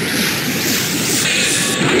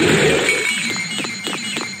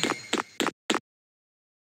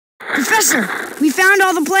 Professor, we found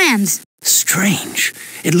all the plans. Strange.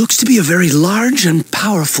 It looks to be a very large and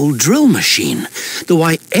powerful drill machine. Though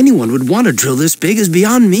why anyone would want to drill this big is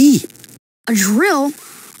beyond me. A drill?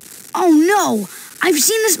 Oh no! I've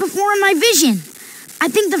seen this before in my vision. I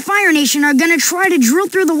think the Fire Nation are gonna try to drill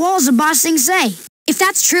through the walls of Ba Sing Se. If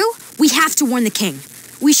that's true, we have to warn the king.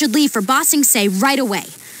 We should leave for Ba Sing Se right away.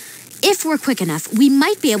 If we're quick enough, we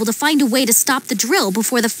might be able to find a way to stop the drill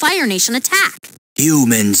before the Fire Nation attack.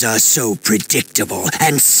 Humans are so predictable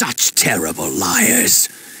and such terrible liars.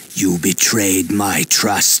 You betrayed my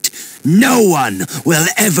trust. No one will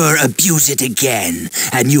ever abuse it again,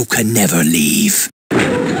 and you can never leave.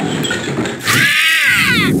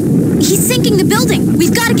 He's sinking the building.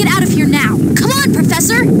 We've got to get out of here now. Come on,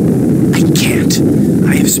 Professor. I can't.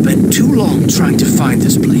 I have spent too long trying to find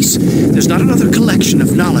this place. There's not another collection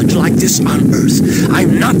of knowledge like this on Earth.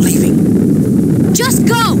 I'm not leaving. Just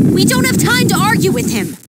go. We don't have time to argue with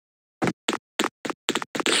him.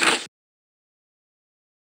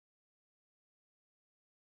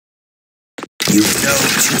 You know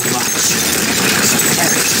too much.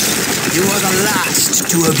 You are the last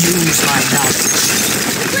to abuse my knowledge.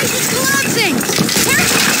 The place is collapsing!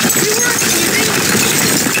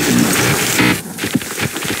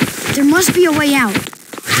 There must be a way out.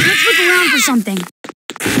 Let's look around for something.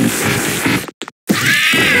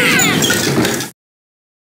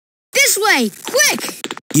 way! Quick!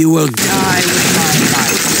 You will die with my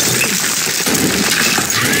life.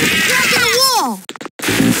 Crack in the wall!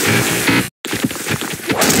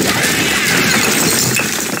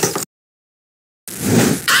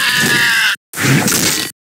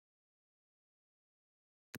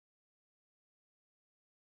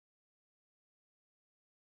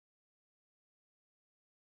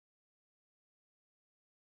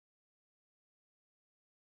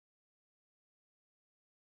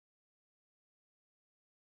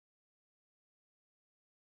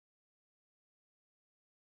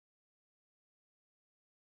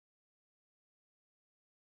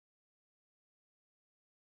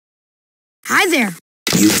 Hi there.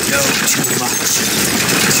 You know too much.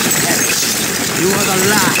 Perish. You are the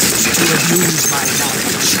last to abuse my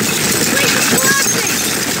knowledge. The place is collapsing!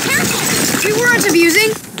 Careful! We weren't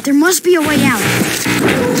abusing. There must be a way out.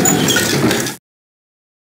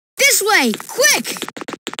 This way! Quick!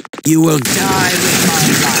 You will die with my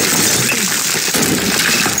life.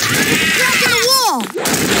 Crack in the wall!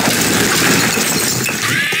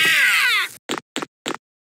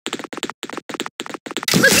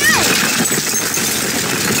 Look out!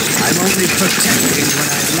 I'm only protecting what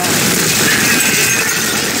I love.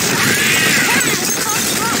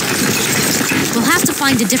 We'll have to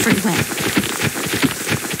find a different way.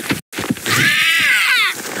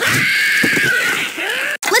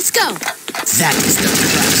 Let's go! That is the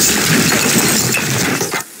price.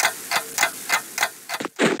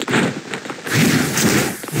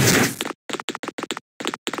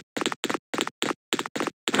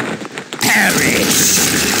 Perish!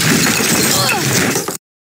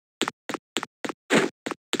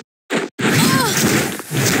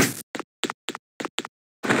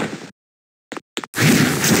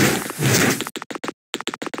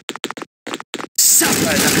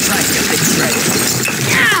 Suffer the price of betrayal.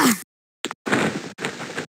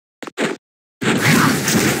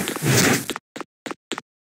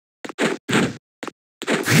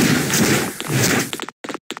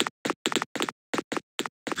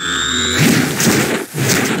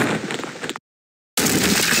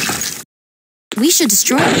 We should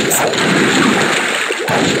destroy these.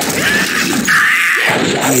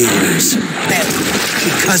 Years.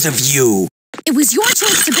 Because of you. It was your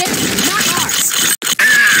choice to bury, not ours.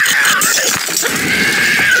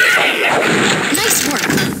 Nice work.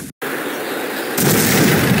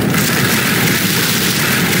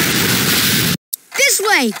 This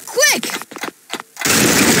way! Quick!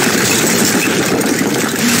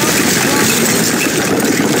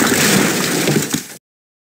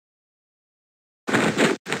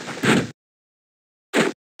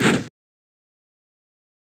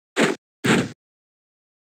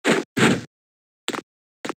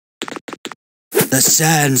 The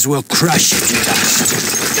sands will crush you to dust.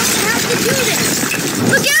 Don't have to do this!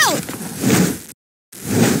 Look out!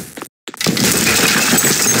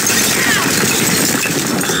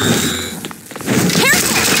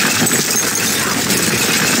 Careful!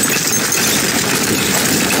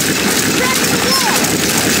 Crack in the wall!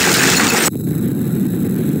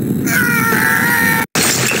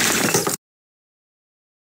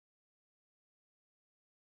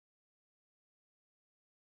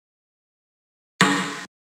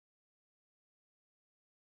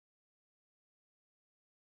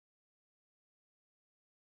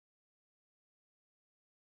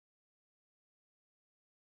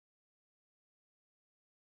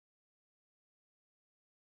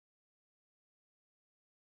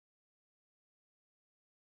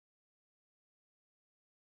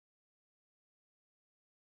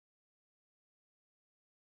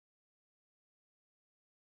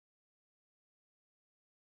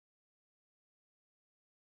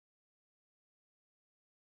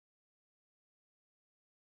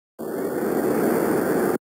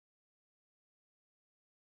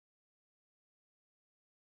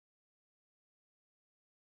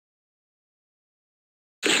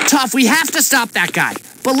 Tough, we have to stop that guy.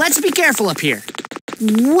 But let's be careful up here.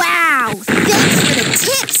 Wow! Thanks for the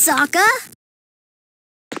tip, Sokka!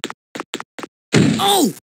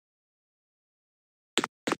 Oh!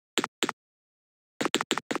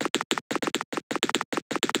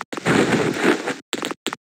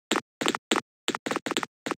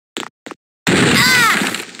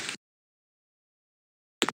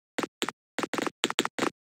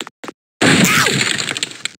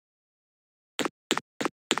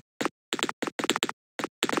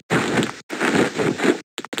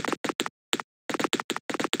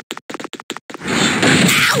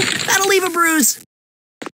 That'll leave a bruise.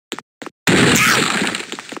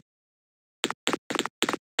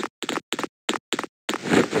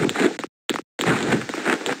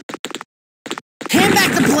 Hand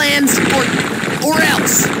back the our plans, or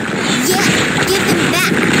else. Yeah, give them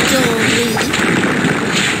back, Dolly.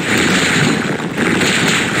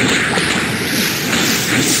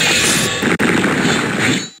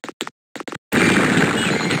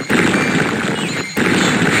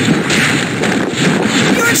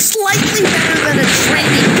 You're slightly better than a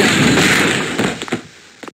training gun.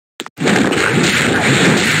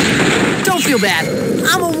 Don't feel bad.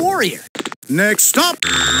 I'm a warrior. Next stop,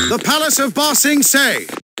 the Palace of Ba Sing Se.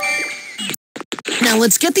 Now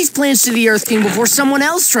let's get these plans to the Earth King before someone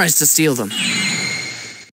else tries to steal them.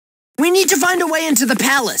 We need to find a way into the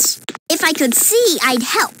palace. If I could see, I'd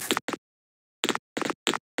help.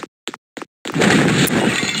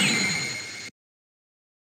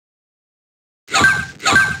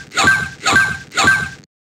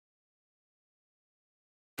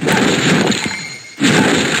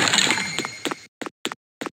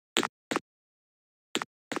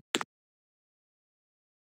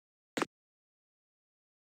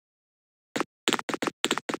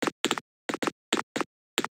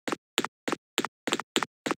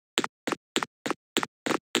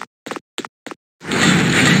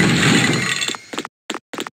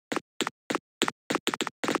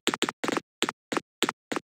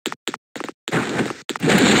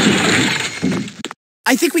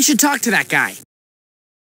 I think we should talk to that guy.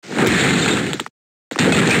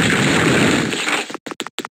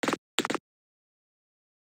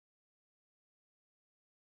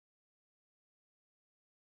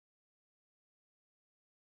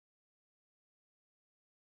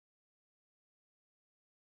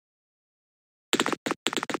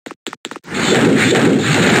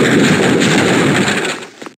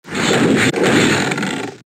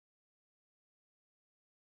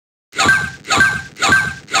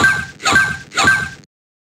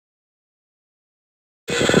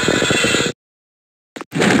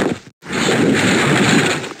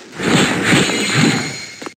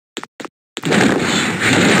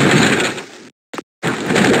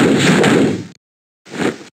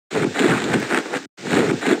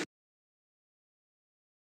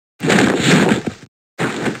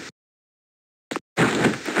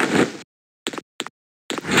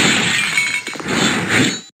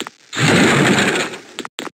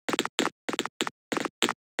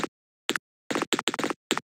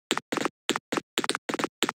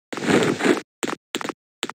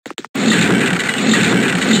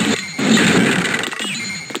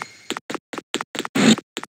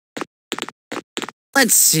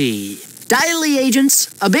 Let's see. Dialy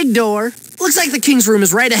agents, a big door. Looks like the king's room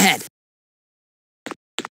is right ahead.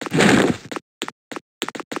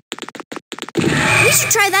 We should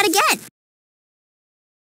try that again.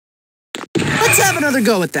 Let's have another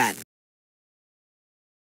go at that.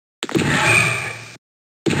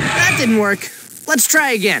 That didn't work. Let's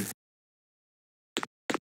try again.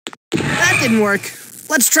 That didn't work.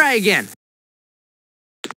 Let's try again.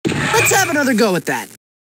 Let's have another go at that.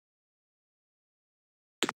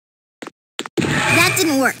 That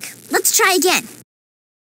didn't work. Let's try again.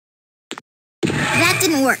 That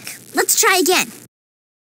didn't work. Let's try again.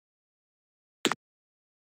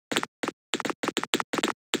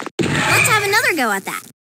 Let's have another go at that.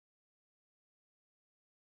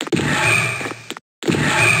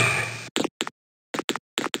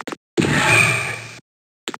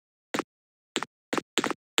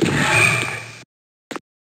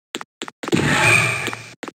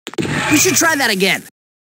 We should try that again.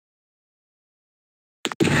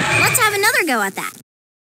 Let's have another go at that.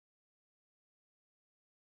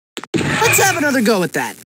 Let's have another go at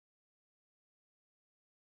that.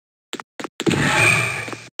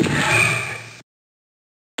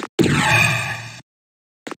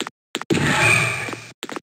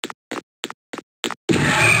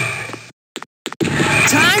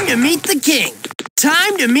 Time to meet the king.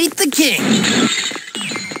 Time to meet the king.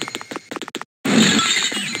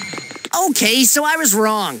 Okay, so I was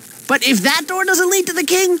wrong. But if that door doesn't lead to the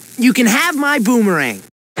king, you can have my boomerang.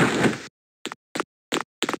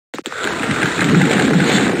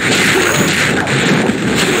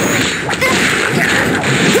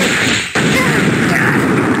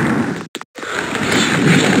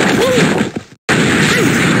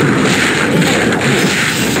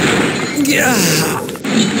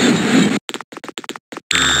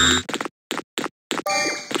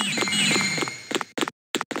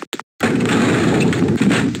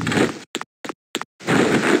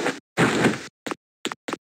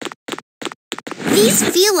 These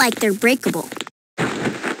feel like they're breakable.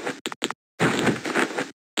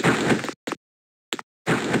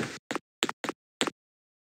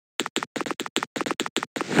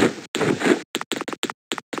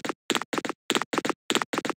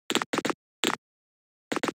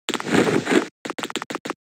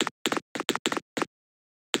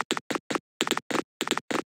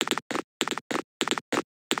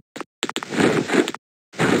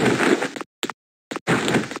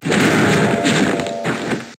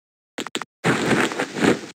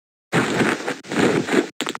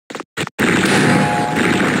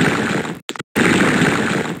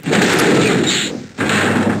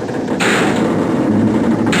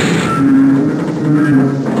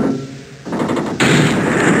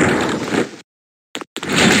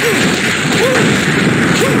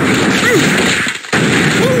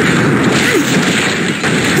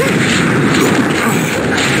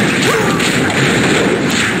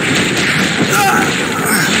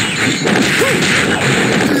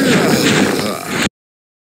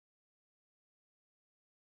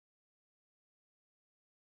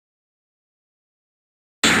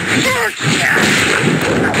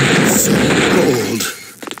 So cold.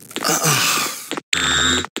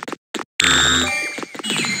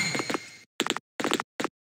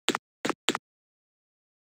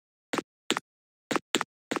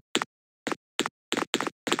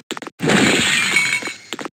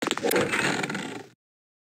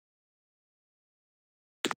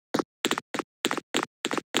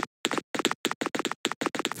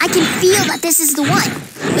 I can feel that this is the one.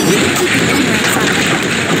 But you can keep your finger in front of it.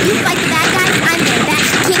 You fight the bad guys, I'm going back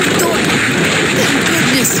to King's door. Thank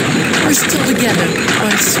goodness. We're still together.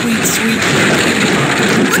 My sweet, sweet.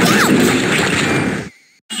 Look out!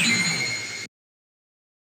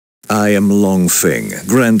 I am Long Feng,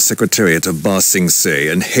 Grand Secretariat of Ba Sing Se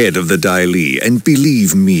and head of the Dai Li, and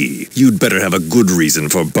believe me, you'd better have a good reason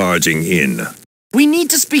for barging in. We need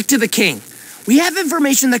to speak to the king. We have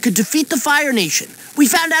information that could defeat the Fire Nation. We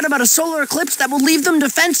found out about a solar eclipse that will leave them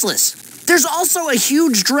defenseless. There's also a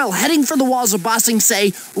huge drill heading for the walls of Ba Sing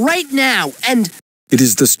Se right now, and... It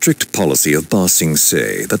is the strict policy of Ba Sing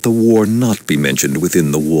Se that the war not be mentioned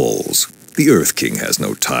within the walls. The Earth King has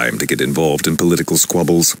no time to get involved in political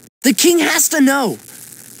squabbles. The king has to know.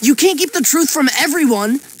 You can't keep the truth from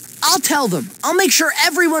everyone. I'll tell them. I'll make sure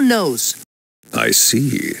everyone knows. I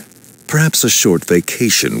see. Perhaps a short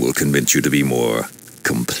vacation will convince you to be more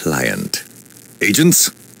compliant.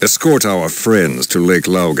 Agents, escort our friends to Lake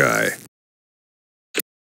Laogai.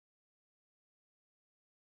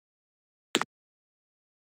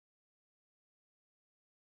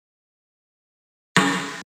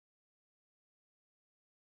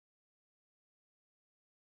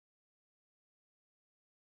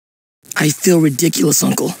 I feel ridiculous,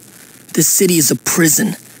 Uncle. This city is a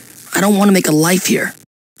prison. I don't want to make a life here.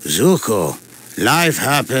 Zuko, life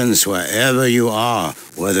happens wherever you are,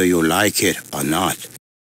 whether you like it or not.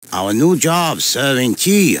 Our new jobs serving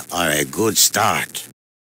tea are a good start.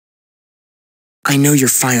 I know you're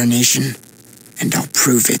Fire Nation, and I'll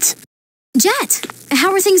prove it. Jet,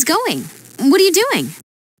 how are things going? What are you doing?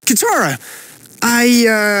 Katara,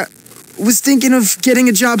 I, was thinking of getting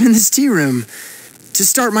a job in this tea room to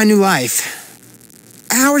start my new life.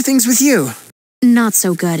 How are things with you? Not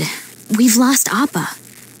so good. We've lost Appa.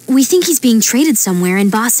 We think he's being traded somewhere in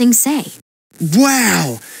Ba Sing Se.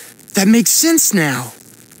 Wow! That makes sense now.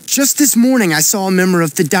 Just this morning I saw a member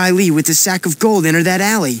of the Dai Li with a sack of gold enter that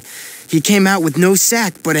alley. He came out with no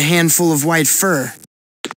sack but a handful of white fur.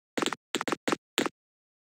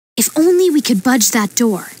 If only we could budge that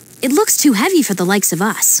door. It looks too heavy for the likes of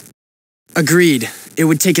us. Agreed. It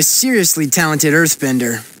would take a seriously talented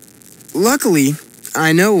earthbender. Luckily,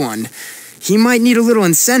 I know one. He might need a little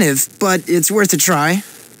incentive, but it's worth a try.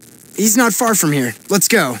 He's not far from here. Let's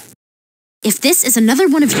go. If this is another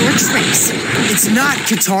one of your tricks... It's not,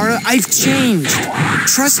 Katara. I've changed.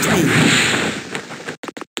 Trust me.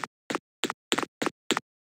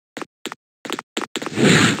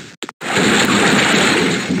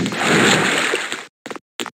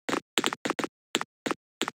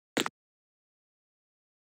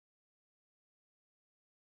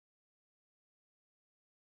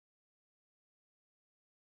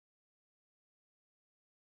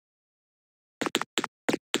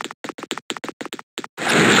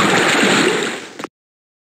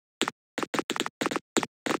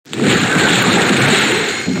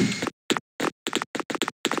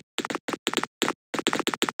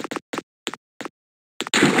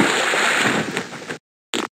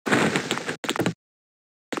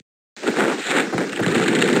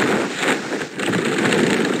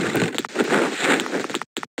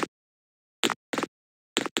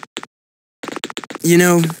 You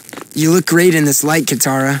know, you look great in this light,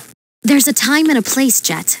 Katara. There's a time and a place,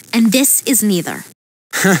 Jet, and this is neither.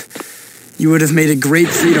 You would have made a great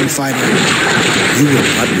freedom fighter. You will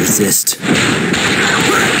not resist.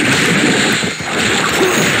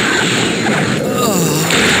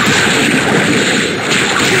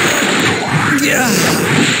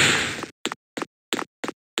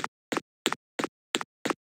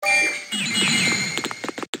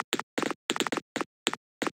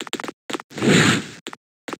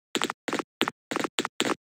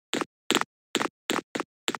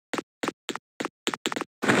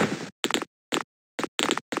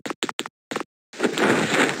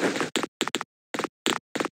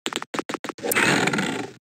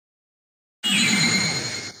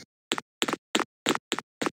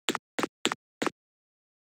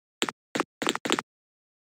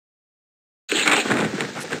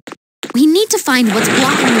 We need to find what's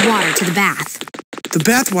blocking the water to the bath. The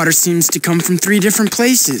bathwater seems to come from 3 different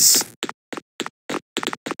places.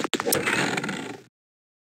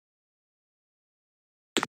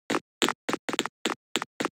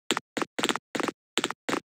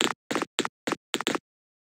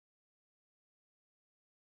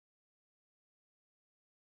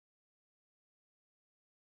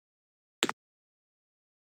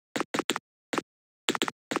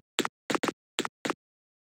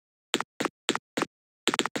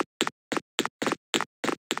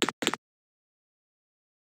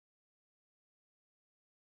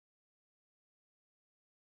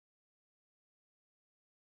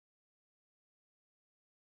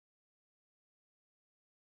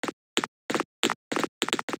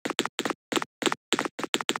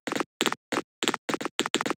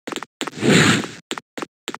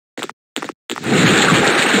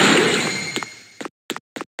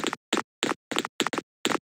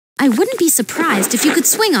 I wouldn't be surprised if you could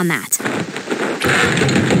swing on that.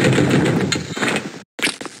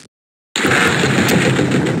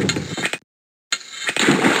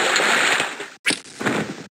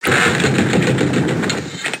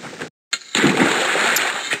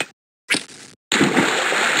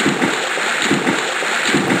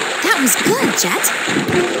 That was good, Jet.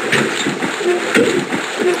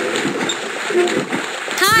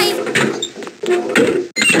 Hi.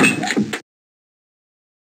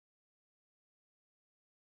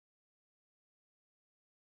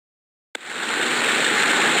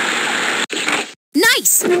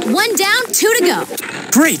 Nice! 1 down, 2 to go.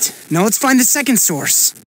 Great! Now let's find the second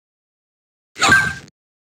source.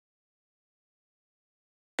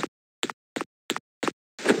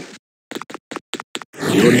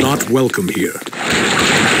 You're not welcome here.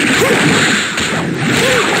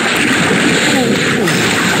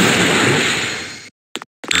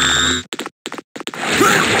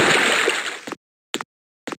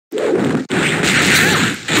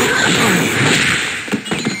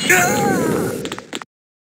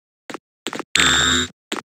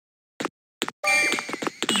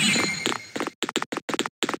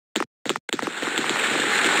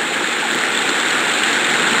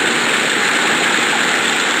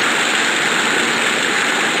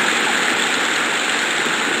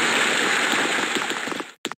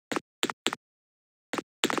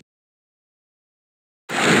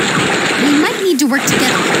 To work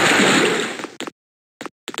together.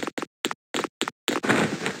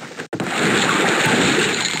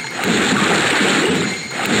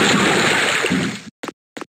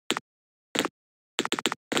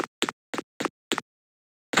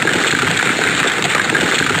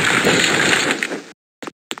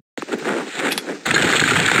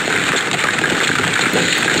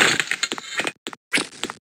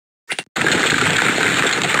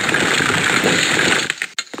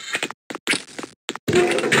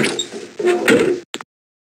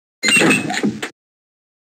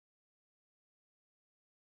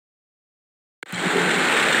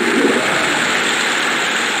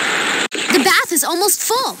 Is almost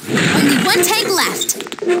full. Only 1 tank left.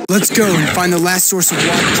 Let's go and find the last source of water.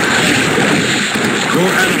 Your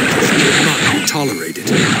anarchy will not be tolerated.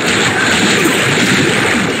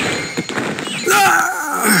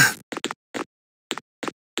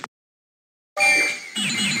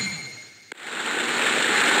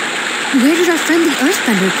 Where did our friend the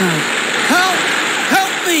Earthbender go? Help!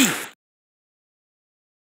 Help me!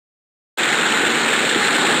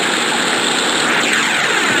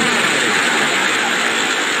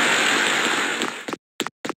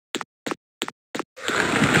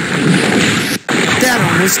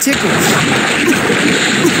 Almost tickles.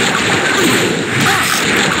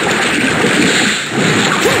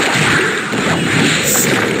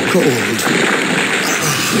 So cold.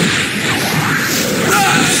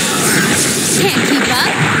 Can't keep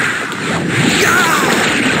up.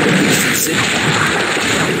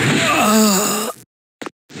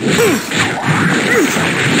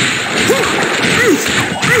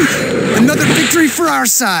 Another victory for our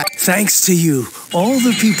side. Thanks to you, all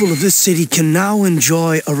the people of this city can now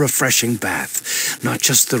enjoy a refreshing bath. Not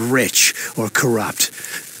just the rich or corrupt.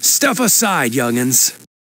 Step aside, young'uns.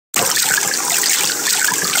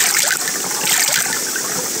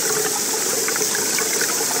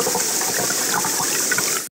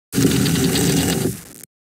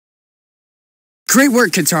 Great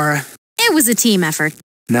work, Katara. It was a team effort.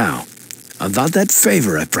 Now, about that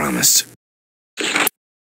favor I promised.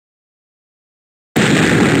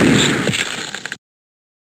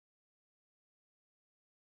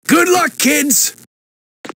 Good luck, kids!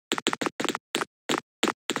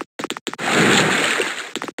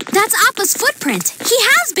 That's Appa's footprint. He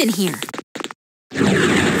has been here.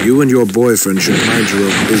 You and your boyfriend should mind your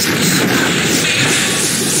own business.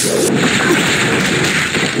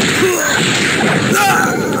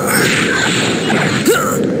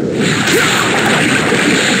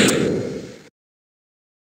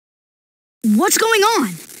 What's going on?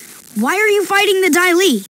 Why are you fighting the Dai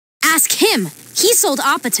Li? Ask him. He sold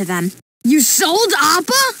Appa to them. You sold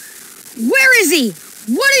Appa? Where is he?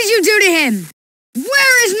 What did you do to him?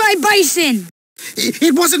 Where is my bison?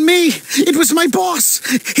 It wasn't me. It was my boss.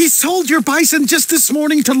 He sold your bison just this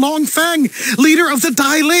morning to Long Feng, leader of the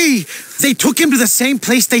Dai Li. They took him to the same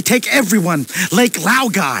place they take everyone, Lake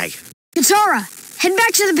Laogai. Katara, head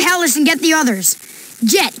back to the palace and get the others.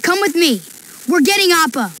 Jet, come with me. We're getting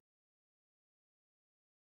Appa.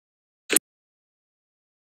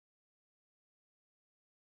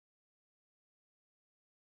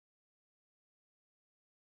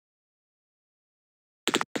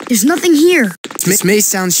 There's nothing here. This may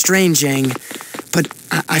sound strange, Aang, but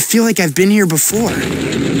I feel like I've been here before.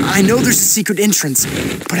 I know there's a secret entrance,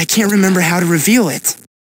 but I can't remember how to reveal it.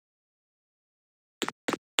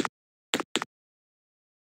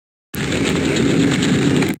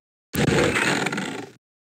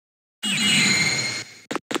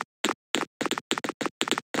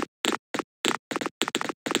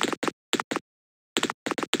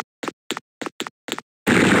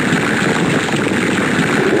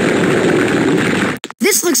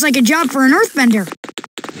 This looks like a job for an earthbender.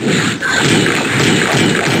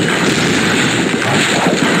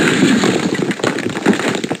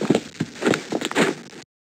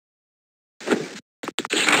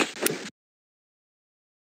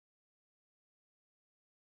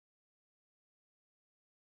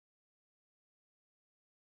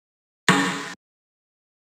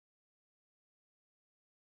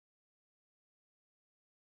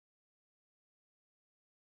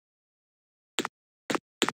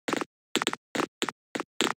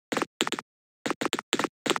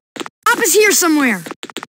 Appa's here somewhere.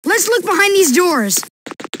 Let's look behind these doors.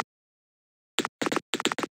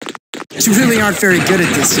 You really aren't very good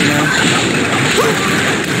at this, you know?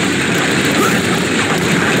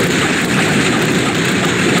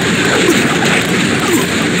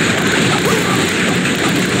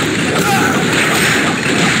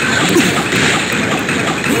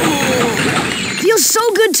 Feels so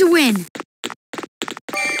good to win.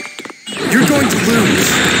 You're going to lose.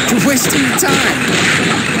 You're wasting your time.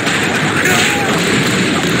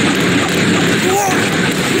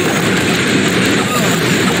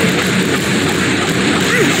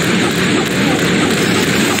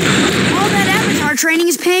 All that avatar training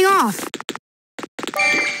is paying off.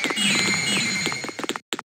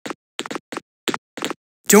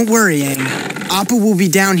 Don't worry, Aang. Appa will be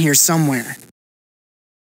down here somewhere.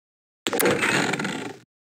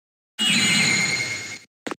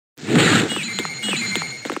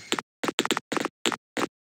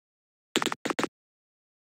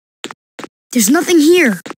 There's nothing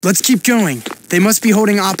here. Let's keep going. They must be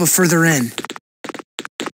holding Appa further in.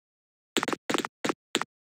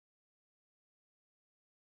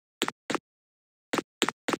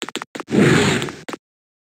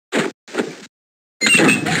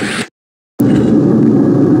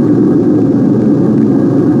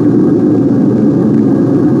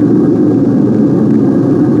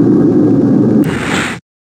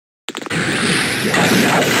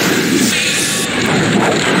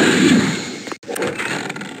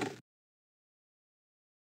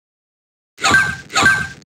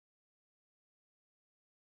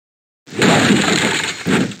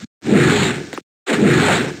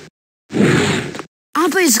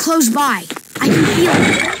 Appa is close by. I can feel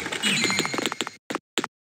it.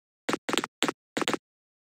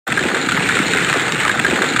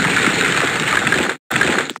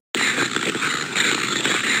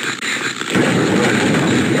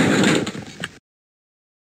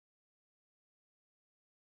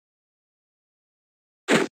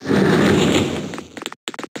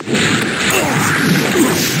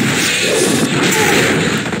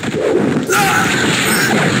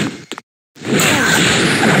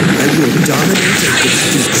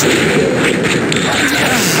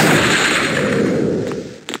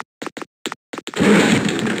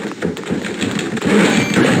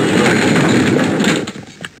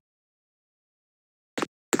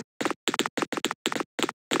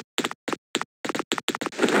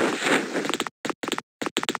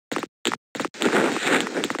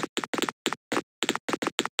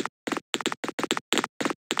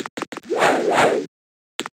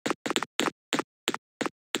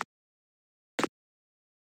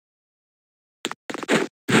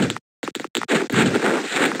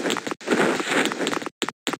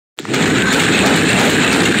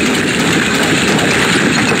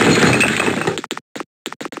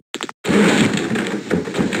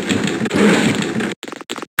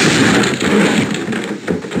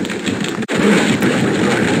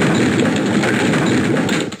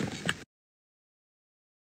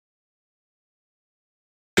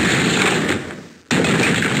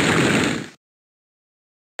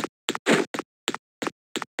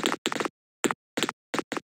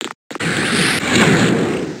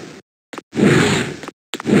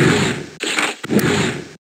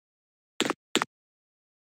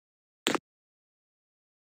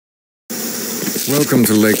 Welcome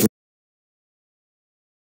to Lake...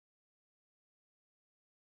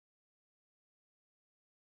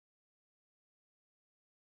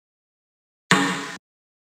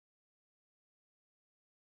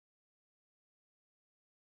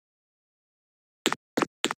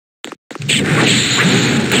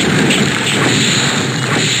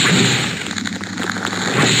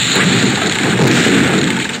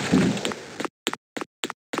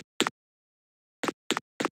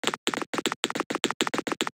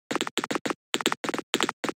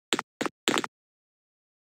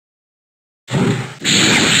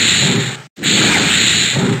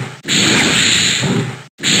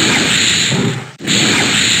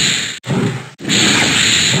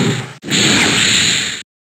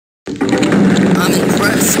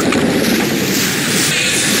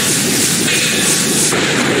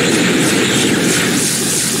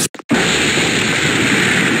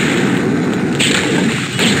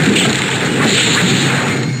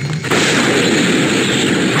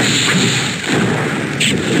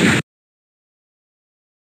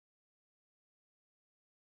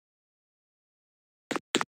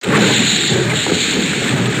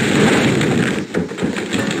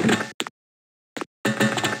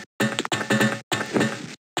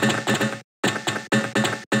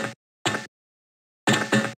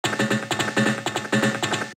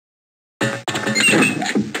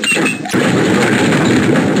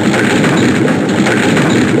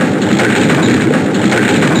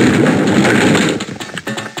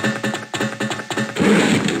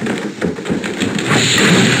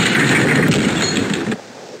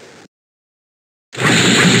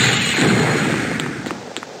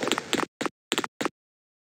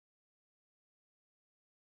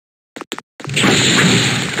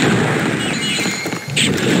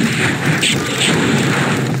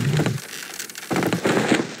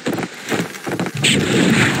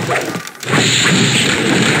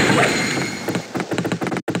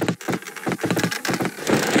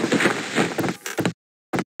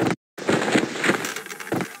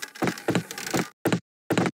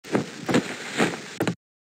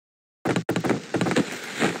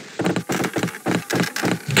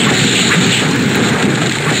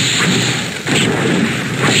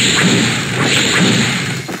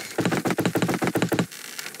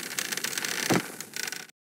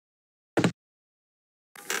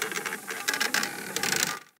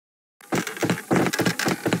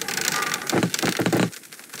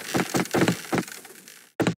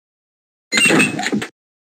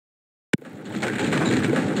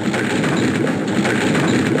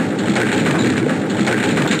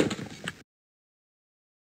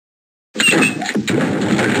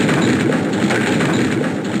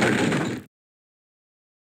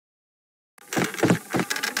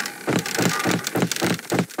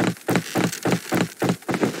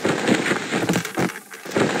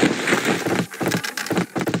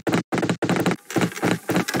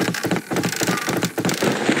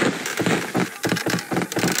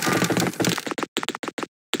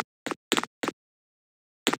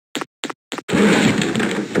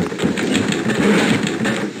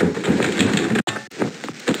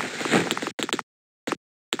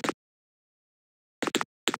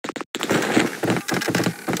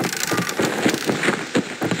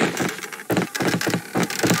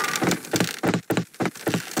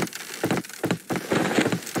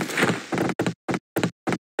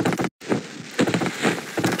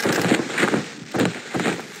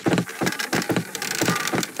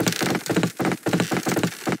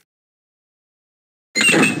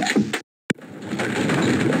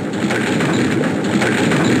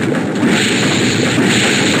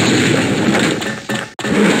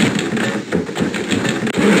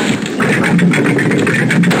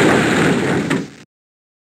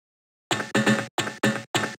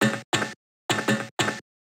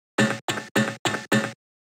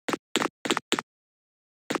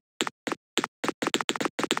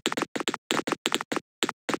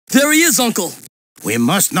 There he is, Uncle. We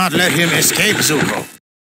must not let him escape, Zuko.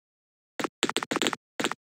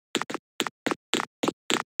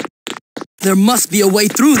 There must be a way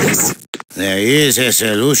through this. There is a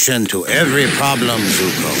solution to every problem,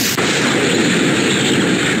 Zuko.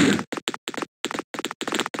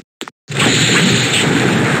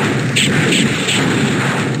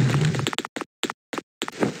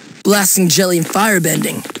 Blasting jelly and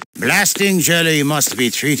firebending. Blasting jelly must be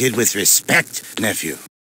treated with respect, nephew.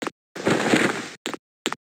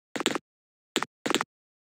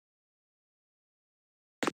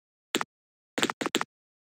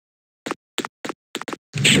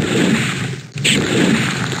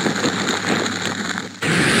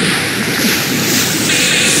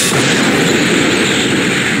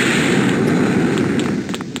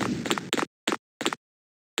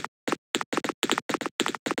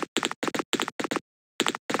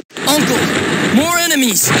 Uncle, more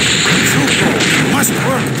enemies! Zuko, must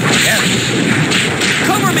work together.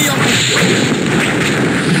 Cover me, Uncle!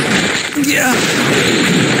 Yeah.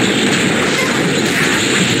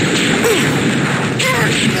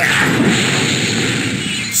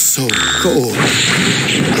 So cold.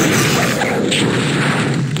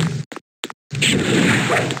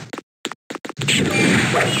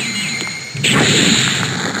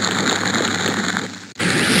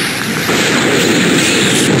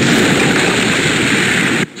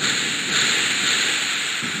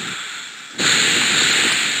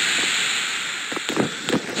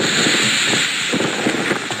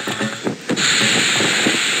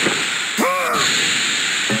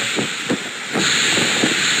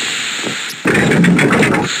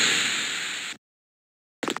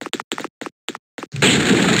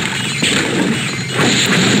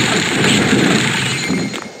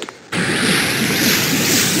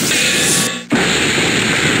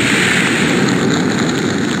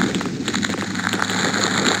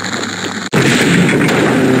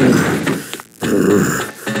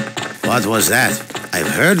 What was that? I've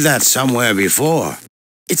heard that somewhere before.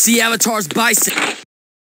 It's the Avatar's bison.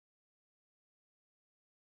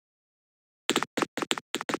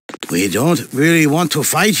 We don't really want to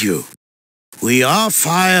fight you. We are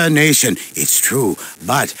Fire Nation, it's true,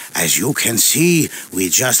 but as you can see, we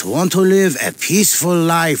just want to live a peaceful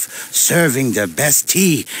life serving the best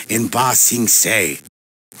tea in Ba Sing Se.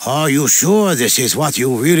 Are you sure this is what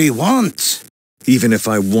you really want? Even if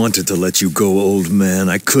I wanted to let you go, old man,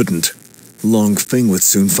 I couldn't. Long Feng would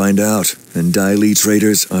soon find out, and Dai Li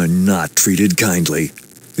traders are not treated kindly.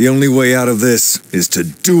 The only way out of this is to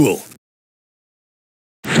duel.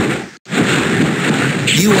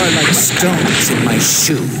 You are like stones in my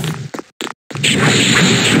shoe.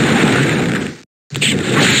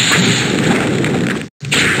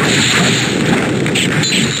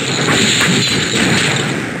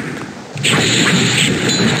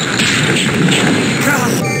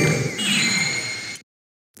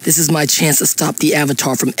 This is my chance to stop the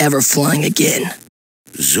Avatar from ever flying again.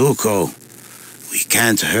 Zuko, we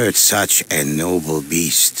can't hurt such a noble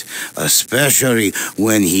beast, especially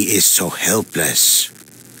when he is so helpless.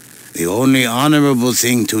 The only honorable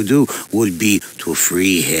thing to do would be to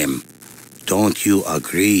free him. Don't you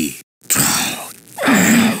agree?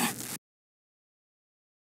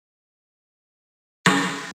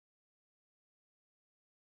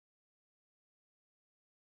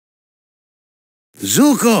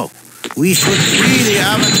 Zuko, we should free the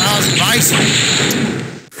Avatar's bison.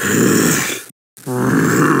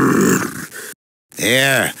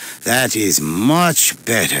 There, that is much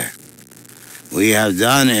better. We have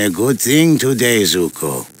done a good thing today,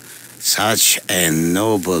 Zuko. Such a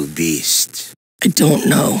noble beast. I don't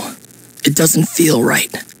know. It doesn't feel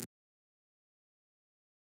right.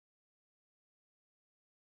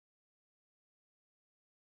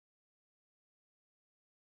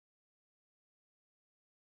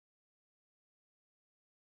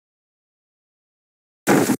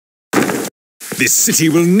 This city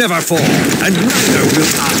will never fall, and neither will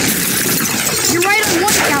I. You're right on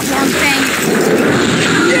one count, Long Feng.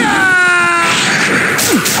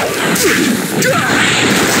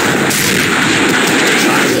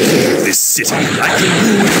 This city, I can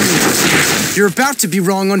rule you. You're about to be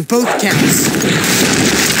wrong on both counts.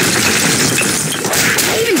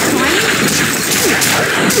 Even trying?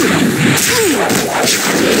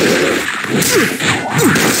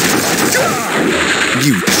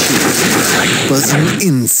 You chew like buzzing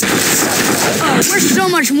insects. Oh, we're so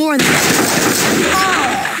much more than that.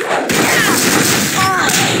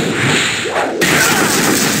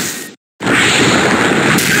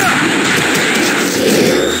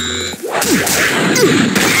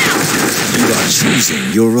 You are choosing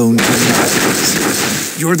your own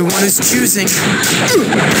demise. You're the one who's choosing.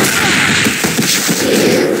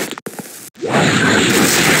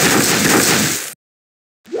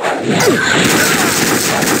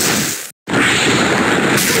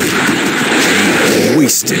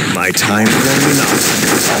 Wasted my time long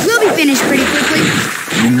enough. We'll be finished pretty quickly.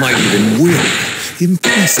 You might even win.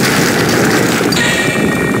 Impressive.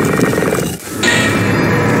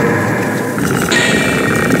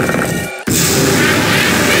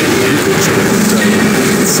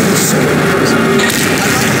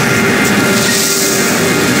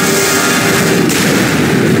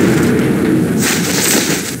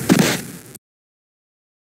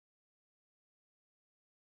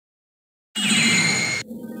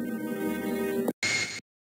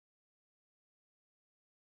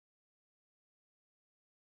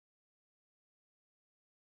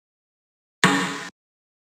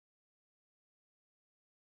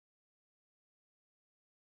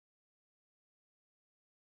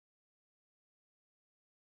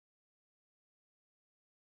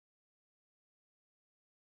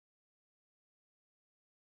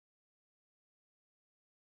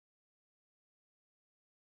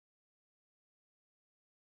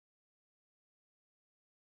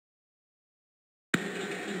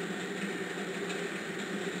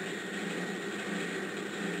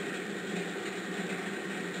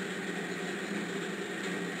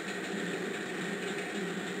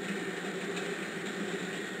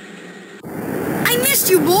 I missed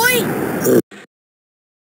you, boy!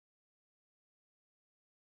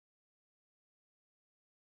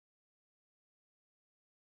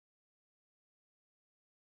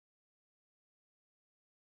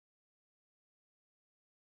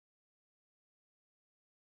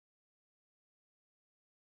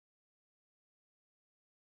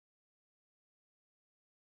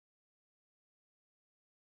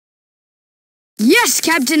 Yes,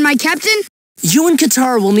 Captain, my captain. You and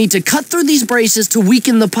Katara will need to cut through these braces to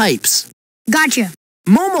weaken the pipes. Gotcha.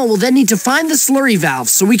 Momo will then need to find the slurry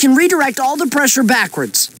valves so we can redirect all the pressure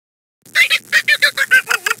backwards.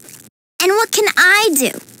 And what can I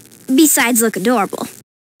do, besides look adorable?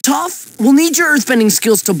 Toph, we'll need your earthbending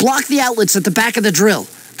skills to block the outlets at the back of the drill.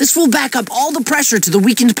 This will back up all the pressure to the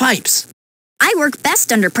weakened pipes. I work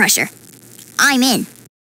best under pressure. I'm in.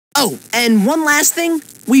 Oh, and one last thing.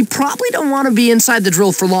 We probably don't want to be inside the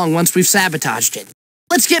drill for long once we've sabotaged it.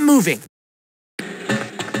 Let's get moving.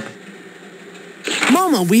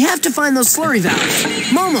 Momo, we have to find those slurry valves.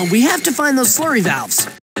 Momo, we have to find those slurry valves.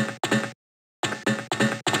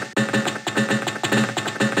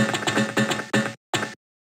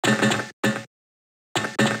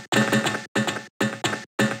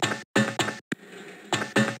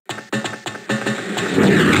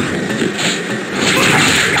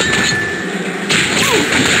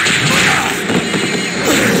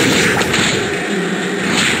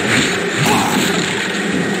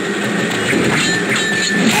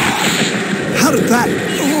 How did that...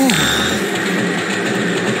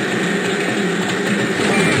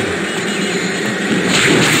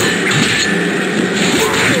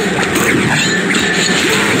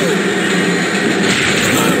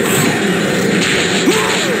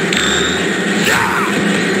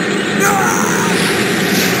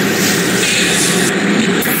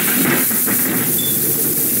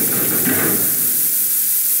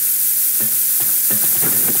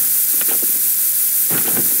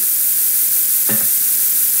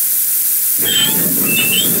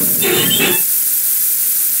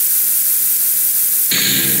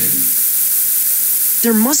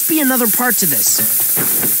 There must be another part to this.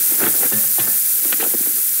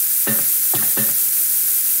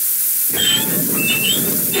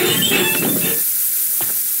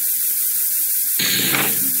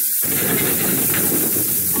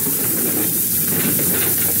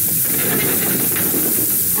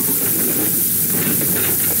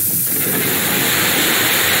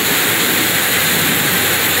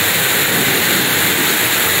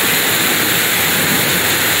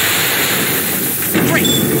 Great,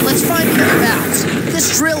 let's find the other valves.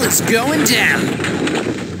 This drill is going down.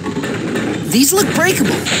 These look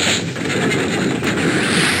breakable.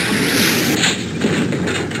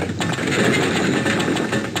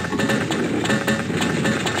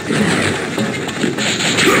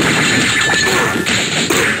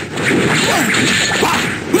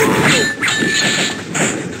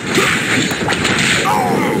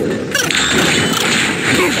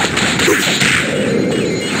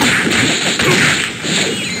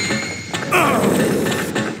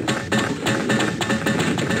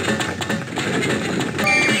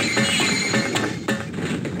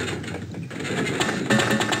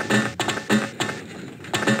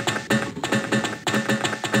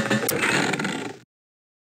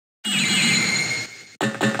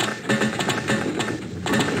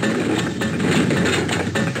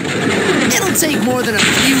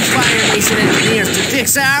 you Fire Nation engineers to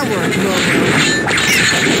fix our work, Logo.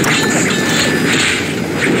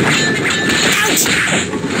 Ouch!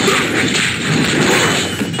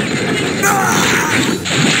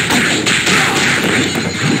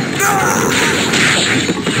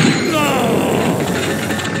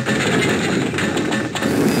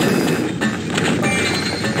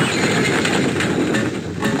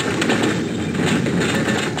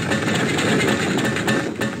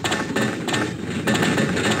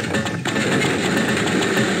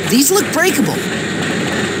 These look breakable.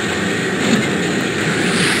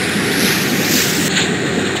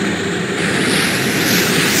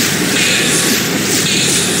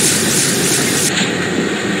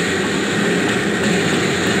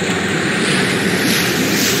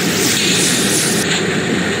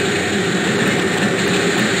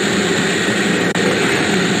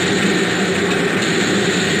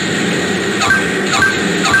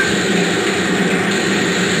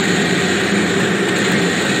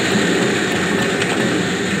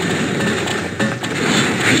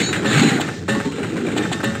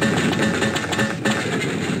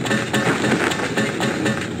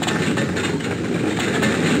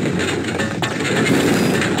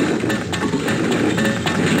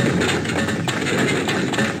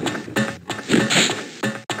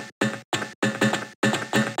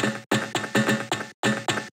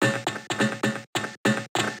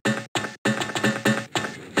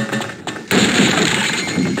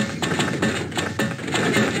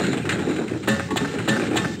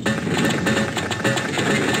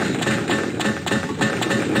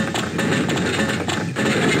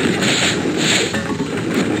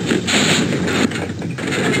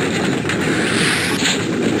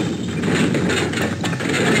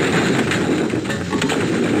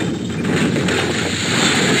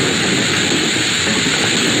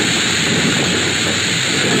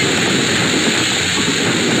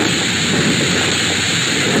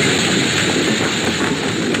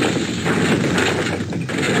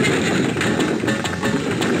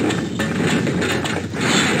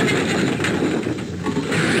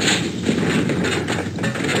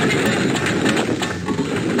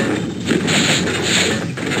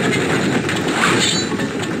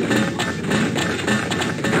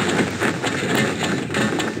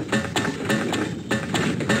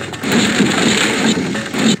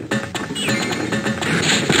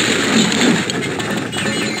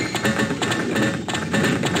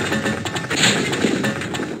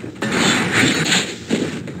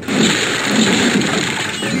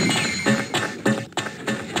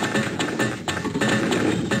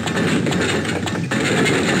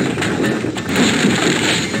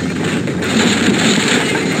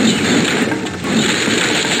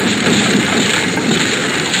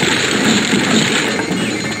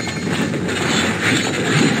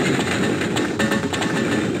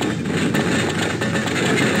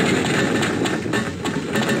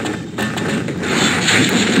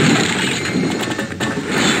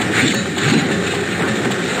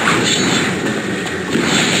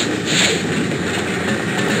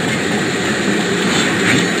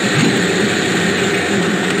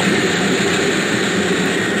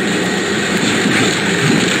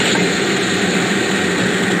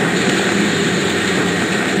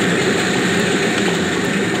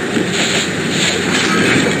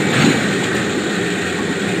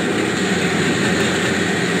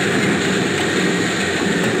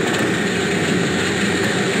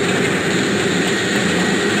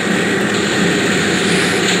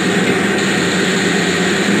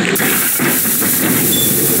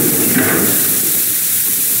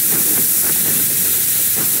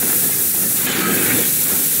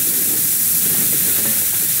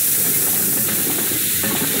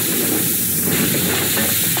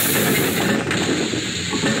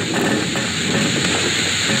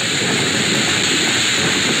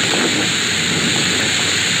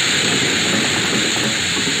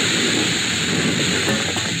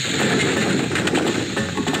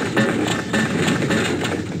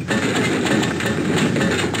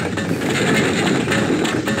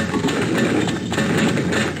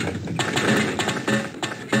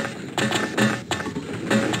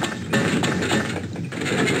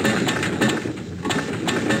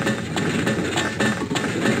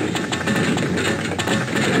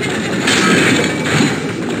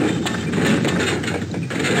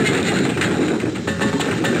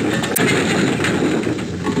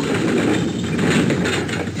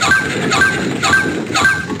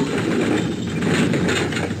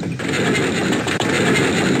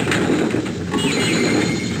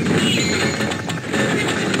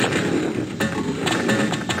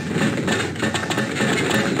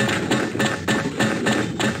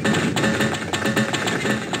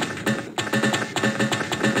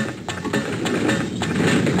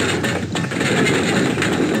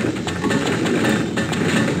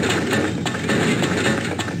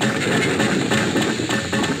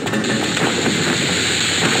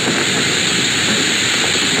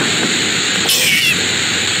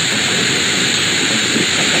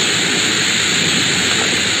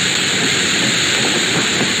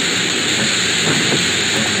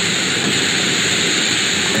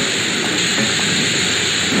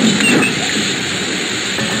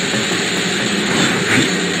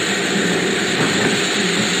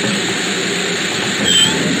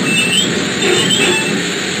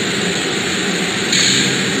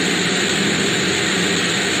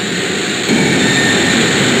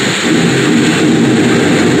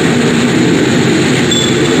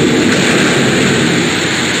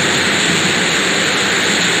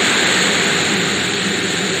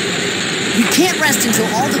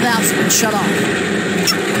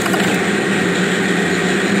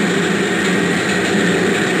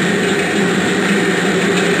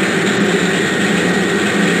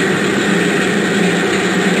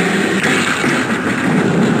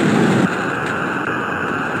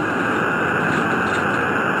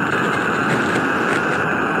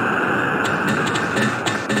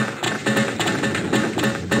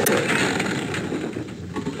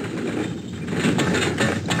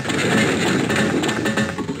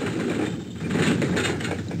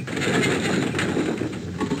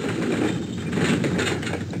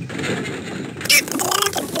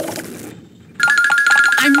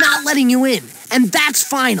 letting you in, and that's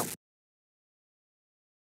final.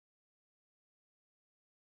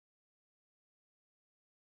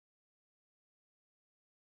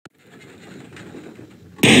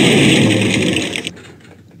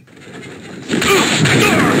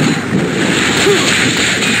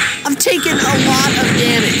 I've taken a lot of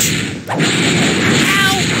damage.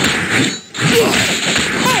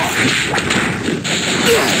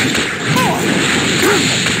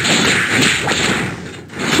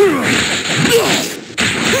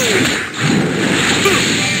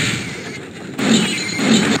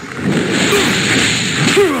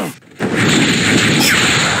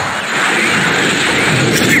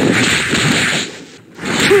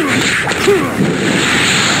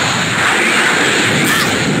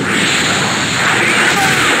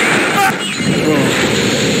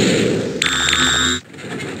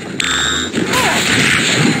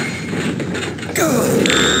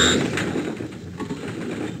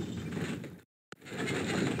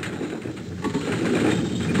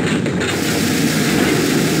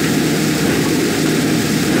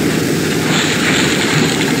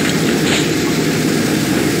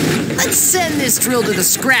 Let's send this drill to the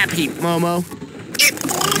scrap heap, Momo.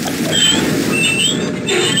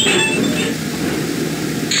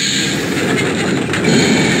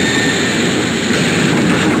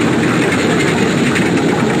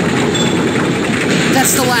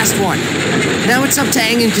 That's the last one. Now it's up to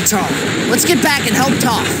Aang and Katara. Let's get back and help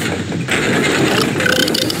Toph.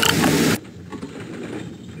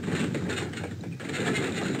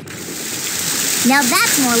 Now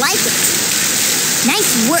that's more like it.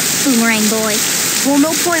 Nice work, Boomerang Boy. Well,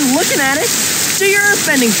 no point in looking at it. Do your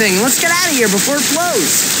earthbending thing. Let's get out of here before it blows.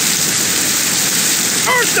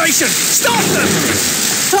 Earth Nation, stop them!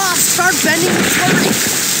 Toph, start bending the slurry.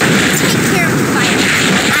 Take care of the fire.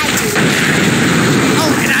 I do.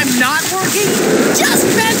 Oh, and I'm not working? Just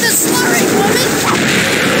bend the slurry, woman!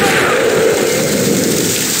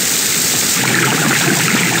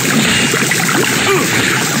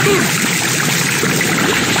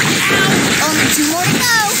 Ow! Only 2 more to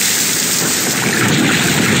go.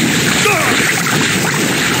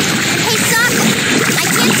 Hey, Sokka, I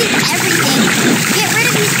can't do everything. Get rid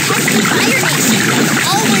of these pesky Fire Nation.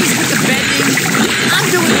 Always with the bending. I'm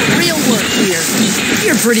doing the real work here.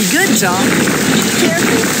 You're pretty good, Tom.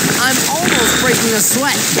 Careful, I'm almost breaking a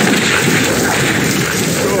sweat.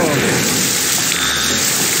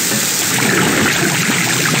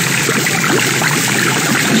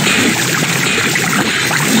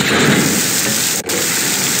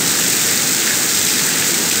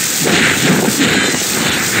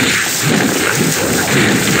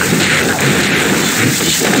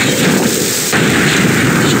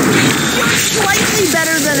 You're slightly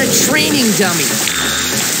better than a training dummy.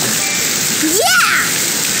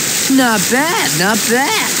 Yeah! Not bad, not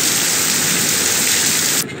bad.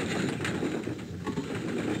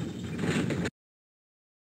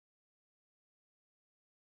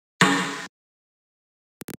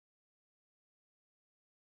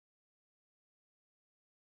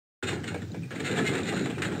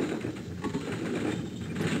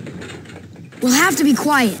 We'll have to be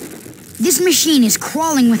quiet. This machine is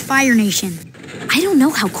crawling with Fire Nation. I don't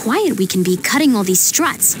know how quiet we can be cutting all these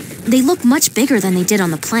struts. They look much bigger than they did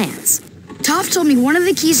on the plans. Toph told me one of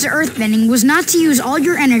the keys to earthbending was not to use all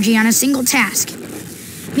your energy on a single task.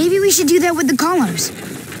 Maybe we should do that with the columns.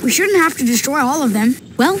 We shouldn't have to destroy all of them.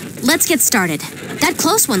 Well, let's get started. That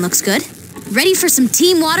close one looks good. Ready for some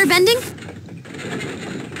team waterbending?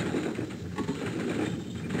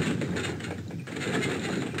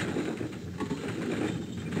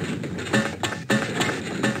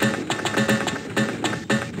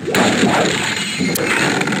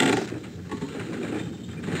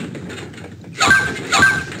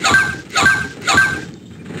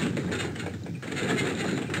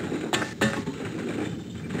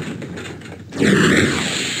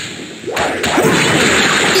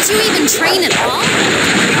 Did you even train at all?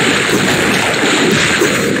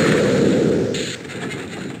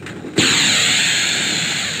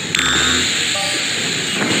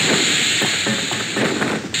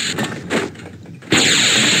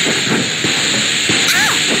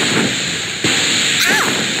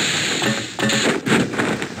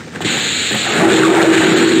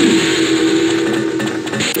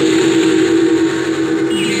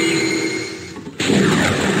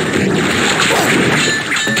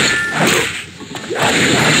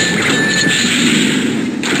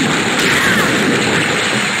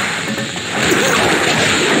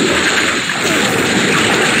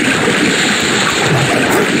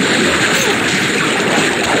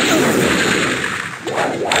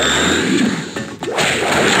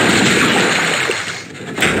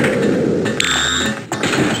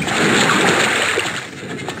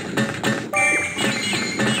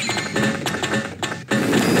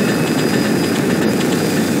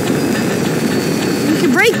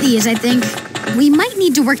 ideas, I think. We might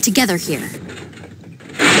need to work together here.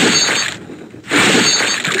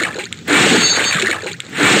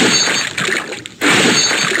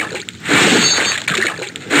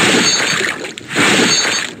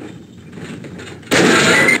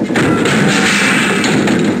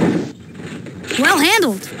 Well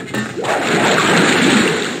handled.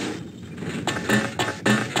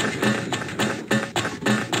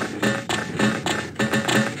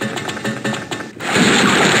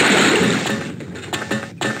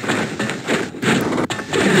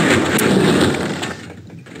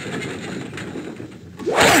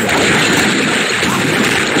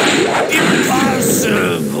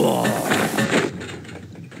 Impossible!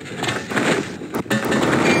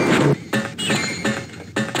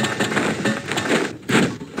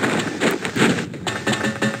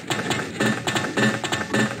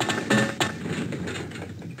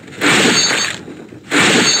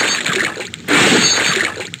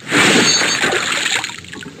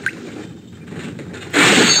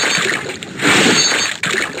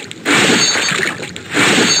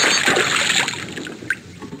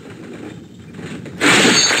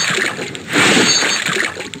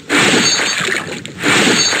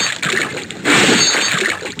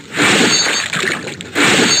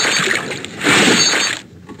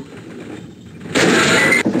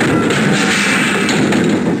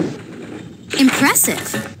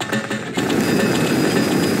 Impressive.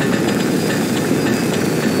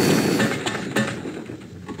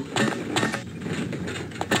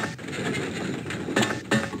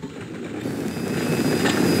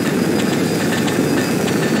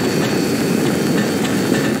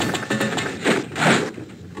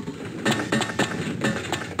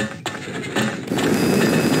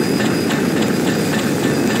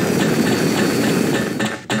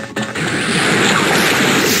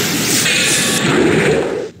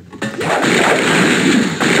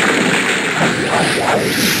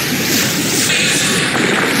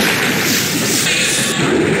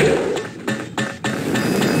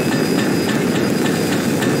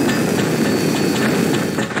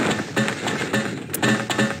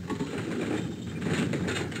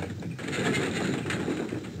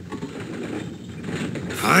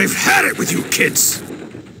 I've had it with you kids!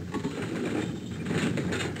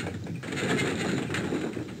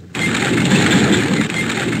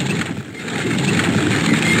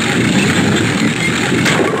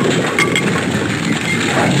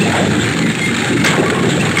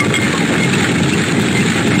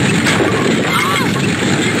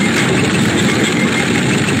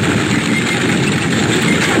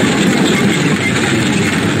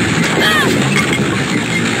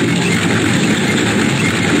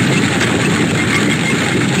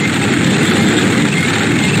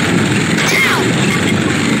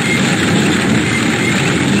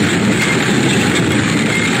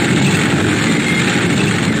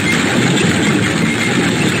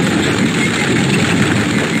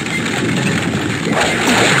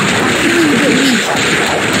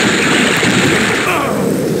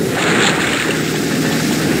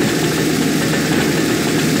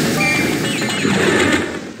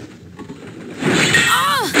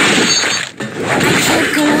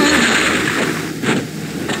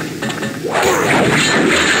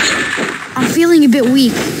 Feeling a bit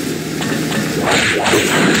weak.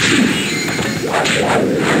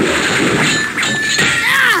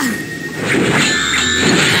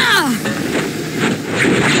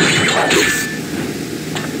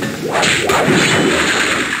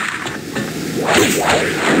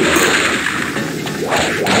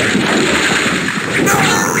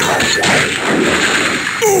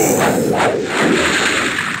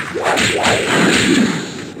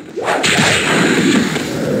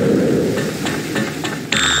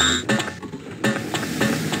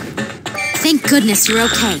 Thank goodness you're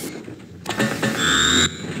okay.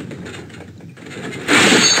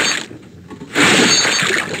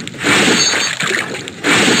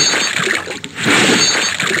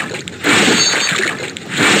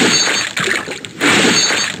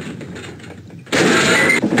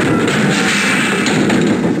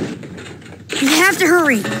 We have to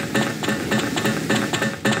hurry.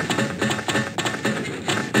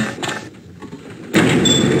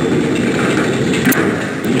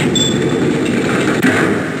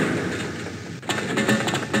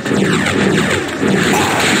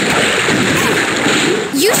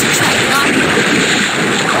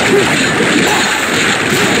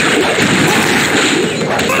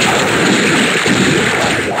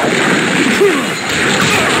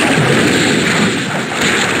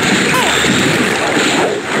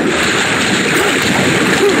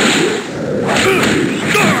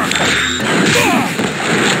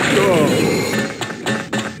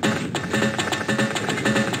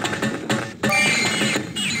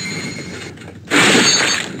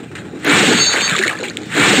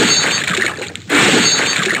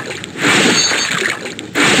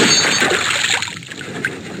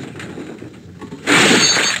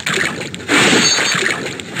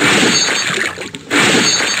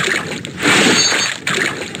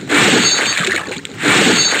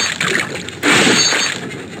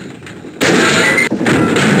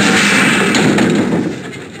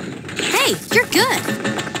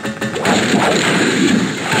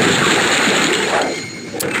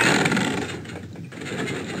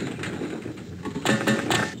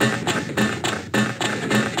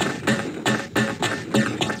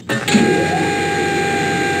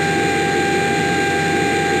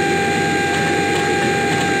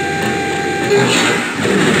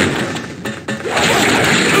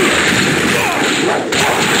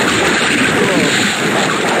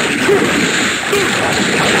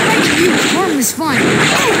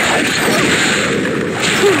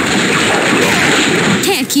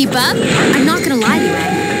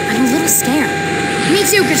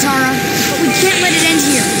 Katara, but we can't let it end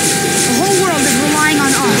here. The whole world is relying on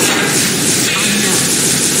us. I know.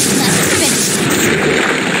 Let's finish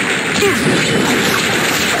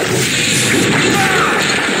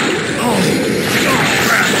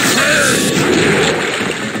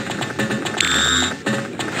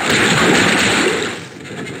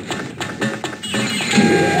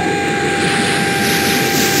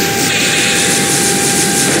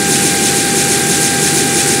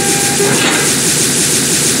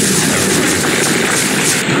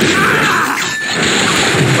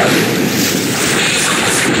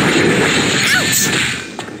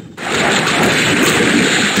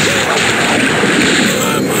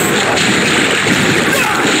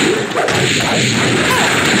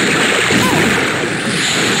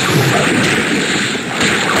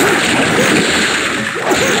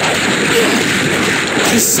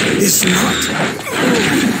This is not...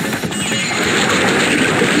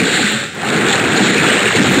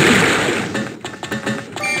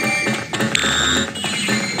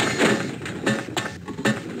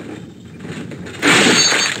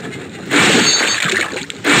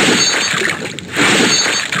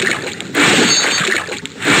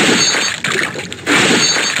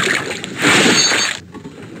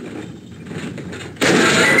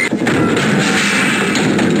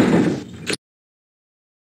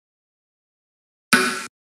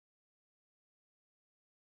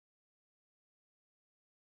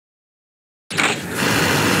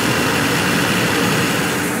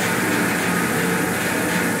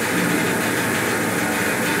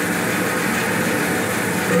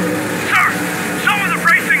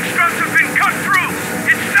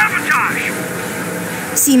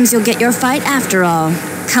 Seems you'll get your fight after all.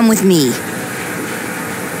 Come with me.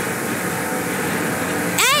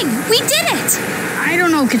 Aang, we did it! I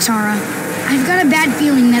don't know, Katara. I've got a bad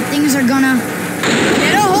feeling that things are gonna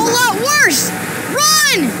get a whole lot worse!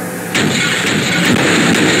 Run!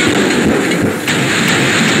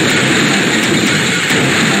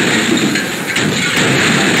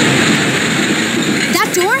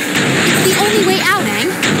 That door? It's the only way out,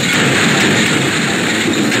 Aang.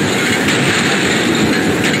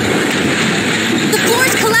 The floor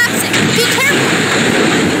is collapsing! Be careful!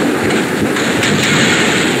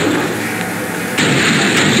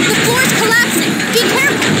 The floor is collapsing! Be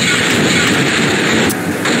careful!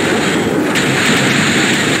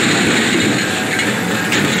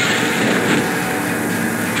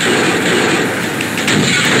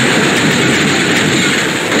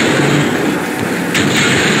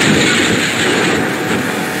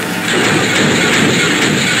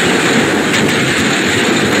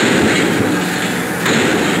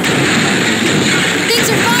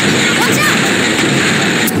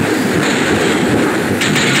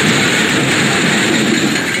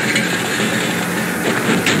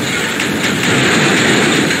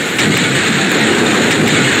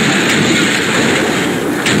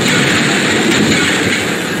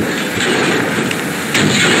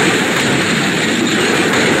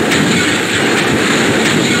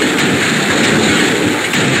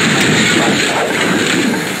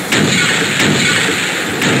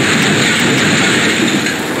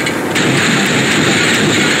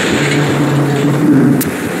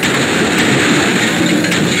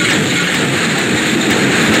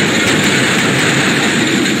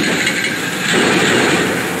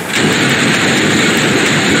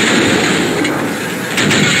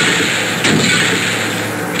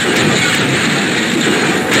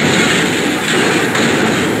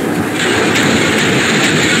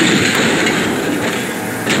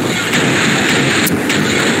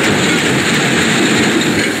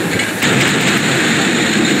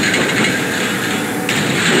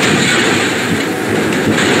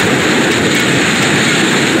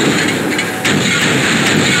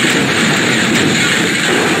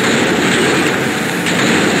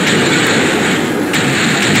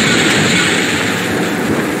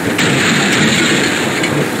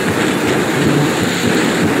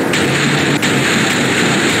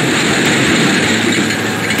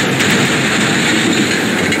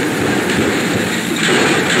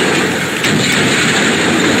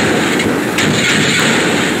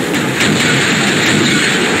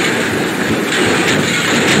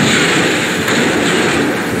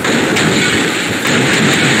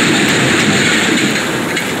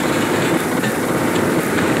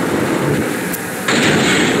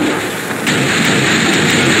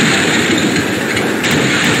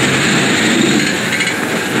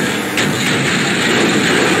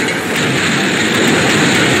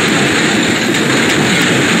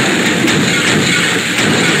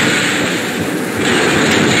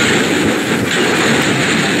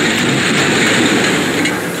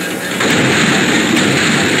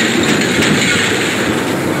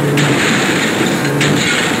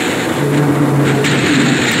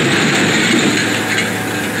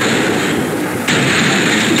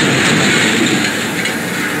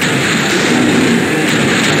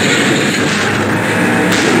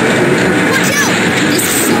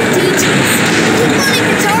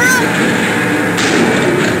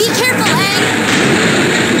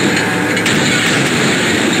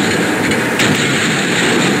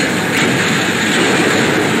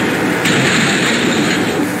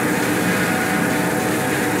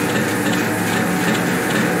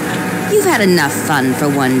 had enough fun for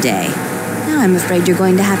one day. Now I'm afraid you're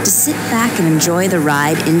going to have to sit back and enjoy the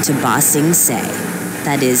ride into Ba Sing Se.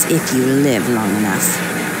 That is, if you live long enough.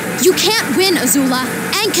 You can't win, Azula.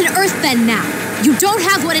 Aang can earthbend now. You don't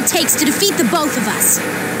have what it takes to defeat the both of us.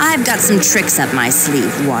 I've got some tricks up my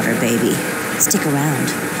sleeve, Water Baby. Stick around.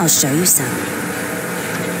 I'll show you some.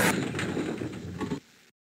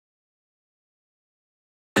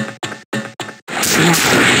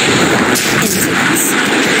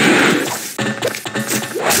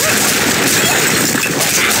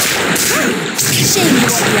 Shame you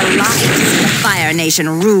won't be alive to see the Fire Nation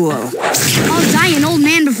rule. I'll die an old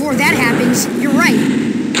man before that happens. You're right.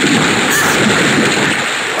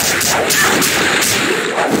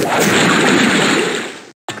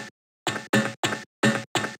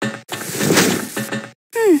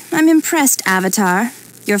 I'm impressed, Avatar.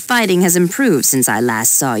 Your fighting has improved since I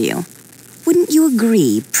last saw you. Wouldn't you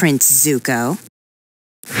agree, Prince Zuko?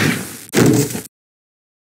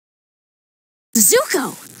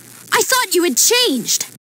 Zuko! I thought you had changed.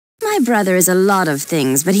 My brother is a lot of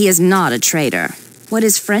things, but he is not a traitor. What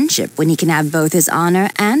is friendship when he can have both his honor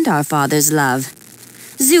and our father's love?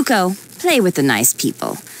 Zuko, play with the nice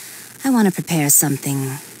people. I want to prepare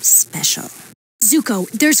something special. Zuko,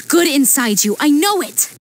 there's good inside you. I know it.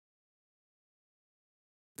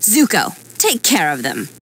 Zuko, take care of them.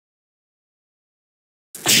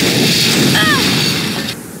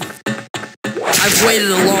 I've waited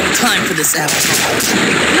a long time for this Avatar.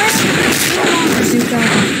 Zuko.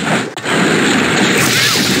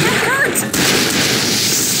 That hurt!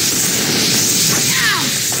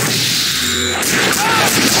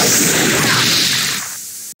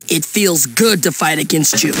 It feels good to fight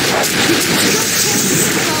against you.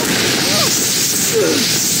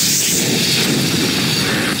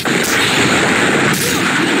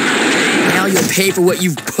 Now you'll pay for what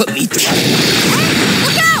you've put me through. Hey,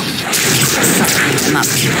 look out! Suffering them up.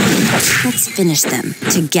 Let's finish them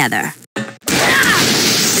together. It'll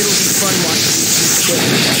be fun watching you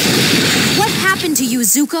two. What happened to you,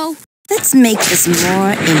 Zuko? Let's make this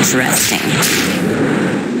more interesting.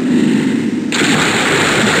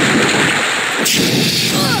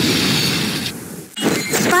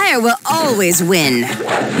 Fire will always win.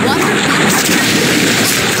 What?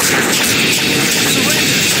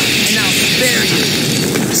 And I'll spare you.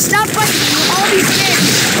 Stop fighting. We'll all be dead.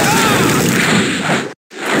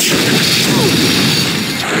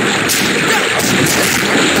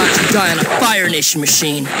 Thought you'd die on a Fire Nation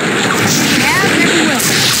machine. Have never will.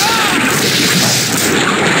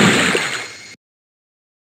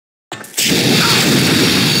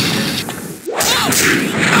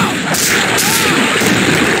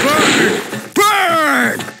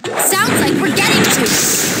 Burn! Sounds like we're getting to.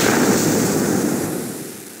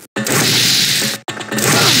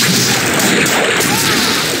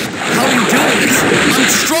 How are you doing this? I'm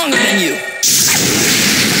stronger than you.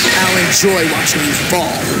 I'll enjoy watching you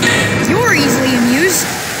fall. You're easily amused.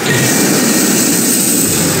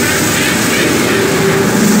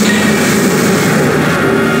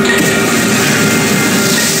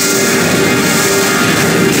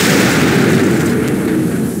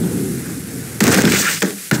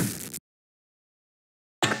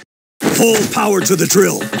 Full power to the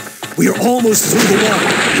drill. We are almost through the wall.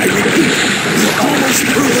 I repeat, we are almost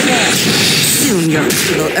through the wall. Soon your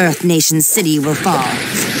little Earth Nation city will fall.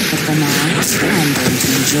 But for now, I'm going to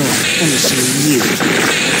enjoy finishing you.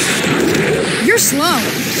 You're slow.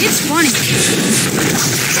 It's funny.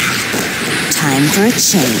 Time for a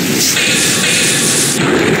change.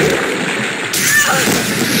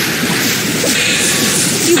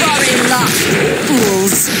 You've already lost,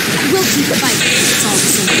 fools. We'll keep fighting. It's all the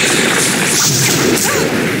same.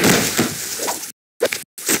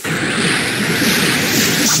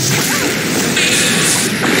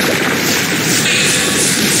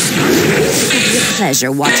 It will be a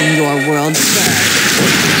pleasure watching your world burn.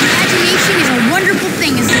 Imagination is a wonderful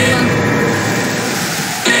thing, Azula.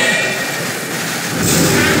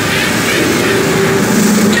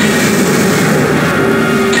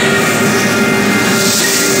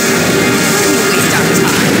 Waste our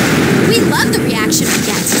time. We love the reaction we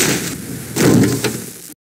get.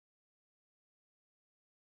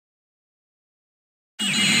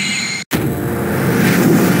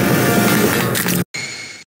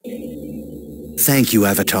 Thank you,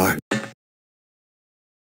 Avatar.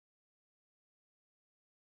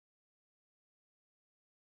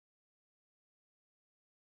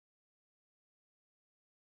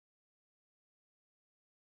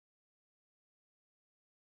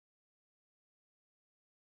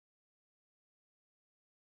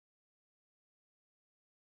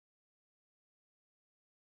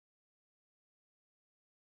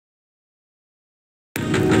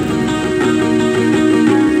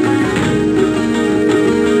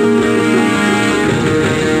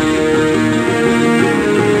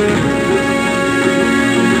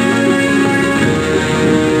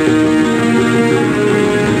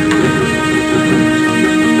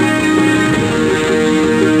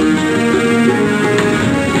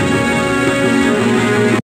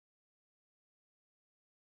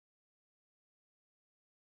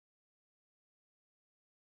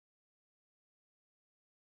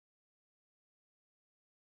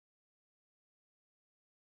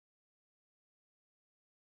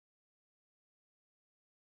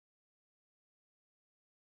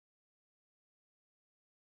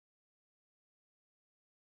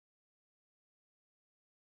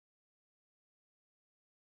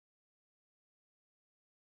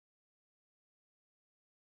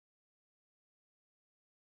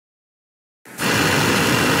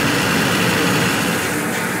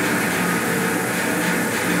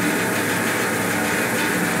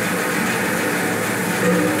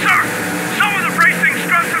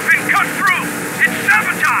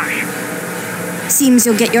 seems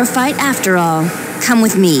you'll get your fight after all. Come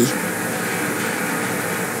with me.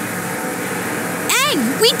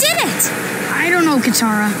 Aang, we did it! I don't know,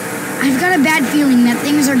 Katara. I've got a bad feeling that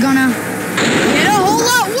things are gonna...